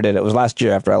time I ever did it. It was last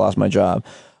year after I lost my job.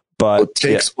 But it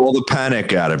takes all the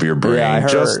panic out of your brain,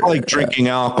 just like drinking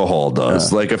alcohol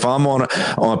does. Like if I'm on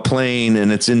a plane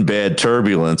and it's in bad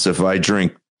turbulence, if I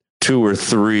drink 2 or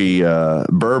 3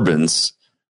 bourbons,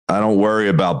 I don't worry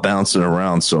about bouncing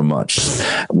around so much.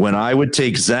 When I would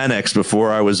take Xanax before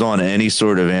I was on any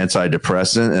sort of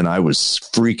antidepressant and I was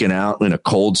freaking out in a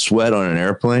cold sweat on an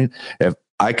airplane, if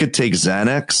I could take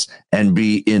Xanax and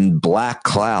be in black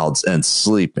clouds and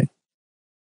sleeping.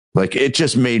 Like it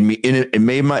just made me,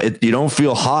 you don't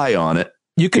feel high on it.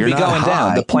 You could be going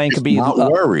down. The plane could be not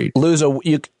worried.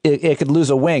 It could lose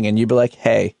a wing, and you'd be like,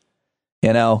 hey,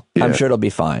 I'm sure it'll be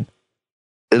fine.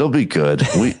 It'll be good.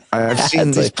 I've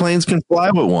seen these planes can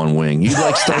fly with one wing. You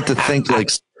start to think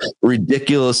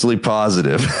ridiculously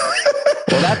positive.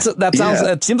 Well,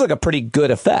 that seems like a pretty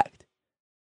good effect.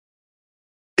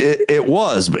 It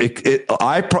was, but here's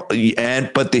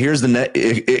the net.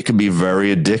 It can be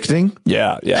very addicting.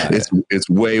 Yeah. It's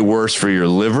way worse for your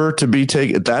liver to be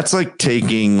taken. That's like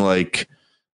taking like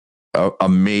a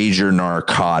major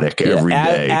narcotic every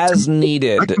day as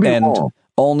needed, and wrong.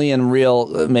 Only in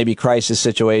real maybe crisis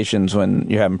situations when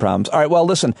you're having problems. All right, well,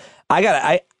 listen,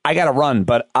 I gotta run,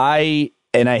 but I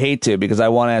hate to because I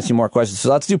want to ask you more questions. So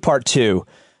let's do part 2.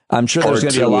 I'm sure there's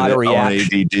going to be a lot of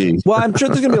reaction. Well, I'm sure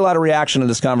there's going to be a lot of reaction to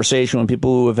this conversation when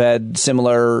people who have had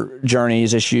similar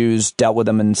journeys, issues, dealt with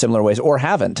them in similar ways, or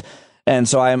haven't. And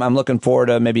so I'm looking forward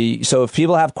to maybe. So if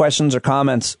people have questions or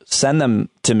comments, send them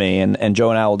to me, and Joe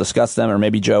and I will discuss them, or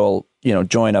maybe Joe will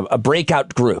join a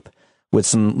breakout group with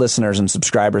some listeners and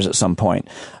subscribers at some point.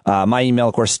 My email,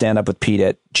 of course,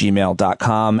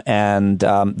 standupwithpete@gmail.com. And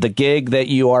the gig that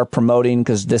you are promoting,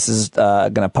 because this is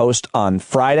going to post on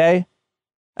Friday.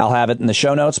 I'll have it in the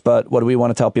show notes, but what do we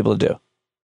want to tell people to do?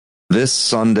 This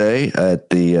Sunday at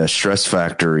the Stress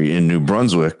Factory in New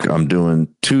Brunswick, I'm doing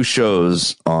 2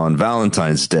 shows on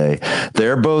Valentine's Day.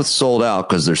 They're both sold out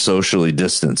because they're socially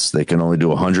distanced. They can only do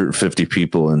 150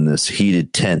 people in this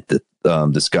heated tent that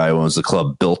this guy who owns the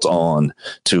club built on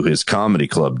to his comedy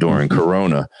club during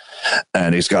Corona.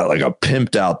 And he's got like a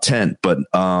pimped out tent, but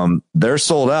they're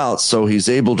sold out. So he's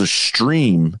able to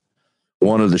stream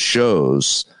one of the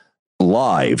shows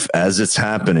live as it's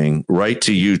happening right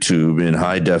to YouTube in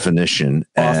high definition.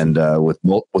 Awesome. And with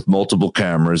multiple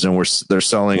cameras, and they're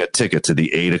selling a ticket to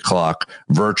the 8:00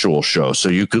 virtual show, so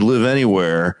you could live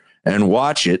anywhere and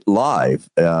watch it live.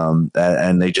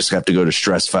 And they just have to go to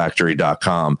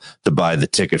stressfactory.com to buy the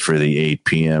ticket for the 8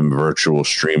 p.m. virtual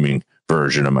streaming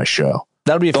version of my show.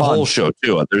 That'll be the whole show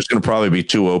too. There's going to probably be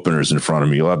 2 openers in front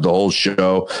of me. You'll have the whole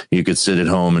show. You could sit at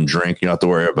home and drink. You don't have to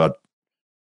worry about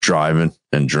driving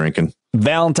and drinking.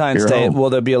 Valentine's Day,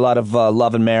 will there be a lot of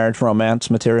love and marriage,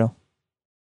 romance material?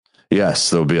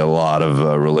 Yes, there'll be a lot of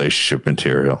relationship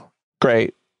material.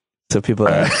 Great. So people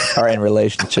that are in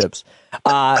relationships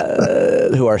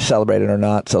who are celebrating or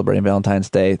not celebrating Valentine's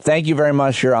Day. Thank you very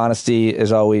much for your honesty.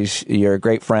 As always, you're a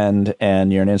great friend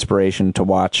and you're an inspiration to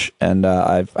watch. And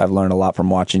I've learned a lot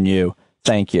from watching you.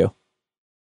 Thank you.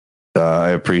 I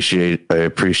appreciate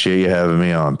you having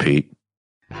me on, Pete.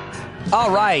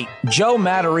 All right, Joe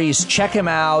Matarese, check him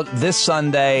out this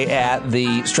Sunday at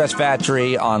the Stress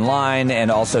Factory online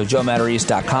and also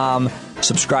joematarese.com.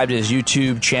 Subscribe to his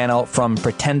YouTube channel, From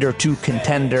Pretender to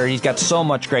Contender. He's got so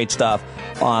much great stuff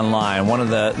online. One of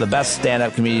the best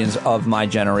stand-up comedians of my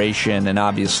generation, and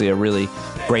obviously a really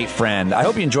great friend. I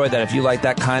hope you enjoyed that. If you like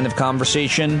that kind of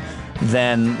conversation,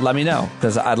 then let me know,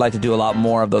 because I'd like to do a lot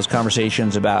more of those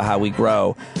conversations about how we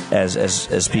grow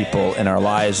as people in our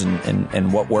lives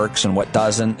and what works and what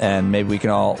doesn't, and maybe we can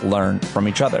all learn from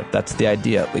each other. That's the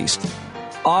idea, at least.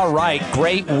 All right,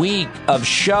 great week of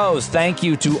shows. Thank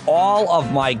you to all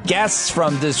of my guests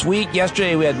from this week.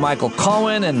 Yesterday we had Michael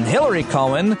Cohen and Hillary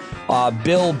Cohen.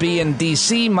 Bill B. in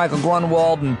D.C., Michael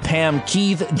Grunwald and Pam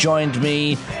Keith joined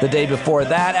me the day before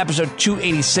that. Episode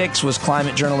 286 was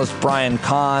climate journalist Brian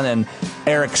Kahn and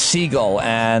Eric Siegel.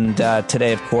 And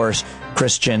today, of course,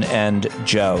 Christian and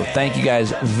Joe. Thank you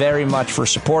guys very much for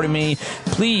supporting me.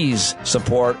 Please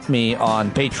support me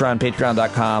on Patreon,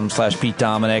 patreon.com/Pete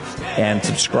Dominic, and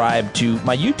subscribe to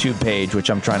my YouTube page, which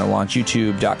I'm trying to launch,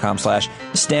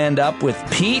 youtube.com/Stand Up with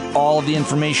Pete. All of the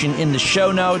information in the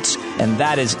show notes. And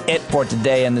that is it for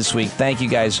today and this week. Thank you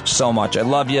guys so much. I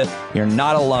love you. You're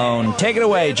not alone. Take it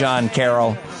away, John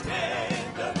Carroll.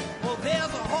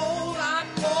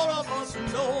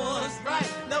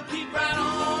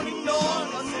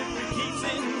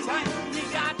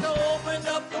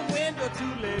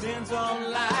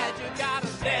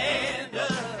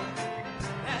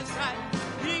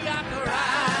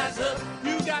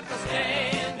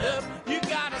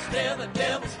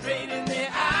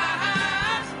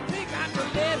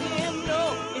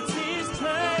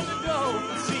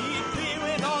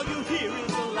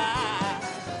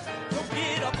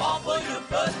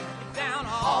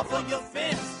 Off your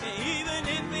fence, even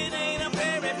if it ain't a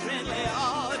very friendly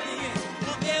audience,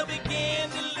 well, they'll begin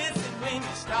to listen when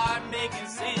you start making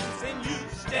sense, and you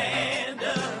stand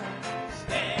up,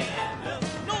 stand up.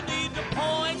 No need to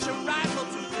point your rifle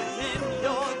to defend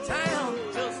your town,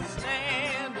 just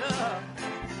stand up,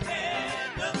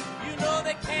 stand up. You know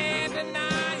they can't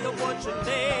deny you what you're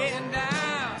laying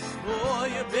down, boy,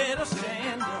 you better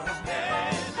stand up,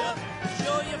 stand up.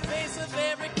 Show your face of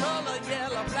every color,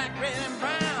 yellow, black, red, and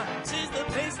brown. She's the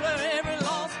place where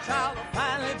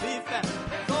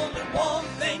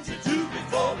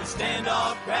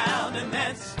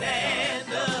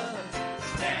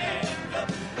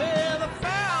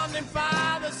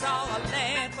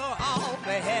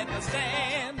had to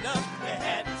stand up. They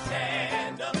had to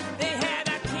stand up. They had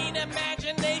a keen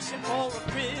imagination for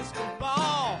a crystal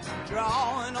ball,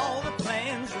 drawing all the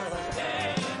plans of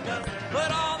stand up.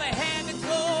 But all they had to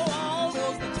go on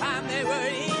was the time they were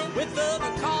in, with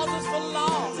other causes for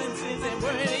loss, and since they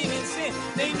weren't even sin,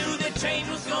 they knew that change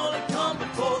was gonna come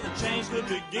before the change could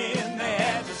begin. They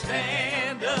had to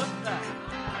stand up.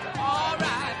 All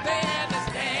right, they had to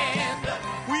stand up.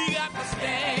 We got to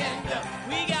stand up.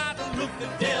 We got to look the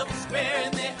devil square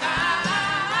in the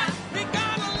eye. We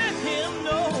gotta let him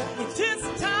know it's his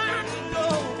time to go,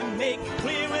 and make it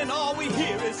clear when all we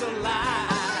hear is a lie.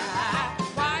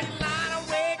 Why you lying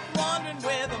awake wondering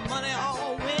where the money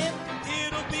all went?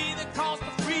 It'll be the cost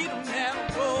of freedom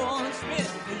that'll go unspent.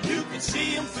 You can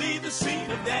see him flee the scene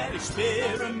of that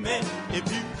experiment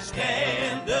if you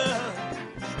stand up.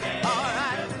 All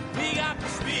right, we got to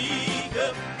speak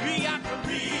up. We got to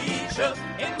reach up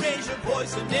and raise your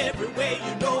voice in every way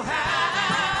you know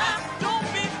how. Don't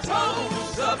be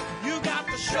toes up. You got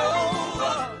to show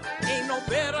up. Ain't no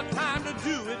better time to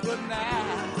do it but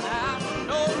now.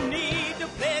 No need to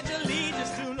pledge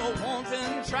allegiance to no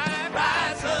wanton tribe.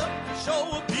 Rise up,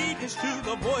 show obedience to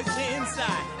the voice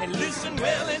inside, and listen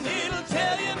well, and it'll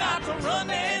tell you not to run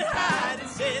and hide. It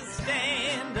says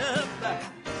stand up.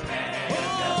 Stand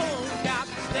up. Got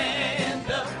to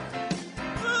stand up.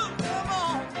 Ooh, come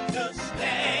on, just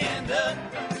stand up.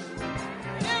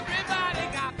 Everybody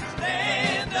got to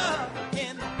stand up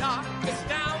in the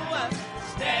darkest hour.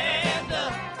 Stand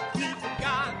up. People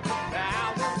got the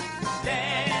power.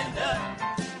 Stand up.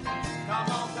 Come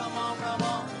on, come on, come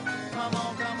on. Come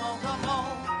on, come on, come on.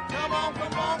 Come on,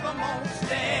 come on, come on.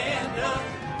 Stand up.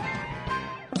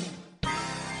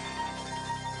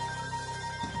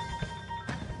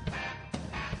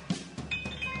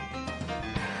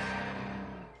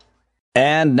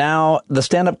 And now, the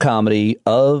stand-up comedy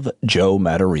of Joe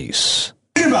Matarese.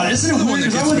 Think about it. Isn't it weird?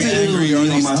 Because I went to Italy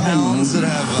on my towns that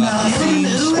have themed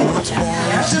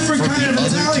different kind of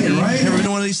Italian, right? Ever been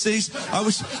to one of these cities? I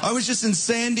was just in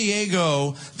San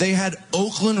Diego. They had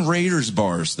Oakland Raiders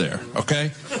bars there.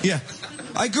 Okay, yeah.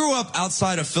 I grew up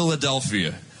outside of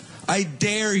Philadelphia. I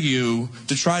dare you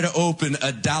to try to open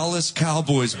a Dallas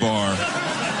Cowboys bar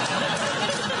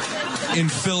in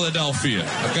Philadelphia.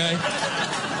 Okay.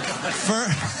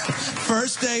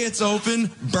 First day it's open,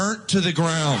 burnt to the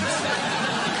ground.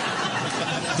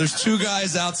 There's two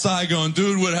guys outside going,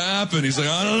 dude, what happened? He's like,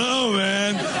 I don't know,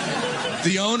 man.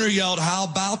 The owner yelled, how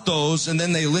about those? And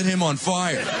then they lit him on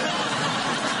fire.